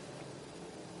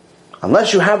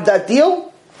 Unless you have that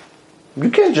deal, you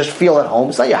can't just feel at home.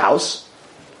 It's not your house.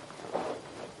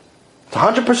 It's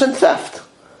 100% theft.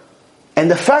 And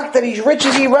the fact that he's rich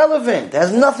is irrelevant. It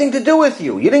has nothing to do with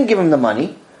you. You didn't give him the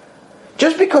money.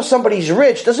 Just because somebody's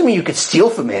rich doesn't mean you could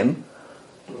steal from him.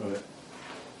 Right.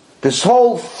 This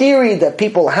whole theory that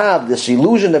people have, this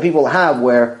illusion that people have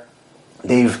where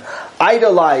they've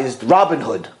idolized Robin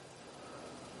Hood.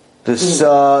 This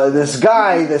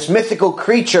guy, this mythical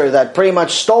creature that pretty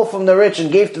much stole from the rich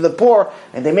and gave to the poor,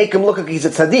 and they make him look like he's a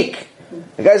tzaddik.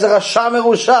 The guy's a rasha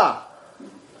merusha.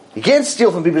 You can't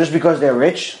steal from people just because they're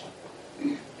rich.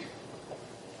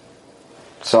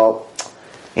 So,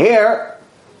 here,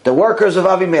 the workers of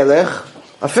Avimelech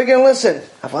are figuring, listen,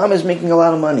 Avraham is making a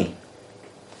lot of money.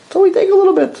 So we take a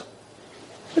little bit.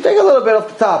 We take a little bit off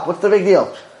the top. What's the big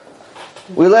deal?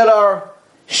 We let our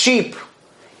sheep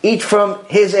eat from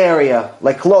his area,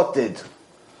 like Lot did.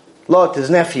 Lot,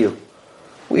 his nephew.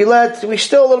 We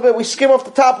steal a little bit, we skim off the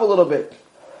top a little bit.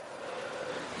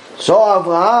 So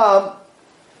Avraham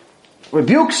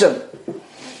rebukes him.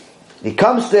 He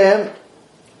comes to him.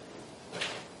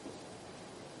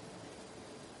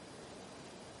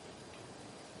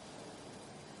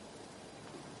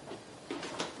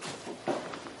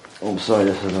 Oh, I'm sorry,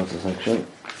 this is not the section.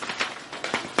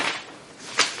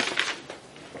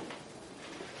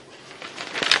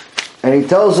 And he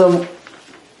tells him,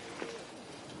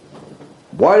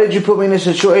 why did you put me in this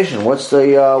situation? What's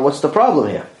the problem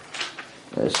here?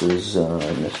 This is,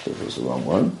 I missed it, this is the wrong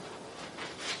one.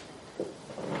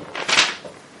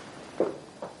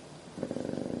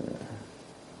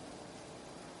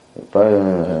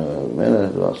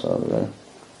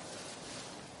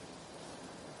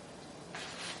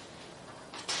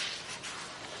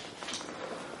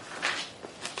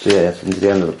 So yeah, it's the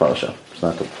end of the parasha. It's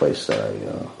not the place that I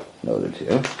noted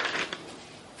here.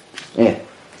 Yeah.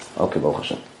 Okay, Baruch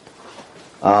Hashem.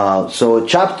 So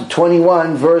chapter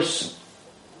 21, verse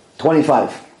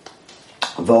 25.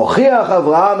 והוכיח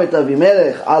אברהם את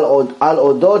אבימלך על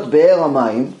אודות באר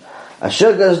המים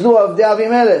אשר גזלו עבדי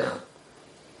אבימלך.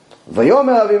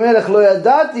 ויאמר אבימלך לא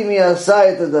ידעתי מי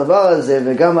עשה את הדבר הזה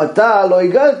וגם אתה לא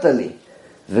הגלת לי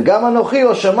וגם אנוכי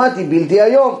לא שמעתי בלתי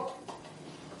היום.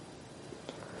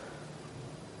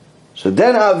 So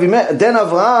then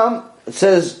Avraham, it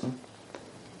says,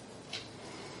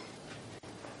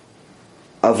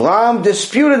 Avraham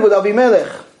disputed with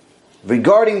Avimelech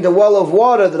regarding the well of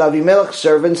water that Avimelech's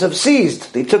servants have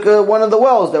seized. They took one of the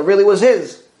wells that really was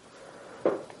his.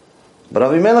 But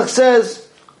Avimelech says,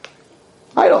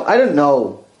 I didn't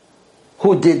know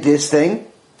who did this thing.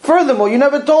 Furthermore, you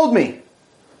never told me.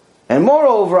 And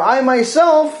moreover, I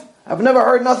myself have never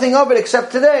heard nothing of it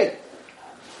except today.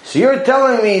 So you're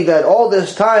telling me that all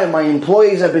this time my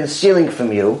employees have been stealing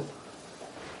from you.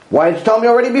 Why didn't you tell me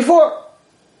already before?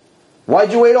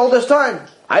 Why'd you wait all this time?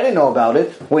 I didn't know about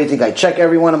it. What do you think, I check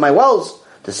every one of my wells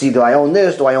to see, do I own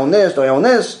this, do I own this, do I own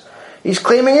this? He's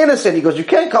claiming innocent. He goes, you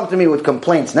can't come to me with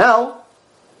complaints now.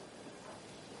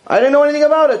 I didn't know anything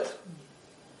about it.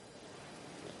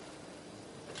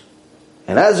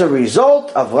 And as a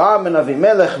result, Avraham and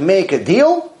Avimelech make a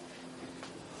deal.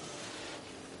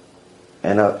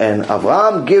 And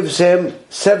Avraham gives him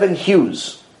 7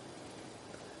 ewes.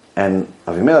 And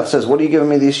Avimelech says, what are you giving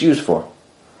me these ewes for?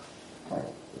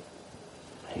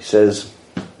 He says,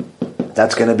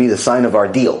 that's going to be the sign of our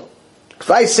deal.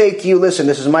 If I say to you, listen,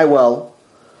 this is my well,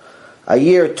 a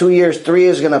year, 2 years, 3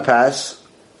 years is going to pass,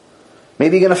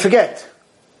 maybe you're going to forget.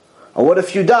 Or what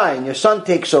if you die and your son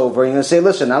takes over and you're going to say,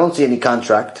 listen, I don't see any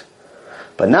contract.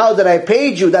 But now that I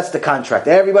paid you, that's the contract.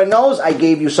 Everybody knows I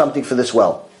gave you something for this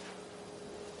well.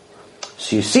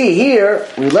 So you see here,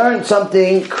 we learned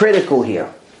something critical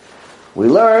here. We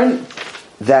learn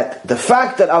that the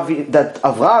fact that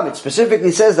Avraham, it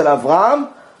specifically says that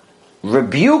Avraham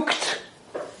rebuked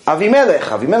Avimelech.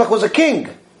 Avimelech was a king.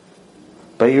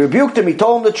 But he rebuked him, he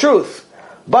told him the truth.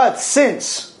 But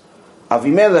since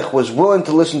Avimelech was willing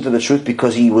to listen to the truth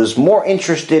because he was more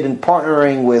interested in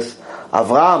partnering with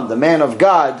Avraham, the man of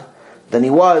God, than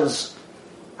he was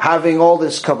having all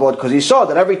this kavod, because he saw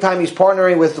that every time he's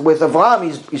partnering with Avraham,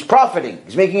 he's profiting,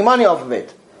 he's making money off of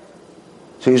it.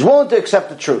 So he's willing to accept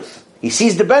the truth. He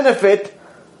sees the benefit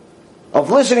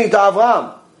of listening to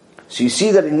Avraham. So you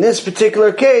see that in this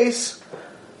particular case,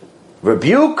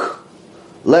 rebuke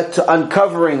led to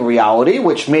uncovering reality,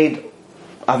 which made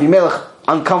Avimelech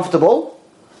uncomfortable,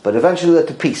 but eventually led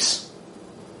to peace.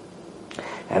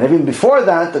 And even before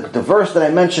that, the verse that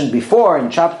I mentioned before in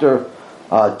chapter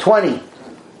 20,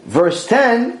 verse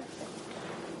 10,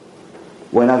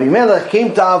 when Avimelech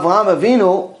came to Avraham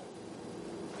Avinu,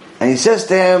 and he says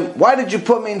to him, why did you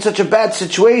put me in such a bad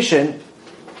situation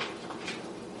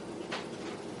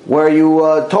where you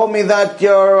told me that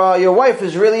your wife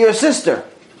is really your sister?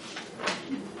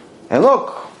 And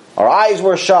look, Our eyes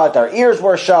were shut, our ears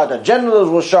were shut, our genitals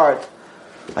were shut.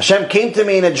 Hashem came to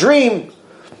me in a dream,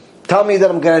 tell me that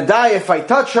I'm going to die if I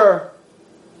touch her.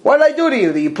 What did I do to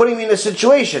you that you're putting me in this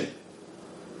situation?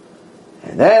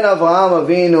 And then Avraham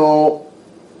Avinu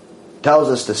tells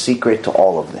us the secret to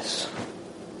all of this.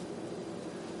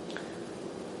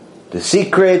 The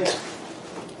secret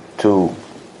to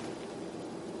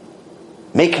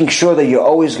making sure that you're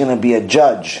always going to be a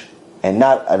judge and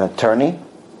not an attorney,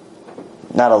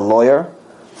 not a lawyer,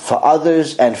 for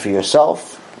others and for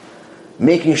yourself.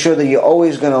 Making sure that you're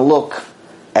always going to look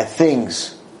at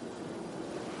things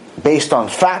based on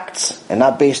facts and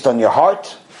not based on your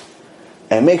heart.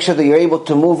 And make sure that you're able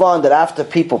to move on, that after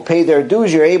people pay their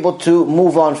dues, you're able to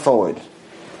move on forward.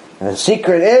 And the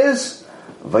secret is,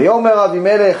 ויאמר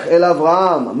אבימלך אל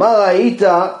אברהם, מה ראית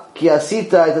כי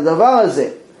עשית את הדבר הזה?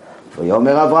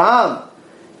 ויאמר אברהם,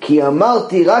 כי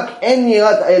אמרתי רק אין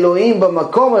יראת אלוהים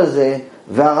במקום הזה,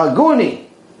 והרגוני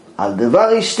על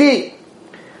דבר אשתי.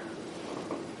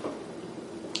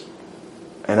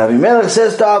 And Abimelech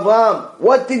says to Abraham,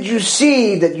 what did you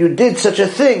see that you did such a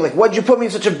thing? Like, why did you put me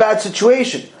in such a bad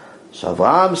situation? So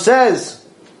Abraham says,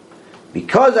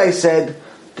 because I said,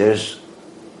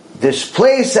 this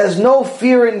place has no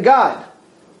fear in God,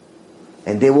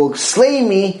 and they will slay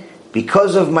me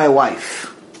because of my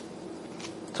wife.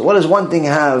 So what does one thing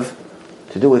have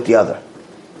to do with the other?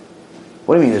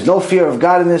 What do you mean? There's no fear of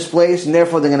God in this place, and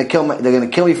therefore they're going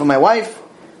to kill me for my wife?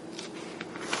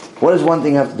 What does one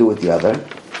thing have to do with the other?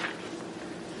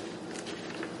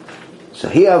 So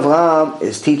here Avraham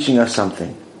is teaching us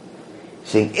something.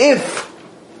 Saying, if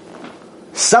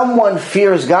someone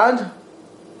fears God,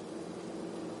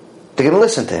 they're going to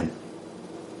listen to him.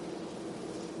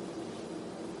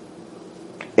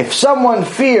 If someone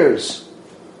fears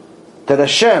that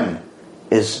Hashem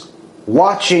is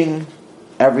watching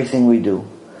everything we do,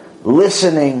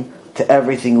 listening to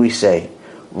everything we say,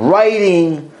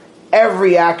 writing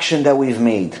every action that we've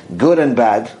made, good and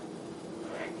bad,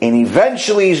 and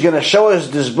eventually He's going to show us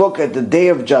this book at the day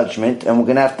of judgment, and we're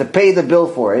going to have to pay the bill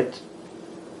for it,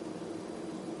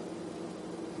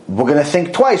 we're going to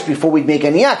think twice before we make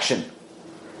any action.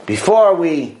 Before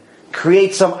we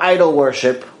create some idol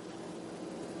worship,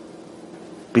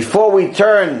 before we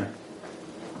turn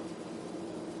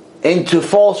into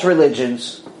false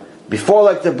religions, before,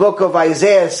 like the book of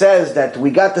Isaiah says, that we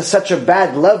got to such a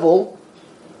bad level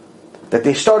that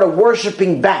they started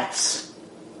worshipping bats.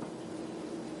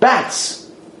 Bats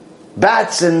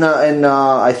and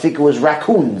I think it was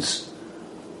raccoons.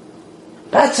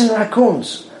 Bats and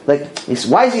raccoons. Like,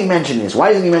 why is he mentioning this? Why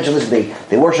doesn't he mention this?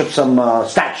 They worship some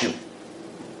statue.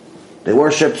 They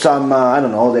worship some, I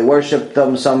don't know, they worship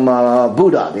some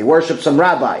Buddha. They worship some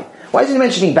rabbi. Why is he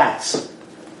mentioning bats?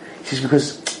 He says,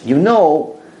 because you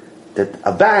know that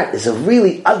a bat is a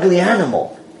really ugly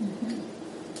animal.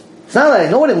 It's not like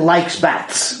nobody likes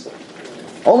bats.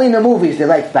 Only in the movies they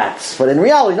like bats. But in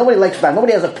reality, nobody likes bats.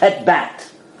 Nobody has a pet bat.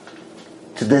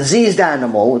 It's a diseased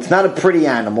animal. It's not a pretty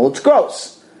animal. It's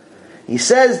gross. He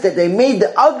says that they made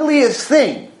the ugliest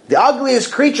thing, the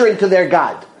ugliest creature into their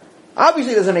God.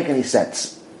 Obviously it doesn't make any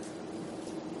sense.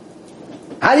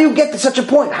 How do you get to such a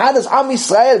point? How does Am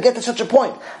Yisrael get to such a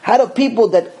point? How do people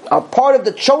that are part of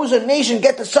the chosen nation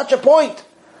get to such a point?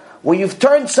 Where you've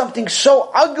turned something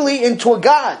so ugly into a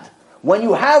God. When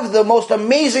you have the most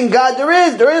amazing God there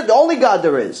is the only God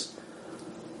there is.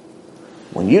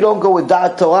 When you don't go with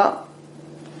Da'at Torah,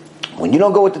 when you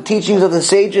don't go with the teachings of the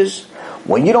sages,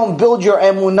 when you don't build your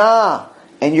emunah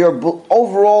and your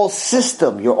overall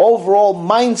system, your overall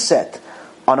mindset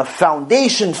on a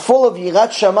foundation full of Yirat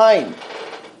Shamayim,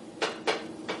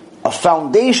 a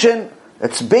foundation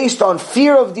that's based on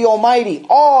fear of the Almighty,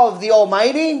 awe of the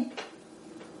Almighty,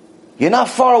 you're not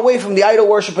far away from the idol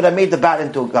worshiper that made the bat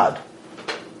into a God.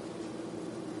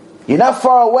 You're not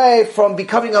far away from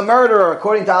becoming a murderer,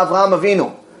 according to Avraham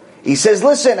Avinu. He says,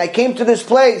 listen, I came to this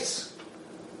place,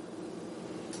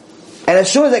 and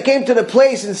as soon as I came to the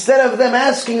place, instead of them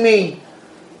asking me,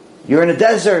 you're in a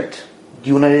desert, do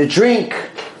you want a drink?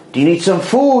 Do you need some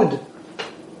food?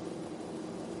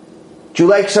 Do you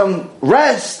like some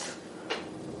rest?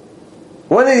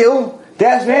 What do they do? They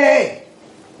ask me, hey,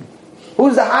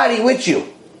 who's the hottie with you?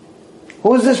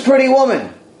 Who's this pretty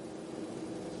woman?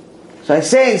 So I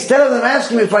say, instead of them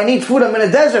asking me if I need food, I'm in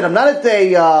a desert. I'm not at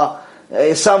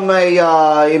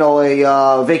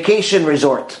a vacation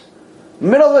resort.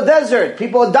 Middle of the desert.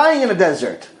 People are dying in the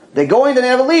desert. They go in, they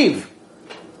never leave.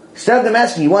 Instead of them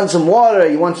asking, you want some water,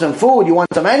 you want some food, you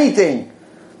want some anything,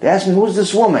 they ask me, who's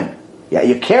this woman? Yeah,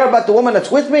 you care about the woman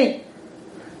that's with me?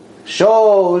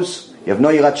 Shows you have no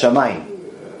Yirat Shamayim.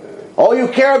 All you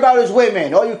care about is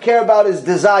women. All you care about is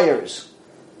desires.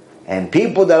 And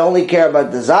people that only care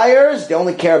about desires, they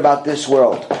only care about this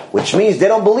world. Which means they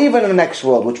don't believe in the next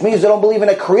world. Which means they don't believe in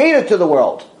a creator to the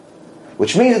world.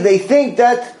 Which means that they think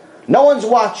that no one's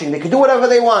watching. They can do whatever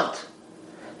they want.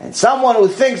 And someone who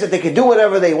thinks that they can do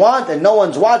whatever they want and no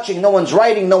one's watching, no one's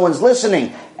writing, no one's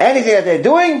listening, anything that they're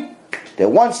doing, they're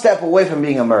one step away from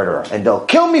being a murderer. And they'll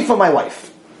kill me for my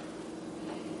wife.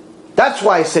 That's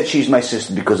why I said she's my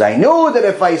sister. Because I knew that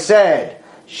if I said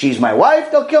she's my wife,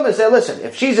 they'll kill me. They say, listen,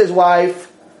 if she's his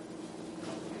wife,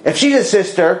 if she's his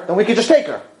sister, then we could just take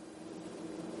her.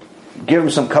 Give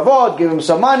him some kavod, give him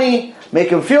some money, make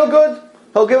him feel good,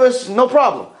 he'll give us no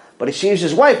problem. But if she's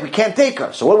his wife, we can't take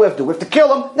her. So what do we have to do? We have to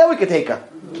kill him, then we can take her.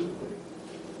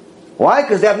 Why?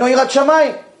 Because they have no Yirat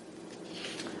Shamayim.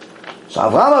 So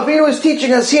Avraham Avinu is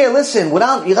teaching us here, listen,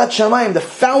 without Yirat Shamayim, the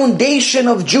foundation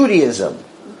of Judaism,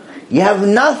 you have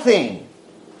nothing.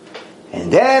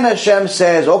 And then Hashem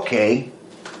says, okay,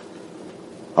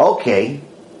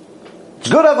 it's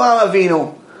good, Avraham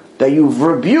Avinu, that you've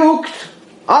rebuked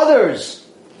others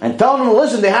and tell them,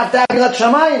 listen, they have to have Yirat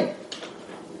Shamayim.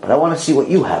 But I want to see what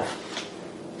you have.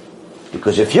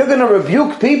 Because if you're going to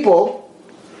rebuke people,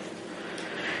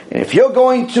 and if you're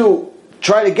going to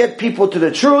try to get people to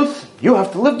the truth, you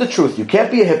have to live the truth. You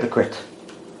can't be a hypocrite.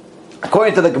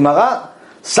 According to the Gemara,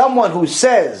 someone who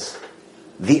says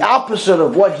the opposite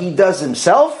of what he does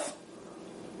himself,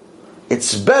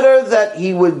 it's better that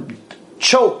he would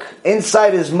choke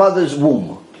inside his mother's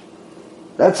womb.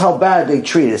 That's how bad they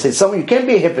treat it. They say, someone, you can't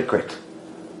be a hypocrite.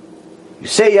 You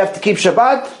say you have to keep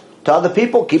Shabbat, to other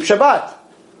people, keep Shabbat.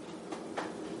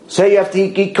 Say you have to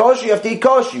eat kosher, you have to eat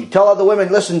kosher. You tell other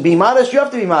women, listen, be modest, you have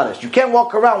to be modest. You can't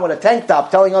walk around with a tank top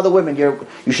telling other women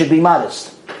you should be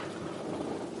modest.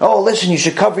 Oh, listen, you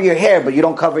should cover your hair, but you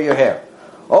don't cover your hair.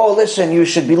 Oh, listen, you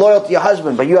should be loyal to your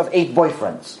husband, but you have 8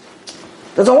 boyfriends.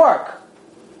 Doesn't work.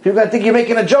 People are going to think you're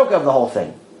making a joke of the whole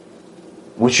thing.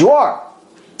 Which you are.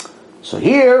 So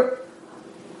here,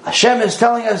 Hashem is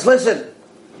telling us, listen,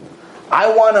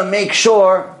 I want to make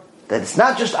sure that it's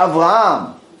not just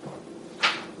Avraham.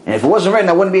 And if it wasn't written,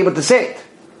 I wouldn't be able to say it.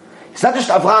 It's not just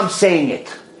Avraham saying it.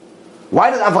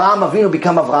 Why did Avraham Avinu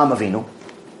become Avraham Avinu?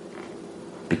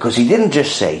 Because he didn't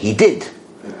just say, he did.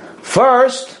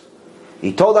 First,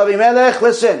 he told Avimelech,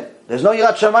 listen, there's no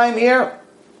Yirat Shamayim here.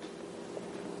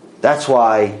 That's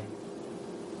why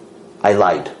I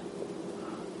lied.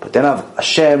 But then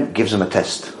Hashem gives him a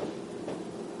test.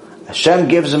 Hashem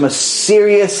gives him a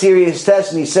serious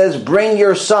test, and he says, bring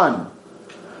your son,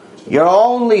 your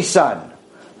only son,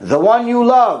 the one you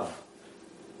love,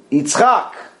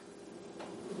 Yitzchak,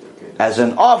 as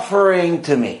an offering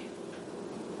to me.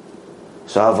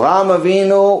 So Avraham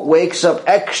Avinu wakes up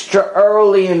extra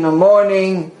early in the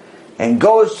morning and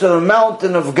goes to the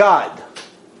mountain of God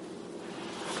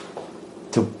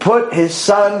to put his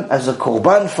son as a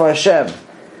korban for Hashem.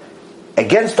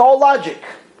 Against all logic.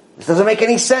 This doesn't make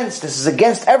any sense. This is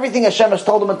against everything Hashem has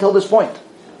told him until this point.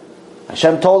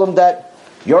 Hashem told him that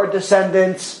your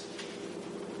descendants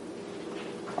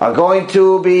are going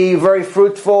to be very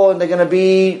fruitful and they're going to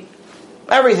be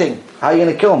everything. How are you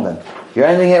going to kill them then? You're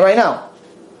ending it right now.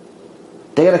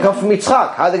 They're going to come from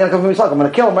Yitzchak. How are they going to come from Yitzchak? I'm going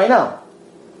to kill them right now.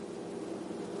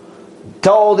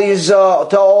 Tell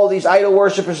all these idol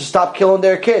worshippers to stop killing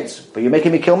their kids. But you're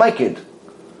making me kill my kid.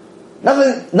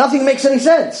 Nothing makes any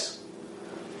sense.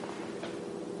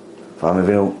 Avraham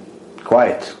Avinu,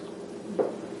 quiet.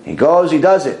 He goes, he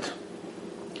does it.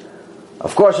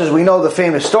 Of course, as we know the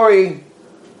famous story,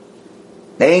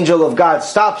 the angel of God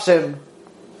stops him.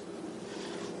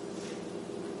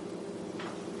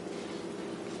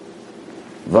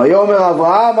 Vayomer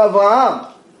Avraham,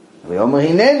 Avraham. Vayomer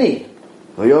Hineni.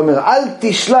 Vayomer Al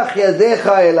tishlach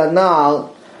yadecha el hana'ar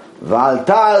ve'al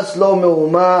ta'as lo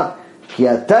me'uma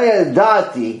כי אתה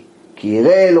ידעתי, כי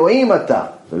ירא אלוהים אתה,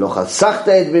 ולא חסכת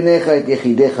את בניך, את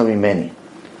יחידיך ממני.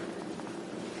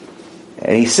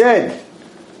 And he said,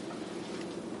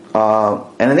 and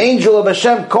an angel of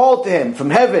Hashem called to him from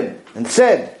heaven and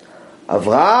said,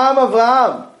 Avraham,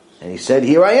 Avraham. And he said,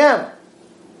 here I am.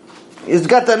 He's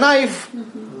got the knife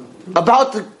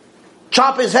about to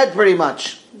chop his head pretty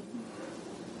much.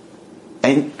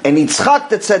 And Yitzchak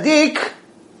the tzaddik,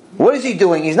 what is he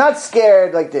doing? He's not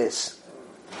scared like this,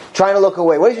 trying to look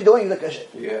away. What is he doing?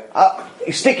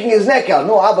 He's sticking his neck out.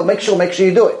 No, Abba, make sure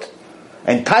you do it.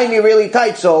 And tie me really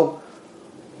tight so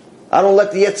I don't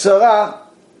let the Yetzirah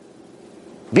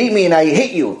beat me and I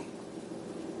hit you.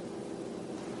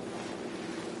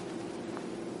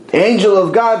 The angel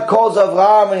of God calls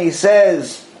Avraham and he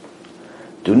says,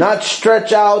 do not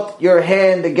stretch out your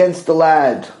hand against the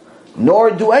lad,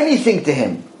 nor do anything to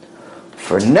him.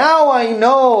 For now I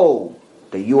know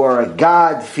that you are a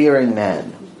God-fearing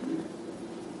man,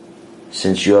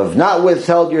 since you have not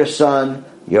withheld your son,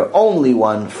 your only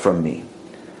one, from me.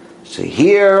 So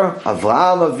here,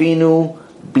 Avraham Avinu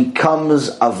becomes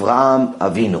Avraham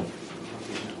Avinu.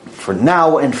 For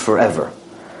now and forever.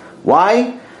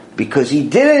 Why? Because he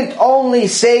didn't only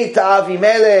say to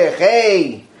Avimelech,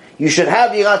 hey, you should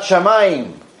have Yirat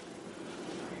Shamayim.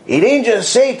 He didn't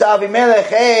just say to Avimelech,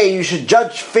 hey, you should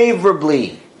judge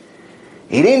favorably.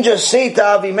 He didn't just say to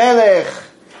Avimelech,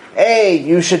 hey,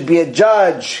 you should be a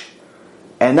judge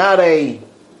and not a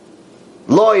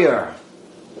lawyer.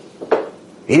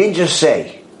 He didn't just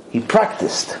say, he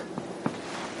practiced.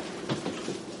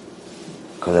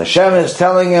 Because Hashem is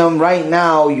telling him right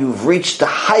now, you've reached the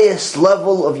highest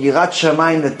level of Yirat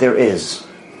Shamayim that there is.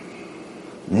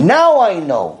 Now I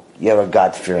know you're a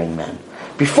God-fearing man.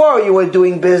 Before you were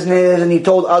doing business and you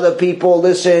told other people,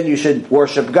 listen, you should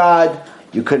worship God.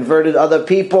 You converted other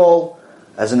people.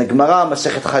 As in the Gemara,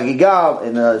 Masechet Chagigah,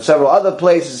 in several other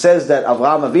places, it says that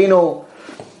Avraham Avinu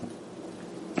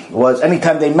was,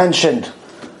 anytime they mentioned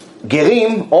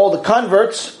Gerim, all the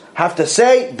converts have to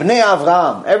say Bnei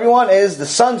Avraham. Everyone is the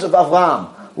sons of Avraham.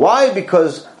 Why?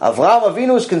 Because Avraham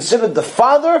Avinu is considered the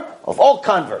father of all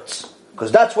converts.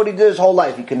 Because that's what he did his whole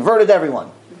life. He converted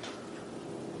everyone.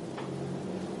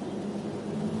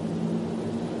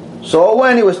 So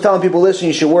when he was telling people, listen,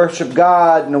 you should worship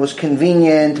God, and it was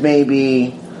convenient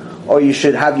maybe, or you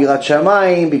should have Yirat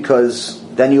Shamayim because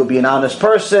then you'll be an honest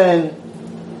person.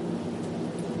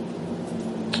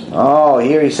 Oh,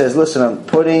 here he says, listen, I'm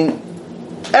putting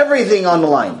everything on the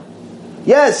line.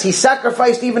 Yes, he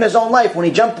sacrificed even his own life when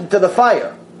he jumped into the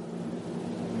fire.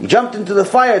 He jumped into the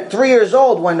fire at 3 years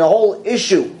old when the whole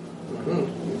issue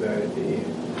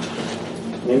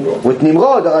with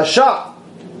Nimrod, the Rasha.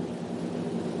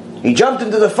 He jumped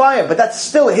into the fire, but that's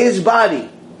still his body.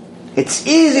 It's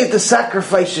easier to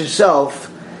sacrifice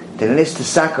yourself than it is to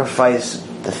sacrifice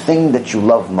the thing that you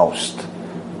love most.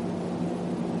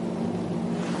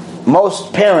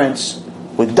 Most parents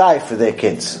would die for their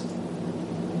kids.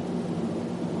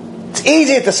 It's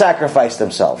easier to sacrifice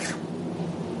themselves.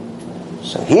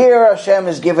 So here Hashem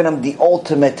has given him the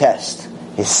ultimate test.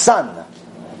 His son.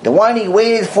 The one he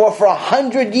waited for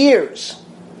 100 years.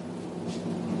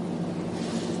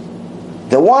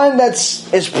 The one that's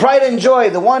his pride and joy.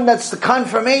 The one that's the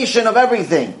confirmation of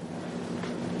everything.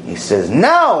 He says,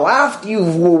 now after you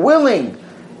were willing,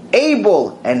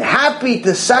 able, and happy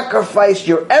to sacrifice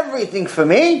your everything for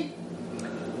me,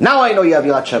 now I know you have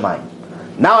Yirat Shamayim.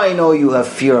 Now I know you have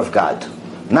fear of God.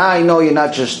 Now I know you're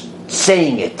not just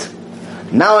saying it.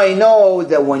 Now I know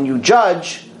that when you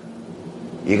judge,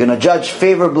 you're going to judge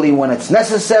favorably when it's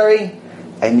necessary,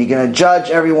 and you're going to judge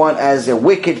everyone as a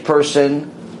wicked person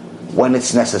when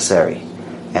it's necessary.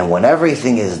 And when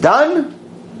everything is done,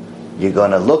 you're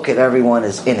going to look at everyone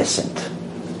as innocent.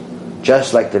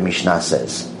 Just like the Mishnah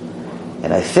says.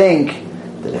 And I think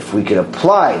that if we could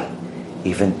apply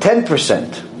even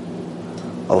 10%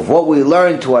 of what we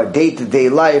learn to our day-to-day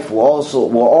life, we'll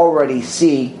already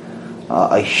see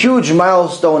a huge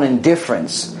milestone and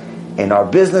difference in our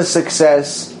business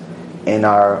success, in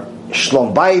our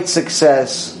Shlom Bayit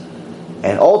success,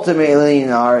 and ultimately in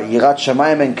our Yirat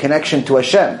Shamayim and connection to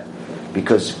Hashem.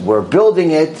 Because we're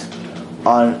building it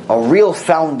on a real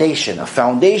foundation, a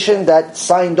foundation that's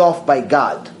signed off by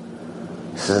God.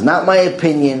 This is not my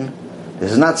opinion.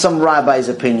 This is not some rabbi's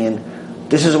opinion.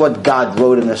 This is what God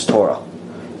wrote in this Torah.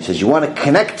 He says, you want to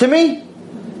connect to me?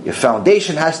 Your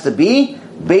foundation has to be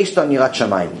based on Yirat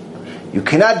Shamayim. You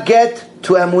cannot get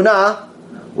to Emunah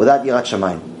without Yirat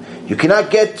Shamayim. You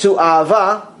cannot get to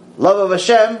Ahava, love of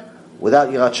Hashem, without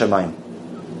Yirat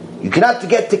Shamayim. You cannot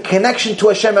get to connection to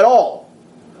Hashem at all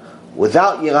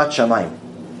without Yirat Shamayim.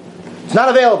 It's not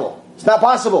available. It's not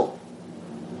possible.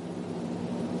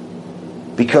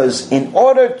 Because in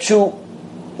order to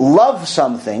love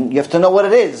something, you have to know what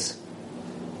it is.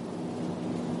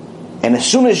 And as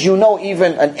soon as you know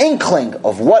even an inkling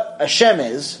of what Hashem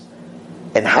is,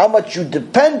 and how much you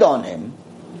depend on Him,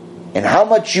 and how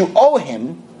much you owe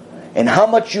Him, and how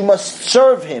much you must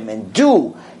serve Him and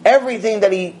do everything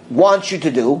that He wants you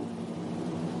to do,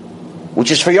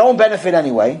 which is for your own benefit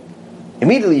anyway,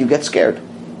 immediately you get scared.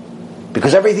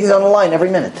 Because everything's on the line every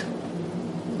minute.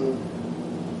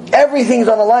 Everything's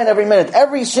on the line every minute.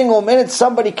 Every single minute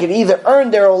somebody can either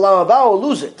earn their olam haba or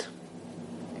lose it.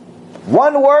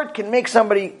 One word can make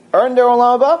somebody earn their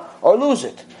olam haba or lose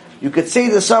it. You could say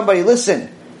to somebody, listen,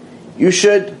 you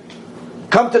should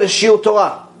come to the Shiur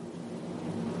Torah.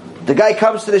 The guy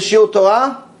comes to the Shiur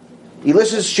Torah, he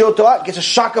listens to Shiur Torah, gets a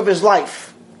shock of his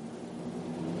life.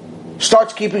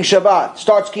 starts keeping Shabbat,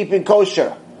 starts keeping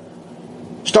kosher,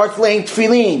 starts laying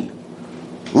tefillin,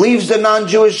 leaves the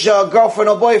non-Jewish girlfriend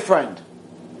or boyfriend,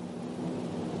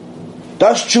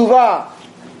 does tshuva,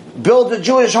 builds a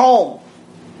Jewish home,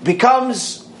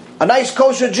 becomes a nice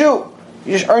kosher Jew,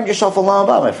 you just earned yourself a Olam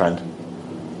Haba, my friend.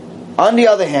 On the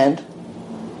other hand,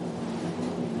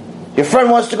 your friend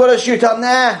wants to go to shiur, tell him,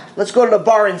 nah, let's go to the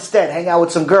bar instead, hang out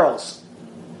with some girls.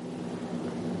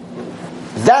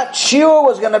 That shiur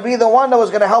was going to be the one that was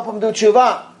going to help him do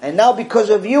tshuva. And now because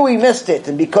of you, he missed it.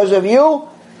 And because of you,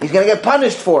 he's going to get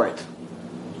punished for it.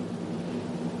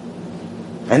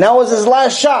 And that was his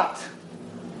last shot.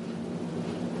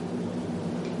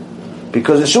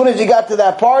 Because as soon as he got to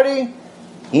that party,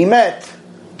 he met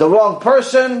the wrong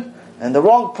person, and the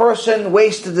wrong person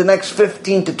wasted the next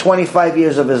 15 to 25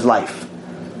 years of his life.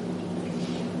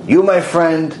 You, my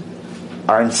friend,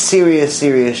 are in serious,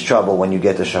 serious trouble when you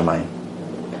get to Shamayim.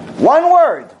 One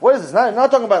word. What is this? I'm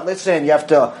not talking about, listen, you have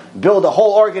to build a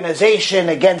whole organization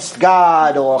against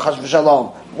God or chas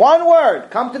v'shalom. One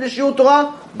word. Come to the shiur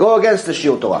Torah, go against the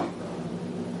shiur Torah.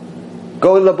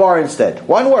 Go to the bar instead.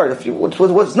 One word.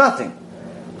 What's nothing.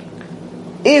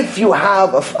 If you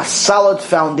have a solid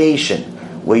foundation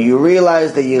where you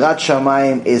realize that Yirat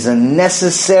Shamayim is a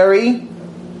necessary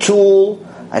tool,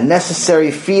 a necessary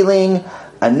feeling,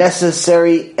 it's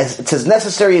as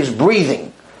necessary as breathing,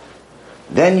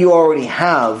 then you already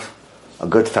have a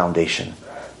good foundation.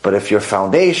 But if your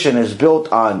foundation is built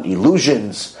on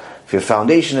illusions, if your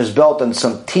foundation is built on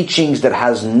some teachings that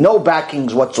has no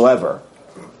backings whatsoever,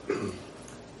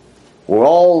 we're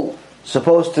all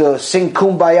supposed to sing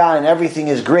kumbaya and everything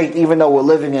is great even though we're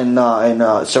living in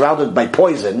surrounded by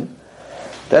poison,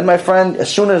 then my friend, as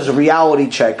soon as reality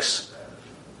checks,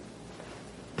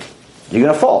 you're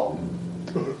going to fall.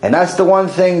 And that's the one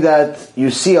thing that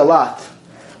you see a lot,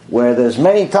 where there's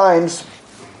many times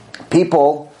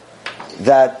people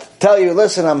that tell you,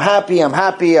 listen, I'm happy with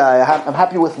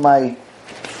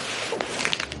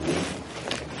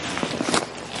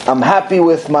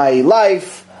my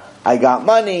life, I got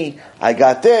money, I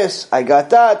got this, I got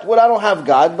that. Well, I don't have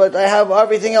God, but I have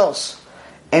everything else.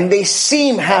 And they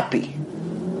seem happy.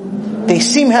 They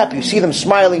seem happy. You see them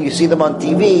smiling, you see them on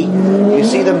TV, you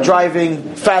see them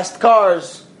driving fast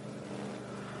cars.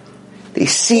 They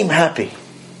seem happy.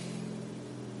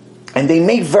 And they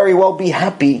may very well be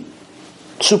happy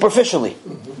superficially.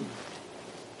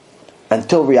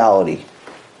 Until reality.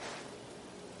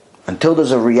 Until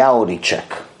there's a reality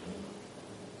check.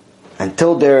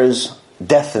 Until there's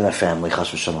death in the family, chas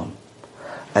v'shalom.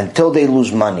 Until they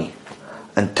lose money.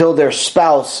 Until their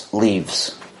spouse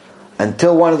leaves.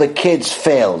 Until one of the kids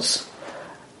fails.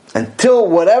 Until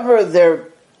whatever they're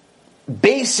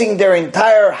basing their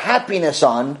entire happiness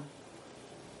on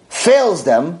fails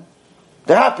them,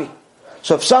 they're happy.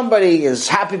 So if somebody is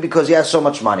happy because he has so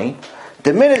much money,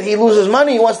 the minute he loses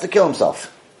money, he wants to kill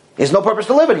himself. He has no purpose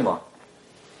to live anymore.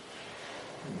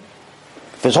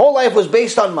 If his whole life was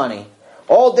based on money,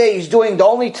 all day he's doing, the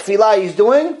only tefillah he's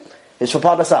doing is for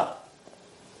parnasah.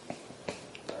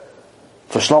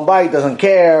 For shlom bayit doesn't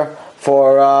care,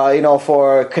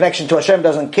 for connection to Hashem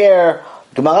doesn't care,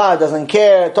 Gemara doesn't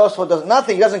care, Tosfot doesn't,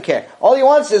 nothing, he doesn't care. All he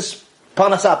wants is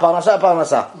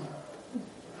parnasah.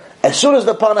 As soon as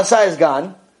the parnasah is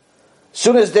gone, as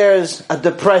soon as there's a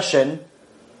depression,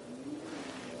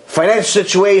 financial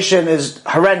situation is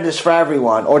horrendous for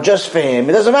everyone, or just for him,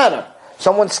 it doesn't matter.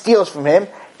 Someone steals from him,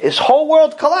 his whole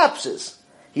world collapses.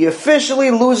 He officially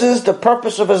loses the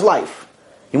purpose of his life.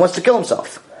 He wants to kill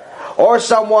himself. Or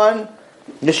someone,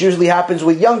 this usually happens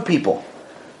with young people,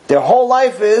 their whole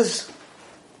life is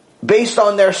based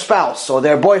on their spouse, or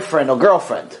their boyfriend or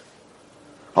girlfriend.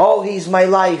 Oh, he's my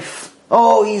life.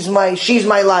 Oh, she's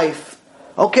my life.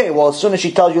 Okay, well, as soon as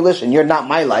she tells you, listen, you're not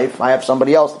my life, I have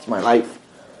somebody else that's my life,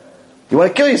 you want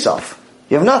to kill yourself.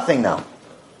 You have nothing now.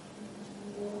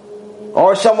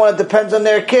 Or someone that depends on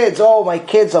their kids. Oh, my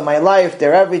kids are my life,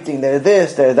 they're everything, they're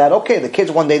this, they're that. Okay, the kids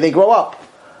one day they grow up.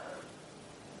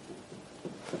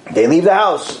 They leave the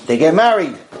house, they get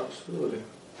married. Absolutely.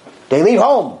 They leave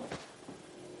home.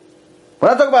 We're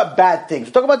not talking about bad things.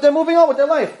 We're talking about them moving on with their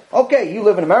life. Okay, you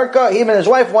live in America, him and his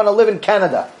wife want to live in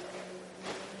Canada.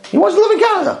 He wants to live in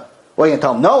Canada. Well, you can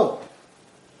tell him no.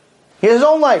 He has his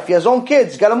own life, he has his own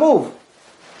kids, he's got to move.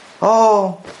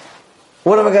 Oh,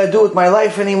 what am I going to do with my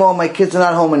life anymore? My kids are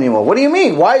not home anymore. What do you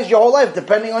mean? Why is your whole life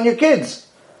depending on your kids?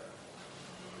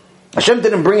 Hashem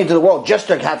didn't bring you to the world just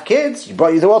to have kids. He brought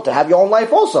you to the world to have your own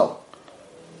life also.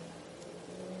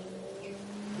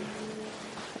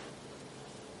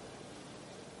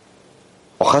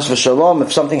 Or chas v'shalom,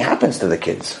 if something happens to the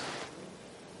kids.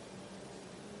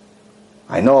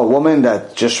 I know a woman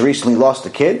that just recently lost a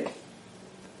kid.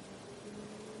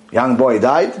 Young boy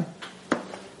died.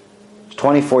 He's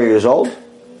 24 years old.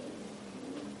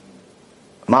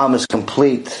 Mom is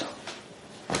complete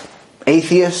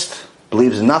atheist,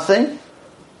 believes in nothing,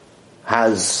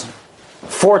 has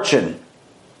fortune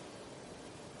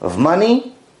of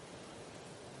money,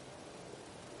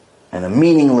 and a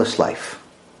meaningless life.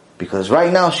 Because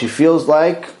right now she feels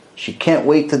like she can't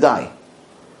wait to die.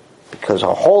 Because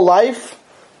her whole life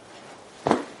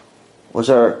was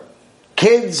her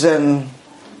kids and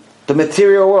the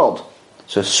material world.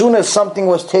 So as soon as something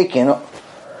was taken,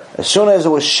 as soon as it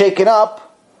was shaken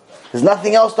up, there's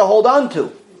nothing else to hold on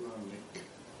to.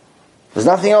 There's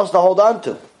nothing else to hold on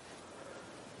to.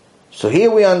 So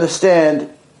here we understand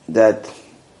that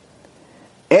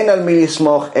we have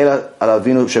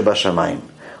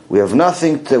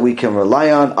nothing that we can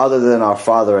rely on other than our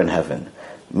Father in heaven.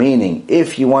 Meaning,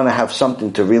 if you want to have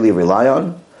something to really rely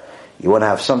on, you want to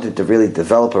have something to really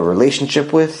develop a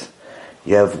relationship with,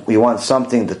 you want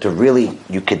something that to really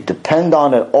you could depend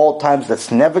on at all times that's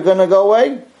never going to go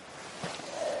away,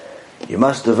 you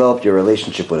must develop your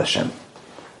relationship with Hashem.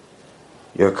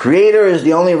 Your Creator is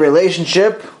the only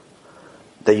relationship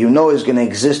that you know is going to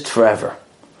exist forever.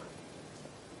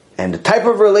 And the type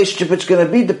of relationship it's going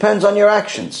to be depends on your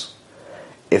actions.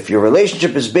 If your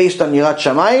relationship is based on Yirat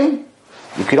Shamayim,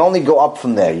 you can only go up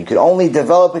from there. You can only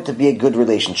develop it to be a good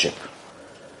relationship.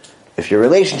 If your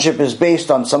relationship is based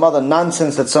on some other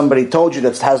nonsense that somebody told you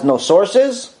that has no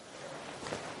sources,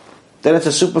 then it's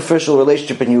a superficial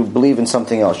relationship and you believe in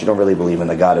something else. You don't really believe in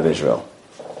the God of Israel.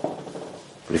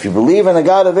 But if you believe in the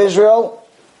God of Israel,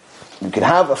 you can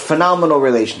have a phenomenal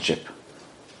relationship.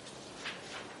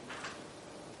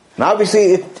 And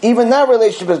obviously, even that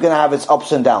relationship is going to have its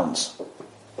ups and downs.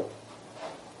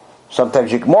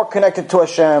 Sometimes you're more connected to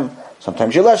Hashem.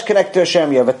 Sometimes you're less connected to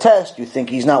Hashem. You have a test. You think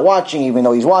He's not watching, even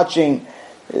though He's watching.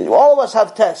 All of us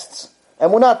have tests.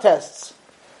 And we're not tests.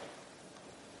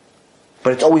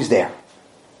 But it's always there.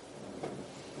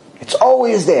 It's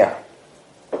always there.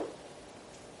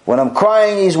 When I'm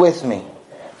crying, He's with me.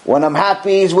 When I'm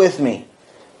happy, He's with me.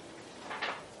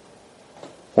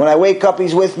 When I wake up,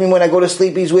 He's with me. When I go to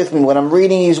sleep, He's with me. When I'm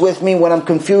reading, He's with me. When I'm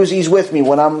confused, He's with me.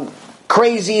 When I'm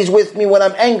crazy, He's with me. When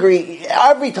I'm angry,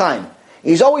 every time.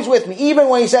 He's always with me. Even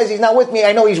when He says He's not with me,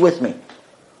 I know He's with me.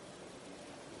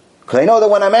 Because I know that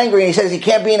when I'm angry and He says He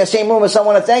can't be in the same room as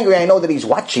someone that's angry, I know that He's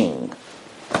watching.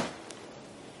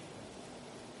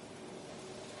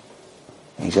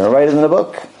 He's going to write it in the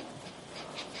book.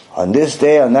 On this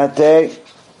day, on that day,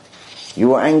 you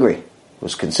were angry. It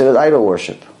was considered idol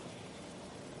worship.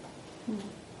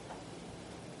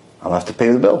 I'll have to pay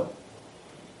the bill.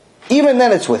 Even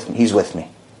then it's with me. He's with me.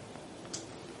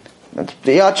 That's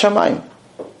the Yirat Shamayim.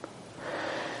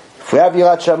 If we have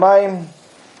Yirat Shamayim,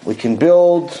 we can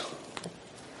build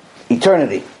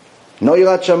eternity. No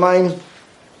Yirat Shamayim,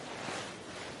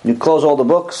 you close all the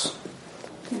books,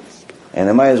 and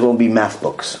it might as well be math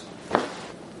books.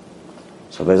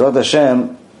 So Be'ezrat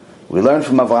Hashem, we learn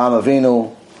from Avraham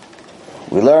Avinu,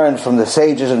 we learn from the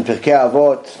sages in Pirkei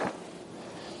Avot,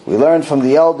 we learn from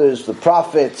the elders, the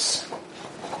prophets,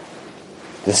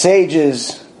 the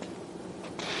sages,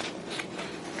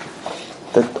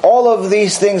 that all of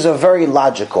these things are very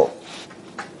logical.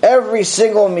 Every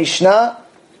single Mishnah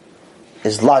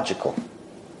is logical.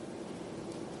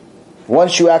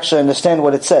 Once you actually understand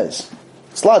what it says,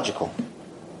 it's logical.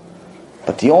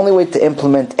 But the only way to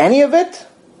implement any of it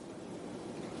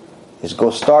is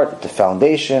go start at the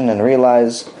foundation and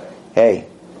realize, hey,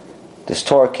 this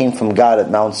Torah came from God at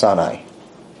Mount Sinai.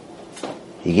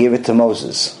 He gave it to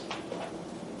Moses.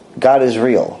 God is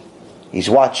real. He's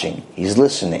watching. He's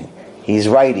listening. He's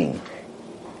writing.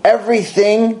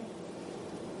 Everything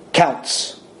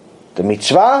counts. The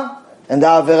mitzvah and the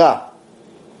averah.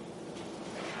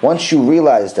 Once you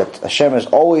realize that Hashem is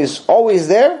always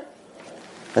there,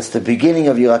 that's the beginning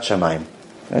of Yirat Shamayim.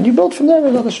 And you build from there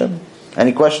with Hashem.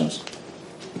 Any questions?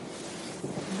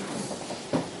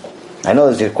 I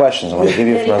know there's questions. I'm going to give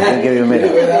you a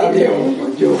minute.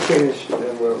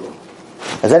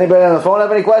 Does anybody on the phone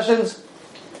have any questions?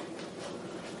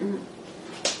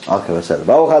 Okay, let's say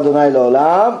Baruch Adonai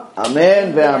Le'olam.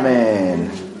 Amen ve'amen.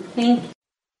 Thank you.